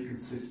hard to be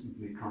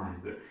consistently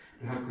kind,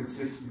 to have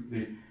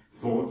consistently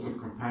thoughts of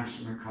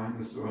compassion and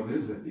kindness to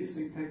others. These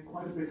things take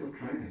quite a bit of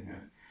training.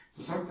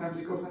 So sometimes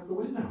it goes out the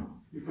window.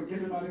 You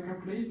forget about it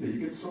completely. You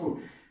get so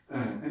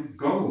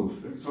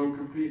engulfed and so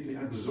completely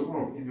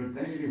absorbed in your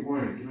daily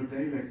work, in your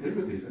daily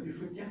activities, and you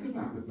forget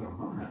about the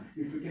Dhamma.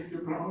 You forget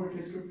your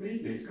priorities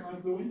completely. It's gone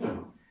out the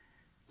window.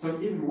 So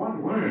even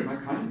one word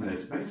like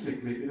kindness,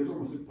 basically, it is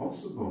almost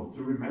impossible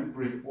to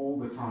remember it all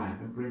the time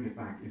and bring it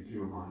back into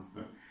your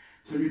life.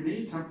 So you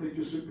need something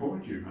to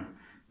support you.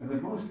 And the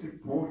most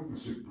important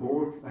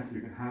support that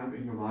you can have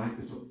in your life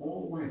is to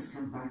always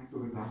come back to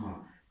the Dhamma.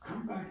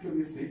 Come back to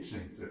these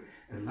teachings.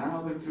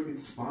 Allow them to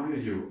inspire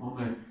you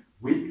on a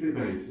weekly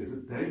basis,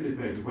 a daily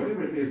basis,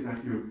 whatever it is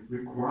that you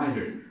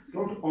require.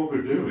 Don't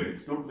overdo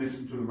it. Don't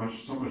listen to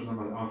so much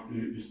Dhamma after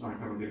you start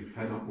kind of getting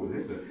fed up with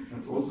it.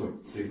 That's also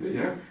silly,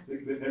 yeah?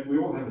 We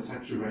all have a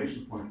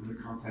saturation point when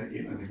we can't take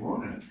in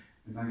anymore. And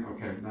then,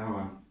 okay, now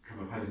I've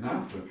kind of had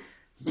enough.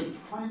 But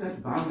find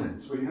that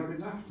balance where you have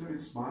enough to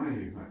inspire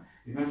you,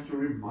 enough to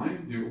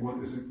remind you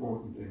what is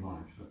important in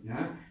life,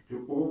 yeah,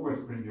 to always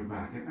bring you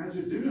back. And as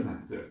you do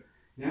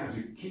that, as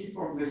you keep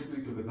on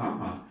listening to the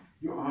Dhamma,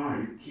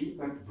 you keep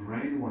that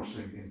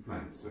brainwashing in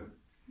place.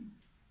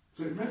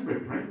 So remember,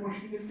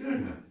 brainwashing is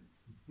good.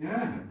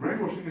 Yeah,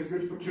 brainwashing is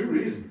good for two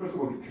reasons. First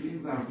of all, it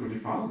cleans out your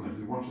defilement,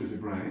 it washes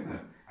your brain,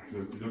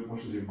 actually it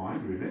washes your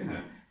mind really,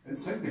 and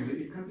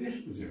secondly, it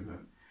conditions you.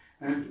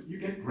 And you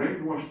get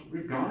brainwashed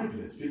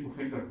regardless. People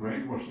think that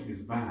brainwashing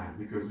is bad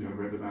because you have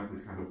read about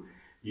this kind of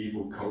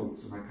evil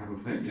cults and that kind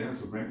of thing, yeah,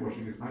 so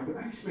brainwashing is bad, but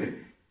actually,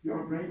 you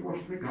are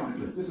brainwashed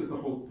regardless. This is the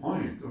whole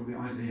point of the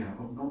idea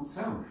of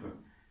non-self.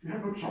 You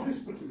have no choice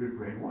but to be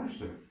brainwashed,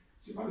 so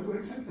you might as well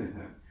accept it.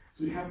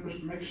 So you have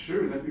to make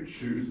sure that you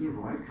choose the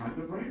right kind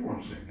of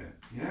brainwashing.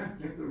 Yeah,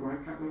 get the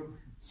right kind of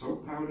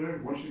soap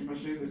powder, washing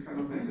machine, this kind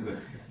of thing,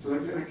 so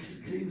that it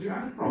actually cleans you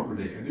out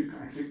properly, and you can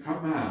actually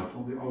come out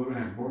on the other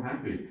end more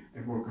happy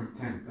and more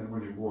content than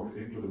when you walked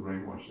into the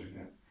brainwashing.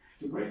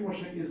 So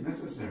brainwashing is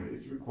necessary,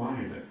 it's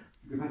required,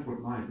 because that's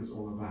what life is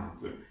all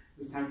about.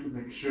 Just have to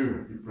make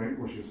sure you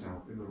brainwash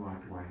yourself in the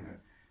right way.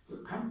 So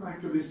come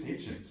back to these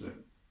teachings,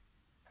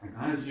 and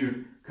as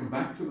you come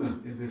back to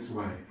them in this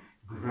way,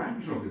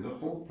 gradually the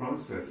whole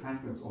process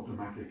happens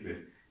automatically.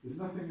 There's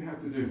nothing you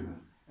have to do.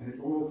 And the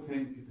whole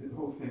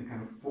thing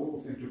kind of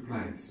falls into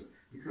place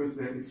because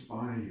they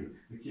inspire you,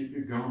 they keep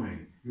you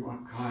going, you are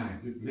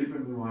kind, you live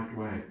in the right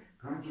way,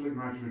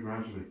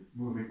 gradually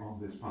moving on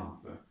this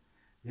path.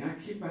 Yeah,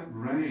 keep that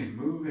rain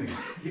moving,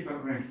 keep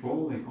that rain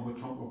falling on the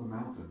top of the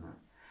mountain.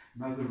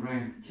 And as the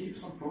rain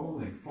keeps on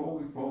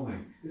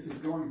falling, this is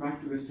going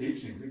back to these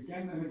teachings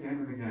again and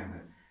again and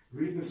again.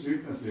 Read the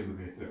sutras a little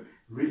bit,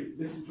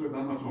 listen to a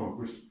Dhamma talk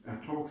which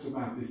talks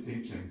about these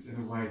teachings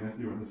in a way that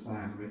you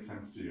understand and makes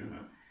sense to you.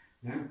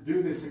 Yeah,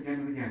 do this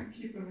again and again.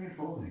 Keep the rain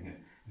falling.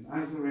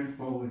 And as the rain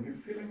falling, you're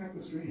filling up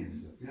the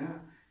streams. Yeah,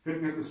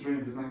 filling up the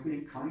streams is like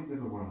being kind in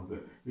the world,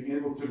 being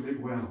able to live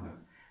well.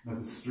 And as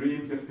the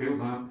streams get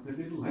filled up, the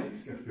little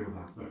lakes get filled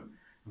up.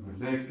 When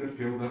the lakes get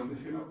filled up, they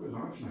fill up the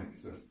large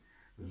lakes.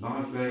 The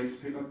large lakes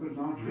fill up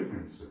the large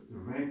rivers. The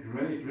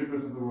great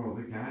rivers in the world,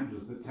 the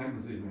Ganges, the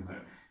Thames even.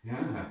 Yeah,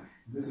 and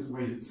this is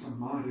where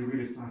samadhi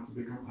really starts to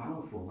become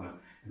powerful.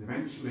 And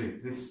eventually,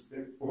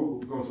 it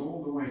all goes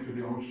all the way to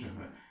the ocean.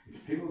 It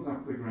fills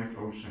up the great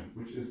ocean,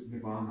 which is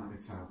Nibbana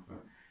itself.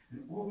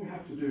 And all we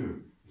have to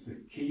do is to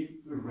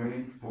keep the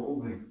rain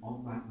falling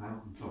on that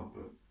mountaintop.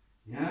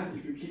 Yeah,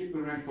 if you keep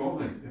the rain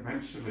falling,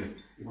 eventually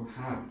it will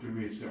have to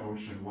reach the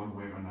ocean one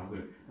way or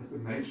another. That's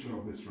the nature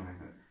of this rain.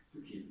 So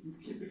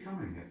keep it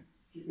coming.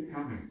 Keep it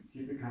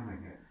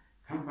coming.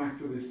 Come back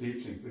to these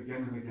teachings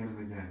again and again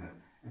and again.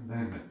 And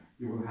then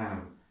you will have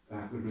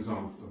the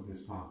results of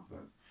this path.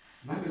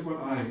 And that is what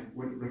I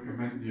would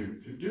recommend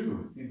you to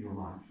do in your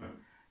life.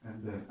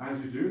 And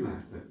as you do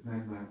that,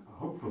 then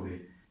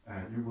hopefully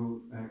you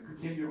will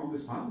continue on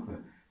this path,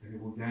 and you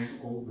will gain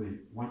all the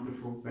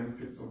wonderful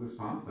benefits of this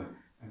path,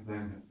 and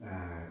then,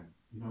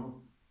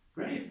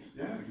 great,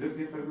 yeah, just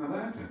get better than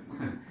that.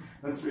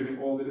 That's really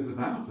all it is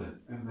about.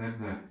 And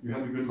then you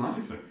have a good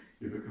life,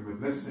 you become a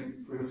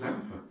blessing for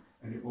yourself,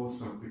 and you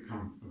also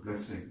become a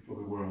blessing for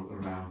the world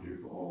around you,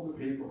 for all the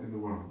people in the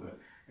world.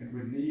 And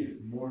we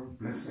need more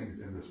blessings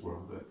in this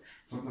world.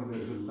 Sometimes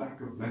there is a lack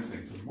of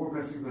blessings. So the more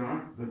blessings there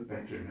are, the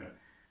better.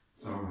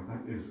 So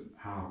that is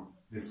how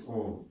this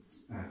all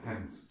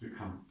tends to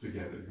come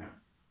together.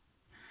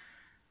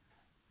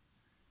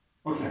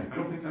 Okay, I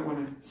don't think I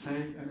want to say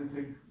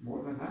anything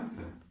more than that.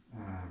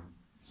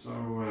 So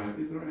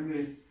is there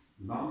any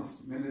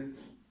last minute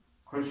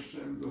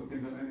questions or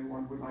things that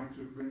anyone would like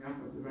to bring up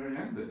at the very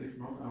end? If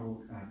not, I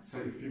will say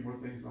a few more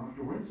things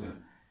afterwards.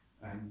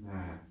 And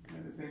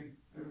anything,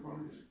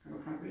 everyone is kind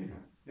of happy?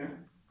 Yeah?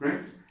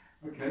 Great?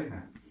 Okay,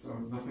 so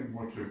nothing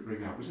more to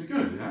bring up, which is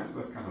good, yeah? So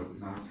that's kind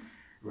of now,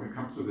 we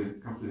come to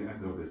the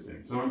end of this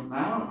thing. So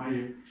now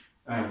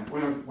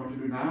what I want to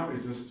do now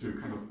is just to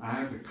kind of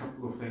add a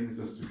couple of things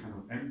just to kind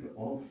of end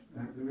off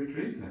the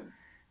retreat.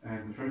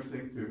 And the first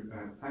thing to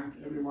thank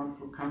everyone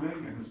for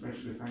coming, and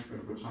especially thank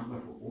Venerable Chanda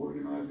for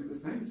organizing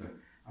this thing. So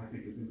I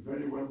think it's been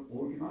very well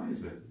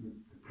organized. The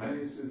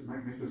place is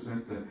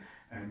magnificent,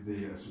 and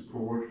the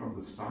support from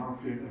the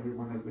staff here,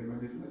 everyone has been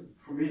magnificent.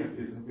 For me, it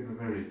has been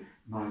a very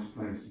nice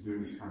place to do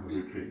this kind of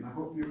retreat, and I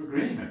hope you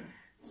agree.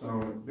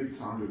 So big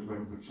sadhu to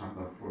Venerable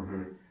Chanda for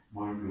her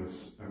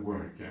marvelous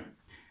work.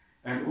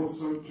 And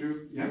also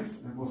to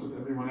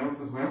everyone else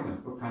as well,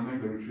 for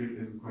coming. The retreat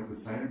isn't quite the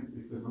same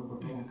if there's no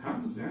one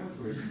comes,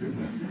 so it's good.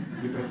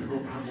 You better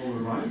hope have all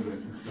arrived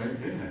and stay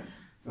here.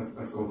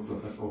 That's also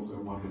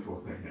a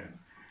wonderful thing here.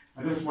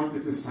 I just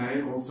wanted to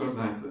say also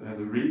that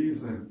the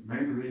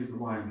main reason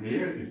why I'm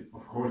here is,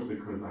 of course,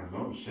 because I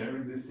love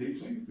sharing these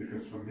teachings,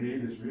 because for me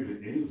this really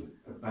is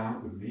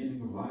about the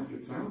meaning of life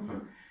itself.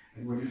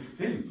 And when you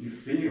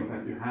feel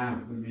that you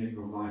have the meaning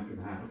of life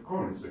in hand, of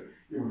course,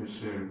 you want to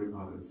share it with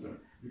others,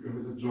 because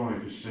it's a joy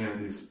to share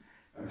these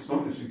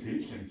astonishing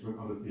teachings with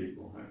other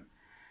people.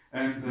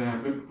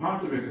 But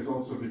part of it is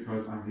also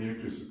because I'm here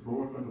to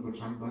support Venerable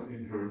Chanda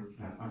in her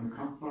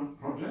Anukampa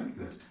project.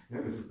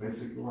 This is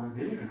basically why I'm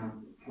here, and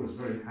I'm of course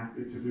very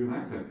happy to do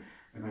that.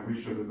 And I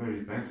wish her the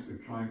very best in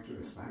trying to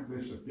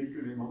establish a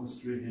bhikkhuni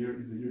monastery here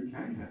in the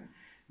UK.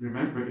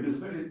 Remember, it is a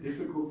very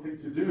difficult thing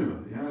to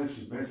do.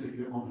 She's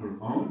basically on her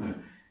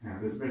own.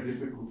 It's very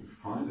difficult to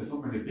find. There's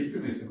not many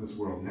bhikkhunis in this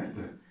world yet.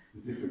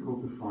 It's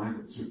difficult to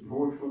find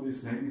support for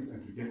these things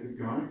and to get it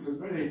going. So it's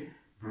very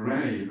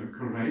brave and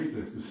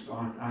courageous to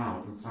start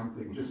out on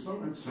something which is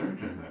so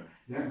uncertain.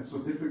 It's so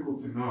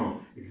difficult to know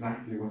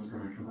exactly what's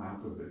going to come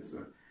out of this.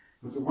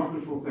 It's a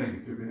wonderful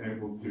thing to be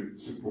able to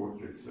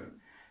support this.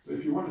 So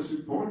if you want to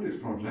support this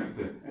project,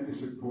 any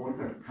support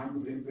that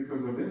comes in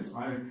because of this,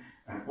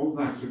 all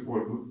that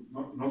support will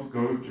not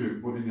go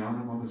to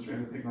Bodhinyana Monastery or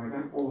anything like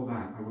that. All of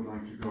that I would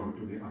like to go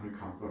to the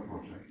Anukampa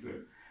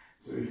project.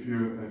 So if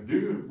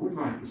you would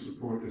like to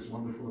support this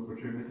wonderful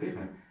opportunity,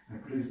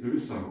 please do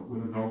so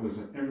with the knowledge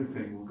that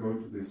everything will go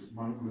to this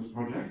marvelous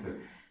project,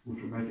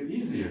 which will make it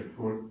easier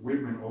for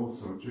women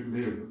also to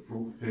live a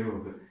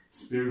fulfilled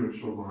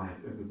spiritual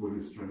life in the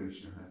Buddhist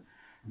tradition.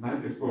 And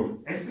that is both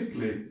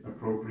ethically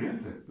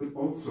appropriate, but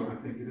also I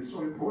think it is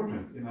so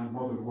important in our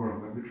modern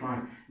world that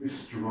we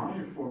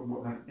strive for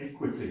more that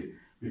equity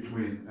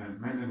between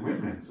men and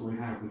women, so we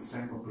have the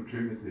same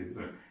opportunities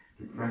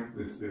to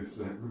practice this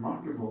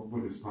remarkable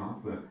Buddhist path,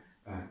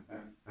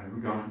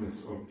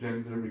 regardless of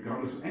gender,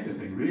 regardless of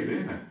anything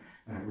really.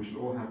 We should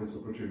all have this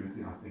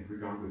opportunity, I think,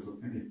 regardless of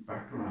any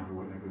background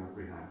or whatever that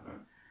we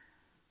have.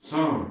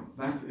 So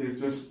that is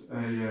just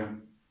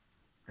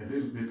a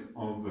little bit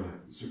of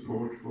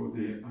support for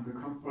the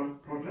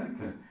Anukampa project,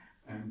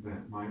 and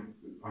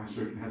I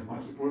certainly has my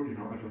support.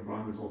 Ajahn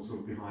Brahm is also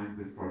behind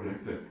this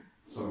project,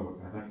 so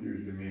that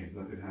usually means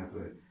that it has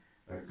a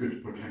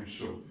good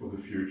potential for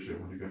the future.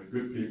 When you get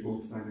good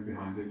people standing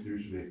behind it,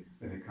 usually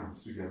then it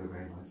comes together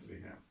very nicely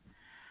here.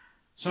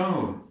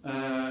 So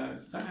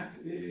that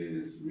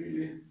is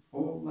really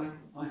all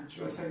that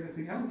should I say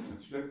anything else?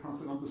 Should I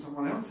pass it on to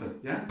someone else?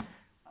 Yeah?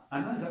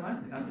 Anna, is that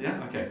right?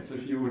 Yeah? Okay, so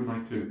if you would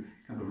like to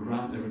kind of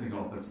round everything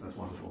off, that's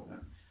wonderful. Yeah.